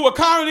go to a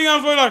comedy,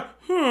 I'm like,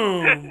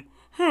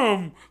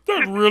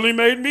 that really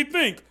made me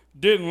think.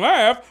 Didn't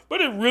laugh, but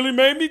it really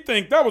made me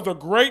think. That was a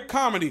great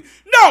comedy.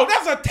 No,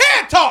 that's a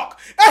TED Talk.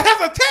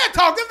 That's a TED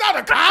Talk. That's not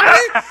a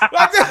comedy.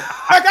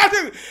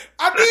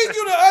 I need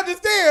you to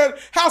understand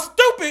how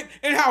stupid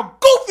and how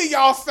goofy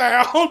y'all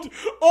sound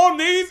on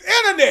these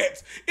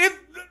internets. It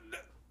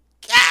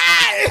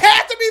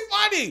had to be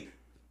funny.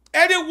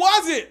 And it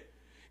wasn't.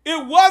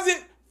 It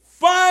wasn't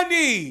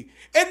funny.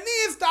 And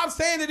then stop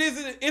saying that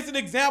it's an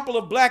example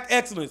of black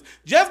excellence.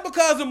 Just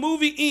because a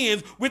movie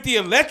ends with the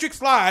electric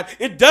slide,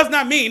 it does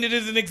not mean it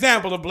is an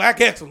example of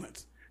black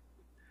excellence.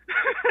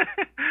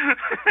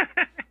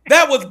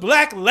 That was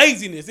black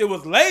laziness. It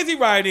was lazy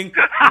writing,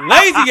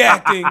 lazy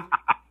acting.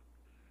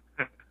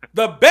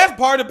 The best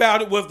part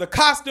about it was the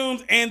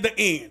costumes and the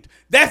end.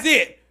 That's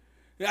it.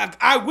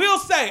 I will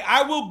say,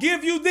 I will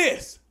give you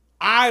this.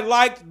 I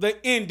liked the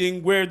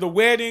ending where the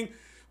wedding,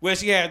 where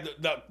she had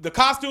the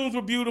costumes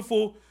were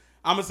beautiful.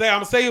 I'm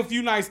gonna say a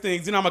few nice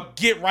things, and I'm gonna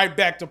get right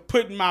back to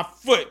putting my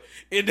foot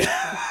in.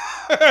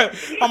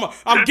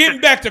 I'm getting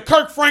back to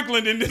Kirk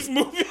Franklin in this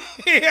movie.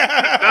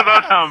 That's what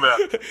I'm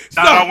talking about.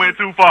 I went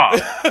too far.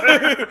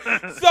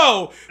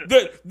 So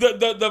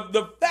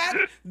the fact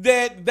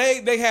that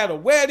they had a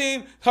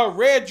wedding, her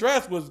red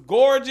dress was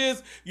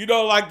gorgeous. You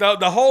know, like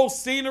the whole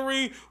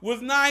scenery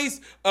was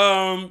nice.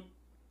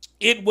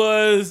 It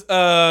was.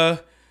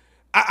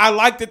 I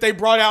like that they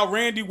brought out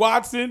Randy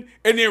Watson,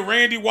 and then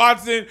Randy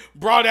Watson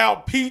brought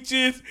out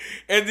Peaches,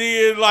 and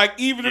then like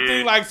even the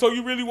thing like, so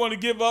you really want to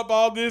give up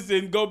all this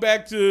and go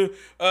back to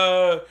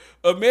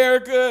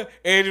America?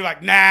 And you're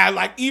like, nah.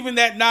 Like even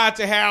that nod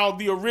to how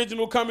the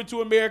original Coming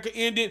to America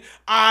ended,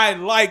 I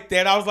like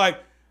that. I was like,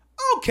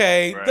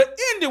 okay, right. The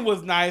ending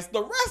was nice.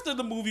 The rest of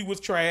the movie was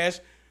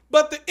trash,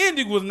 but the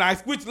ending was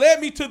nice, which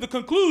led me to the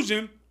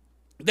conclusion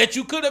that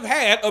you could have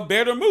had a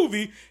better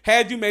movie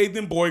had you made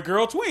them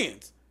boy-girl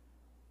twins.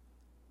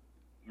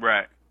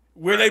 Right.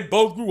 Where they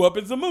both grew up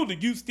in Zamunda.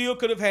 You still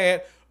could have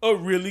had a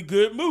really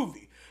good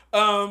movie.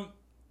 But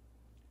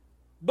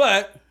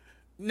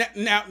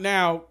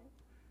now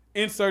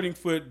inserting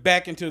foot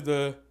back into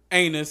the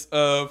anus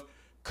of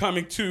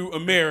Coming to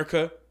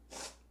America.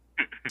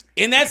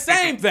 In that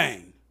same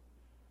vein,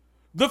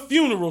 the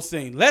funeral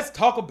scene. Let's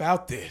talk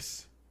about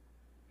this.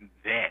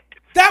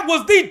 That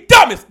was the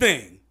dumbest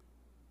thing.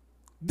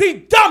 The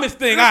dumbest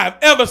thing I have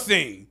ever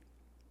seen.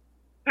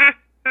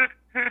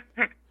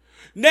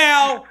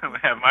 Now,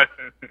 have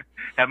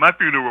my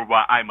funeral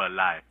while I'm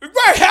alive.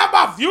 Right, have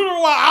my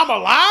funeral while I'm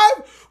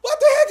alive? What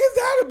the heck is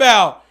that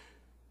about?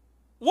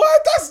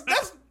 What? That's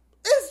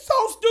it's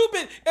so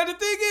stupid. And the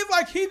thing is,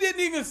 like, he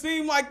didn't even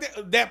seem like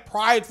that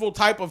prideful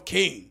type of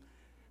king.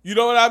 You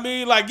know what I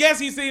mean? Like, yes,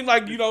 he seemed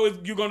like, you know,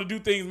 you're going to do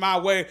things my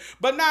way,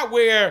 but not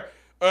where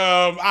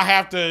I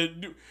have to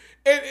do.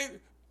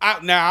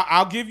 Now,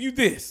 I'll give you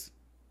this.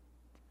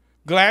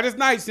 Gladys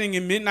Knight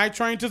singing Midnight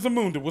Train to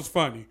Zamunda was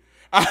funny.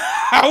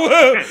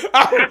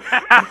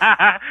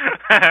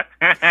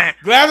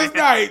 Gladys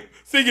Knight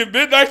singing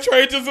Midnight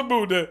Train to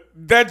Zamunda,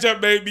 that just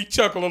made me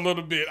chuckle a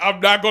little bit. I'm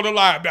not going to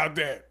lie about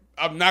that.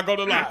 I'm not going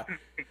to lie.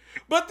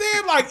 But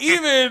then, like,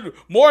 even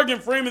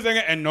Morgan Freeman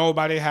singing, and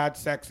nobody had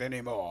sex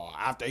anymore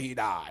after he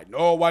died.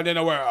 No one in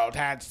the world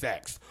had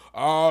sex.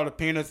 All the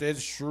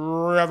penises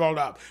shriveled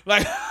up.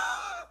 Like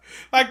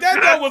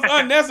that joke was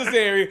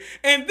unnecessary.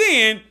 And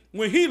then,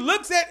 when he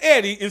looks at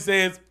Eddie and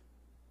says,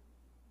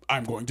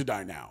 I'm going to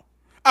die now.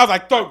 I was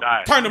like,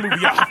 turn the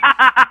movie off.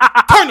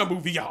 Turn the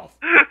movie off.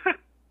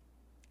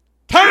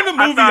 Turn the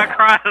movie off. I started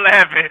crying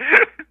laughing.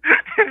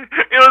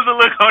 It was the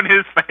look on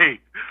his face.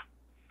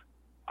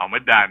 I'm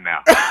going to die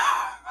now.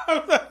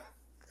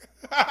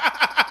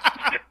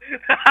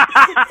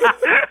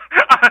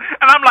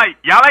 And I'm like,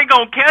 y'all ain't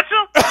gonna catch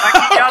him? Like,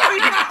 y'all see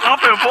him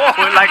jumping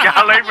forward like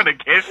y'all ain't gonna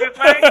catch this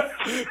thing?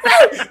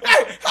 Hey,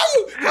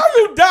 how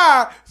you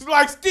die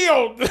like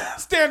still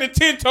standing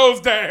 10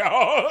 toes down?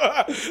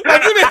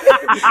 Like you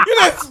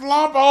didn't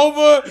slump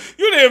over,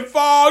 you didn't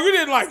fall, you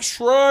didn't like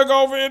shrug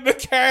over in the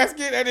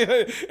casket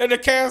and the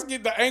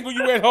casket, the angle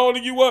you had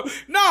holding you up.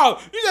 No,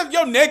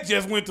 your neck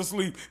just went to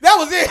sleep. That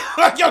was it.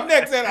 Like your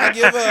neck said, I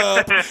give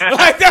up.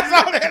 Like that's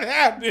all that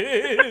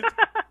happened.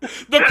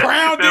 The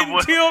crown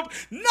didn't tilt.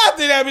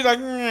 Nothing happened. Like,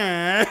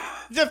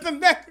 just the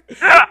neck.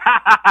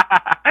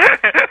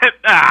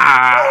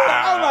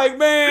 I'm like,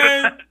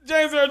 man,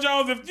 James Earl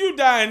Jones, if you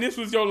die and this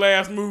was your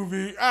last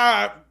movie,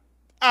 I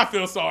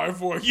feel sorry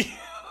for you.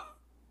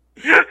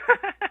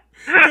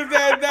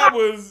 that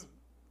was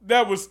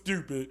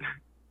stupid.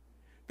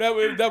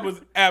 That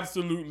was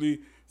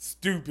absolutely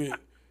stupid.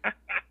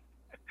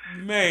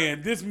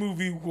 Man, this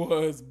movie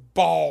was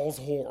balls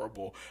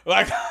horrible.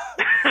 Like,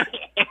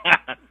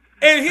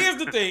 and here's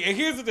the thing.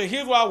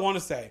 Here's what I want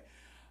to say.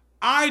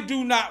 I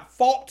do not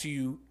fault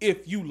you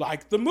if you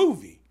like the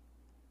movie.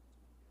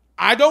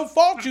 I don't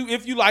fault you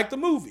if you like the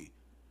movie.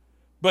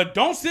 But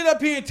don't sit up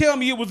here and tell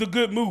me it was a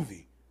good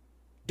movie.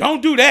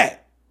 Don't do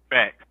that.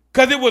 Fact.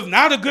 Because it was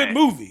not a good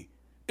movie.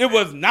 It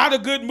was not a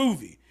good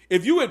movie.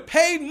 If you had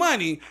paid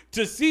money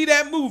to see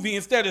that movie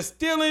instead of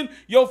stealing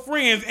your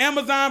friend's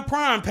Amazon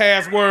Prime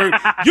password,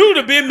 you'd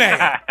have been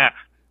mad.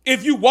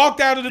 If you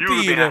walked out of the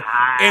theater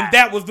and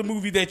that was the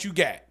movie that you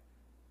got.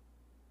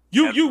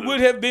 You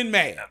would have been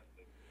mad.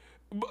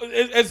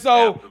 And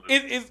so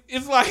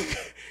it's like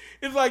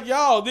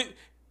y'all,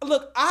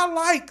 look, I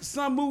like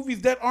some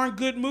movies that aren't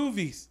good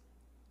movies.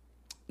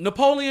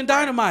 Napoleon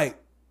Dynamite,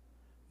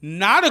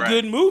 not a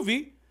good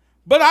movie,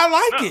 but I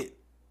like it.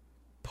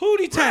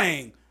 Pootie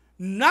Tang,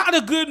 not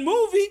a good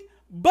movie,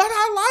 but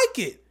I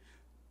like it.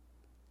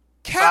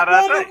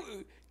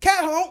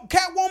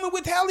 Catwoman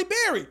with Halle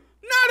Berry,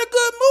 not a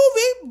good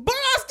movie, but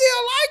I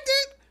still liked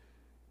it.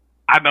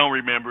 I don't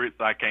remember it,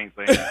 so I can't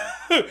say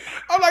anything.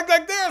 I'm like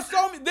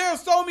there are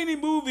so many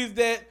movies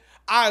that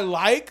I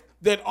like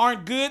that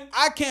aren't good.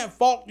 I can't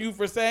fault you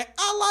for saying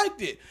I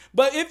liked it.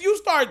 But if you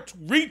start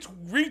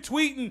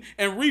retweeting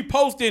and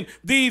reposting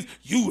these,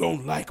 you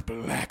don't like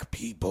black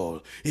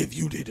people if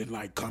you didn't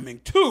like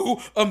Coming to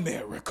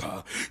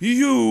America.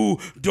 You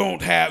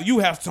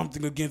have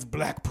something against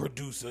black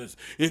producers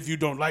if you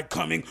don't like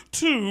Coming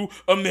to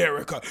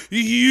America.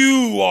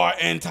 You are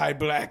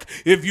anti-black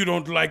if you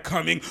don't like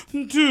Coming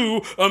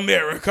to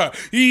America.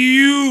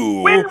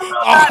 You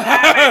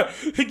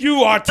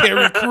are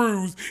Terry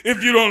Crews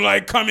if you don't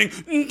like Coming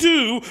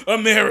to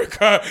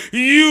America.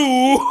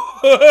 You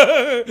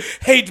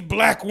hate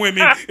black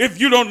women if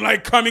you don't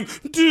like Coming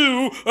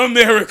to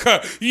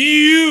America.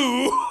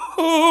 You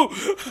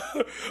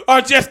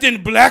are just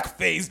in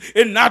blackface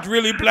and not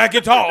really black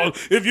at all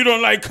if you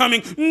don't like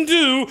Coming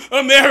to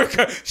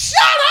America.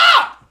 Shut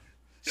up!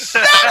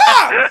 Shut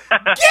up!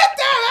 Get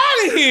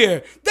that out of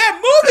here!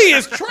 That movie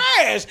is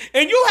trash,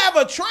 and you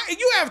have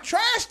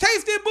trash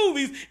tasted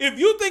movies if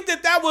you think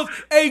that was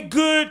a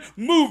good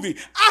movie.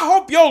 I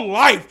hope your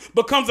life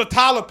becomes a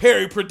Tyler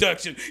Perry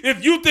production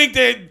if you think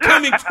that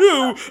Coming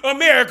to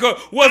America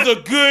was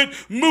a good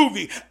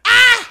movie.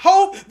 I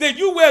hope that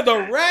you wear the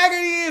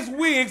raggediest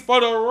wigs for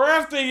the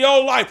rest of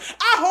your life.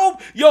 I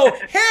hope your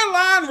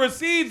hairline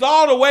recedes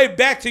all the way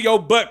back to your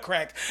butt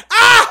crack.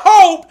 I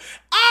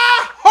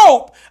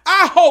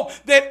hope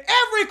that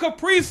every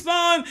Capri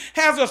Sun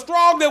has a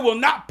straw that will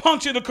not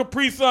puncture the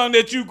Capri Sun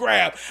that you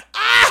grab.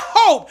 I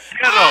hope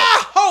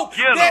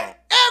that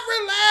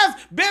every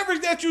last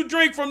beverage that you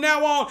drink from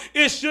now on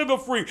is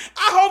sugar-free.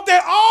 I hope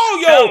that all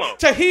your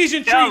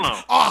Tahitian treats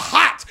are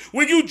hot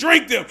when you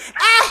drink them.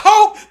 I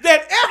hope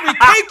that every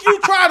cake you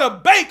try to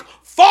bake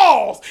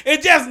falls.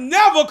 It just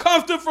never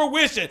comes to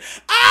fruition.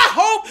 I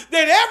hope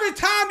that every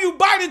time you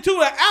bite into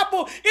an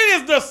apple,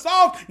 it is the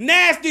soft,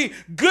 nasty,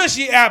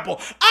 gushy apple.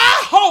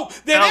 I hope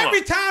that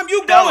every time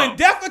you go and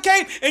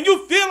defecate and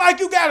you feel like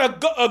you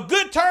got a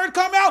good turn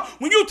come out,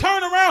 when you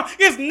turn around,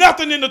 it's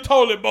nothing in the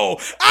toilet bowl.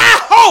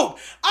 I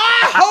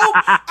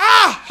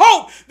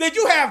hope that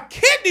you have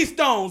kidney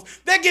stones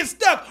that get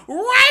stuck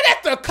right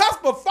at the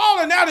cusp of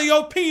falling out of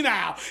your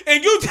penile,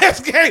 and you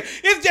just can't.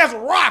 It's just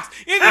rocks.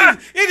 It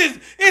is.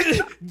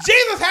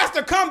 Jesus has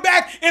to come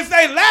back and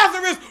say,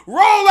 Lazarus,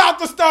 roll out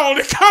the stone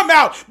and come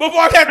out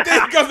before that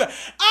thing comes out.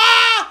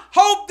 I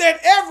hope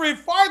that every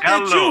fart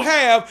that you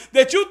have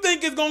that you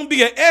think is going to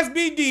be an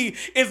SBD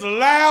is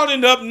loud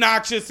and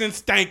obnoxious and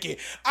stanky.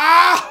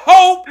 I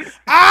hope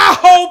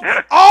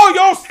all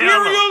your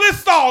cereal is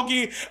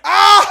soggy.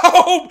 I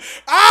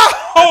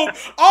hope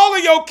all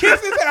of your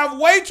kisses have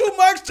way too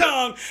much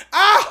tongue.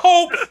 I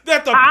hope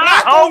that the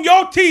black on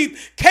your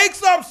teeth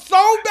cakes up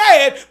so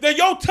bad that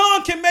your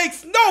tongue can make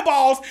snowballs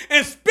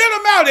and spit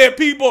them out at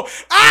people.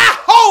 I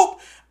hope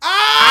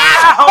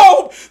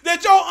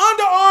that your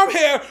underarm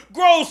hair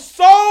grows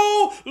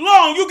so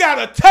long you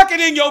gotta tuck it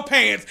in your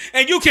pants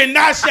and you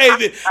cannot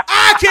shave it.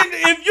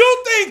 If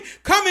you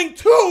think Coming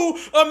to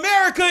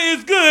America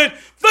is good,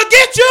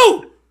 forget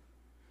you.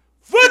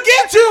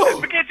 Forget you.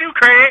 Forget you,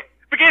 Craig.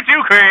 Forget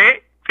you,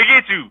 Craig.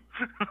 Forget you.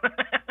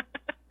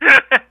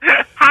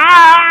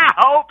 High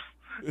hopes.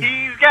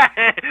 He's got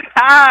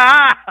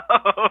high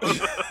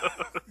hopes.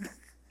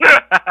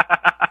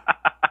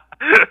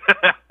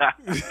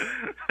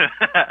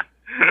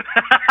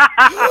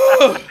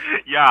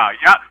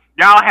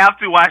 Y'all have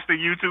to watch the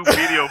YouTube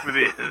video for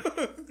this.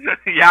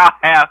 Y'all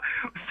have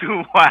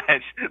to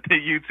watch the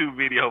YouTube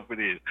video for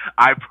this.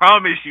 I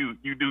promise you,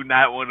 you do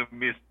not want to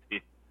miss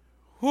it.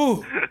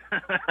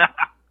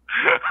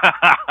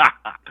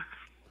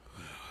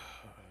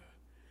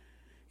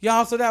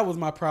 Y'all, so that was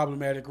my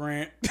problematic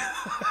rant.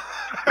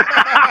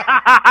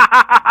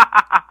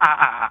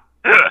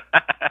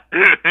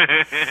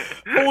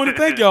 I want to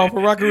thank y'all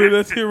for rocking with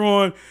us here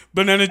on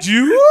Banana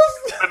Juice.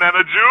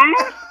 Banana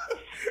Juice?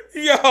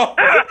 Yo.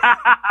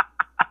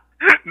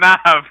 Nah,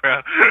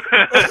 bro.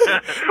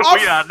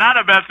 We are not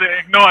about to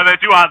ignore that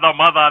you are the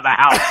mother of the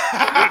house.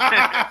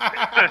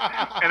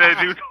 And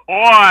that you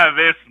tore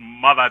this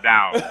mother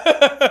down.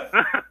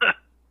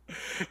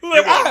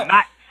 You will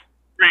not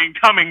bring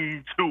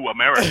Coming to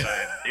America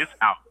in this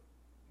house.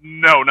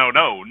 No,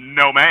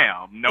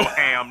 ma'am. No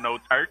ham, no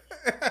turkey.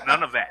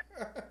 None of that.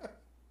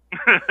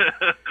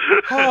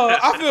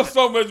 I feel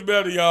so much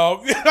better,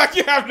 y'all. Like,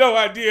 you have no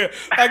idea.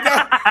 Like,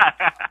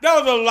 that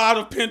was a lot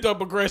of pent-up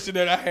aggression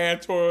that I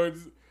had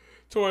towards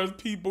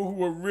people who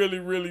were really,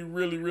 really,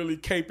 really, really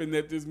caping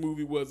that this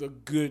movie was a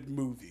good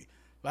movie.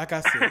 Like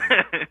I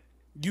said,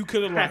 you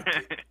could have liked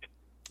it.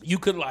 You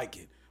could like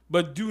it.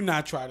 But do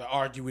not try to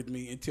argue with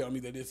me and tell me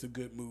that it's a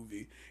good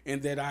movie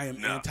and that I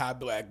am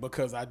anti-black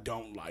because I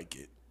don't like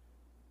it.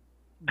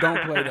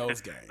 Don't play those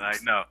games.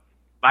 No.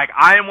 Like,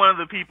 I am one of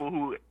the people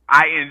who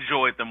I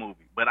enjoyed the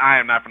movie, but I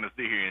am not going to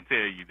sit here and tell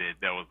you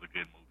that was a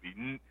good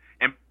movie.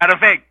 And matter of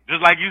fact,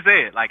 just like you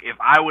said, like, if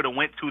I would have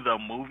went to the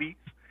movies,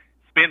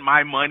 spent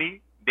my money,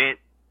 that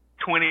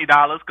 $20,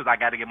 because I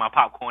got to get my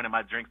popcorn and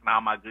my drinks and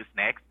all my good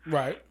snacks.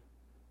 Right.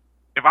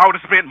 if I would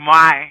have spent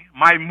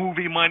my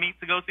movie money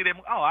to go see that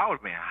movie, I would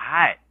have been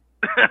hot.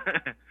 I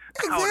would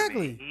have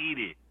Exactly. been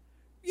heated.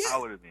 Yeah. I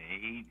would have been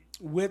heated.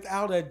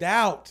 Without a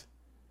doubt.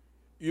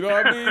 You know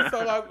what I mean?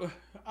 So like,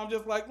 I'm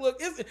just like,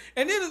 look,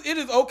 it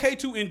is okay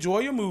to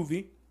enjoy a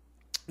movie,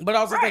 but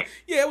I was just Right. like,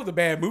 yeah, it was a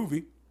bad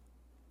movie.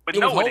 But It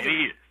know was what it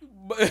wholesome. is.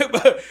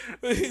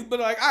 But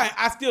like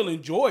I still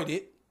enjoyed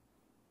it.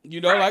 You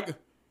know, Right.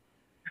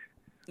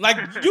 like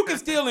you can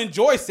still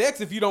enjoy sex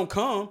if you don't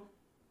come.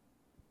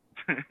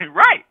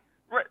 Right.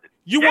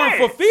 You Yeah. weren't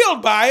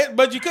fulfilled by it,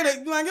 but you could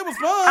have, like, it was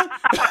fun.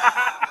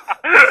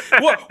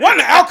 Well,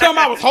 wasn't the outcome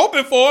I was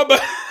hoping for,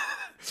 but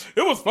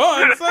it was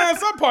fun.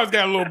 Some parts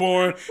got a little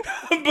boring,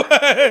 but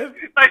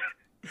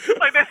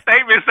Like that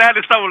statement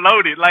sounded so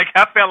loaded. Like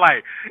I felt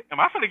like, am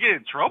I gonna get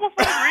in trouble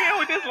for agreeing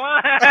with this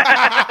line?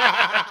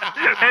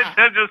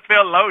 That just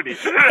felt loaded.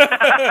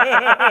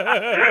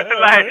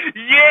 Like,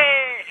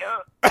 yeah.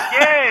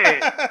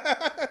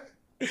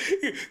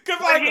 Cause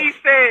What like he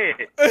said.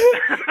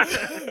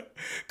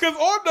 Cause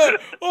on the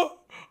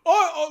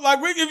or like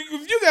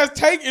if you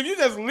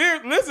just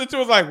listen to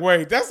it, it's like,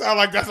 wait, that sounds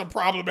like that's a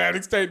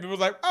problematic statement. It was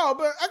like, oh,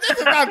 but I guess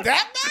it's not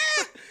that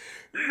bad.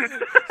 I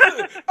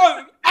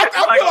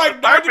feel like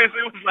on purpose,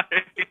 it was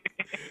like,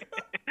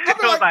 it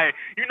was like,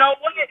 you know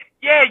what?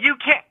 Yeah, you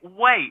can't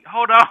wait.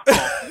 Hold on.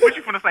 What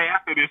you gonna say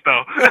after this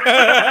though?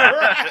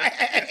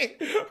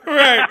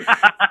 right.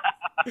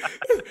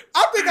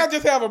 I think I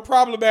just have a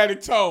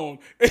problematic tone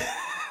because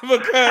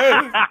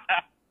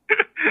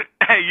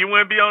Hey, you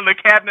wouldn't be on the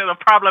cabinet of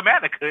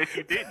Problematica if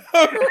you didn't.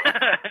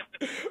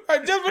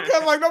 right, just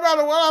because like no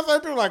matter what I say,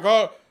 people are like,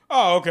 oh,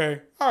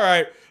 okay, all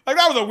right. Like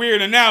that was a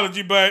weird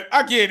analogy, but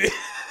I get it.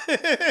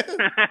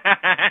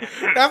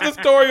 That's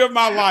the story of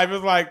my life.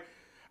 It's like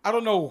I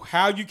don't know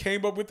how you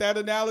came up with that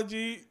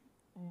analogy,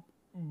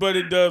 but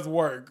it does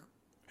work.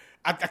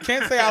 I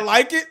can't say I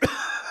like it.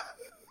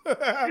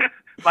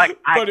 Like,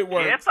 But I it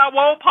works. guess I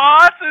won't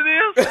pause to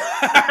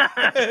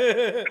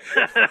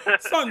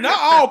this. So not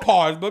all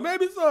parts, but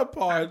maybe some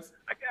parts.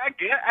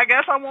 I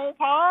guess I won't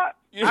pause.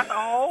 Not the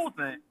whole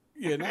thing.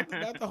 Yeah, not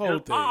the whole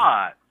Just thing.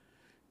 pause.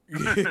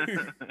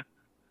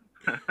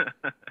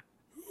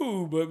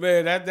 Ooh, but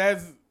man,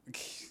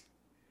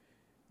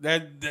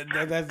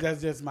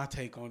 that's just my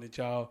take on it,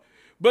 y'all.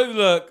 But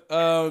look,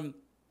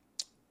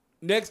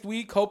 next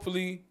week,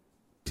 hopefully,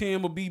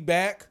 Tim will be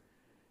back,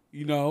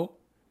 you know,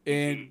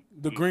 and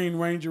the Green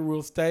Ranger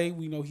will stay.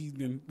 We know he's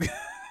been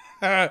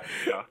coming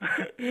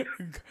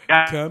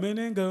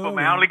and going. But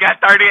man, I only got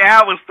 30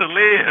 hours to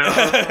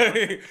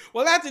live.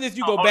 Well, after this,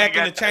 you go only back in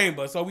got the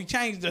chamber. So we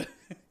changed the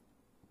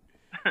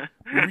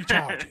we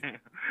recharge it.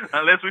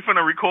 Unless we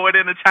finna record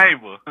in the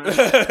chamber. And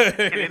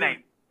it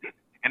ain't.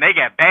 And they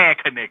got bad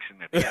connection.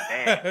 They got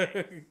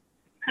bad.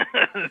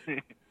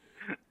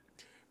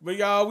 But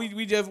y'all,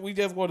 we just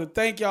want to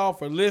thank y'all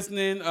for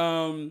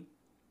listening.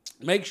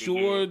 Make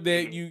sure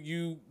that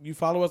you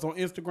follow us on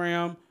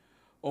Instagram,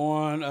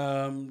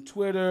 on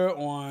Twitter,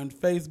 on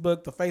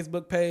Facebook, the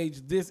Facebook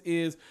page. This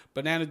is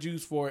Banana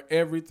Juice for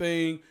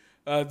everything.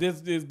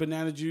 This is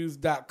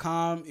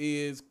bananajuice.com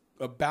is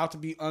about to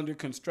be under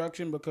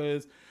construction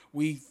because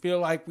we feel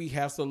like we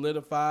have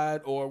solidified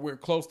or we're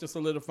close to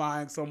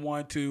solidifying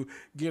someone to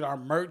get our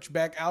merch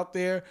back out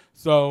there.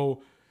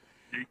 So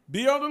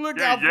be on the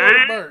lookout for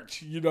the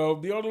merch. You know,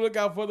 be on the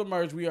lookout for the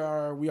merch. We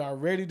are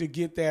ready to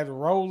get that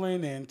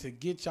rolling and to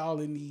get y'all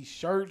in these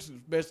shirts.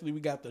 Especially we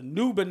got the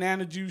new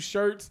Banana Juice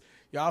shirts.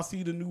 Y'all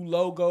see the new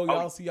logo.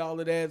 Y'all see all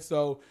of that.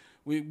 So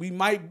we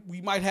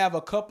might have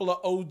a couple of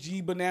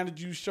OG Banana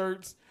Juice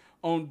shirts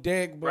on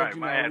deck. But Right, you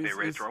might know, have that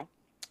retro.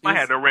 Might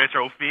have the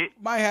retro fit.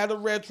 might have the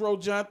retro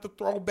jump, the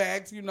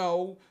throwbacks, you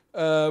know.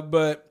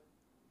 But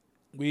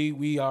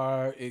we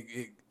are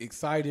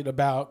excited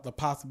about the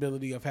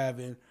possibility of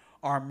having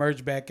our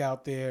merch back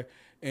out there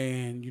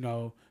and, you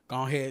know,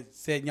 go ahead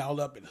setting y'all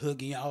up and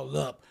hooking y'all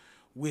up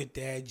with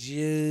that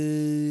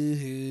juice.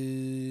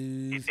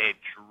 Get that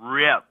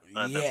drip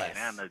of the Yes.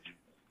 banana juice.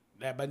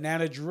 That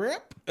banana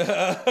drip.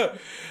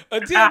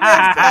 Until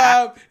next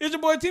time, it's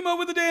your boy Timo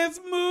with the Dance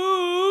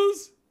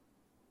Moves.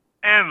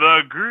 And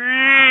the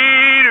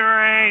Green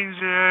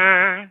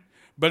Ranger.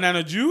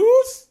 Banana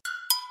juice.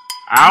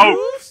 Out.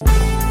 Juice?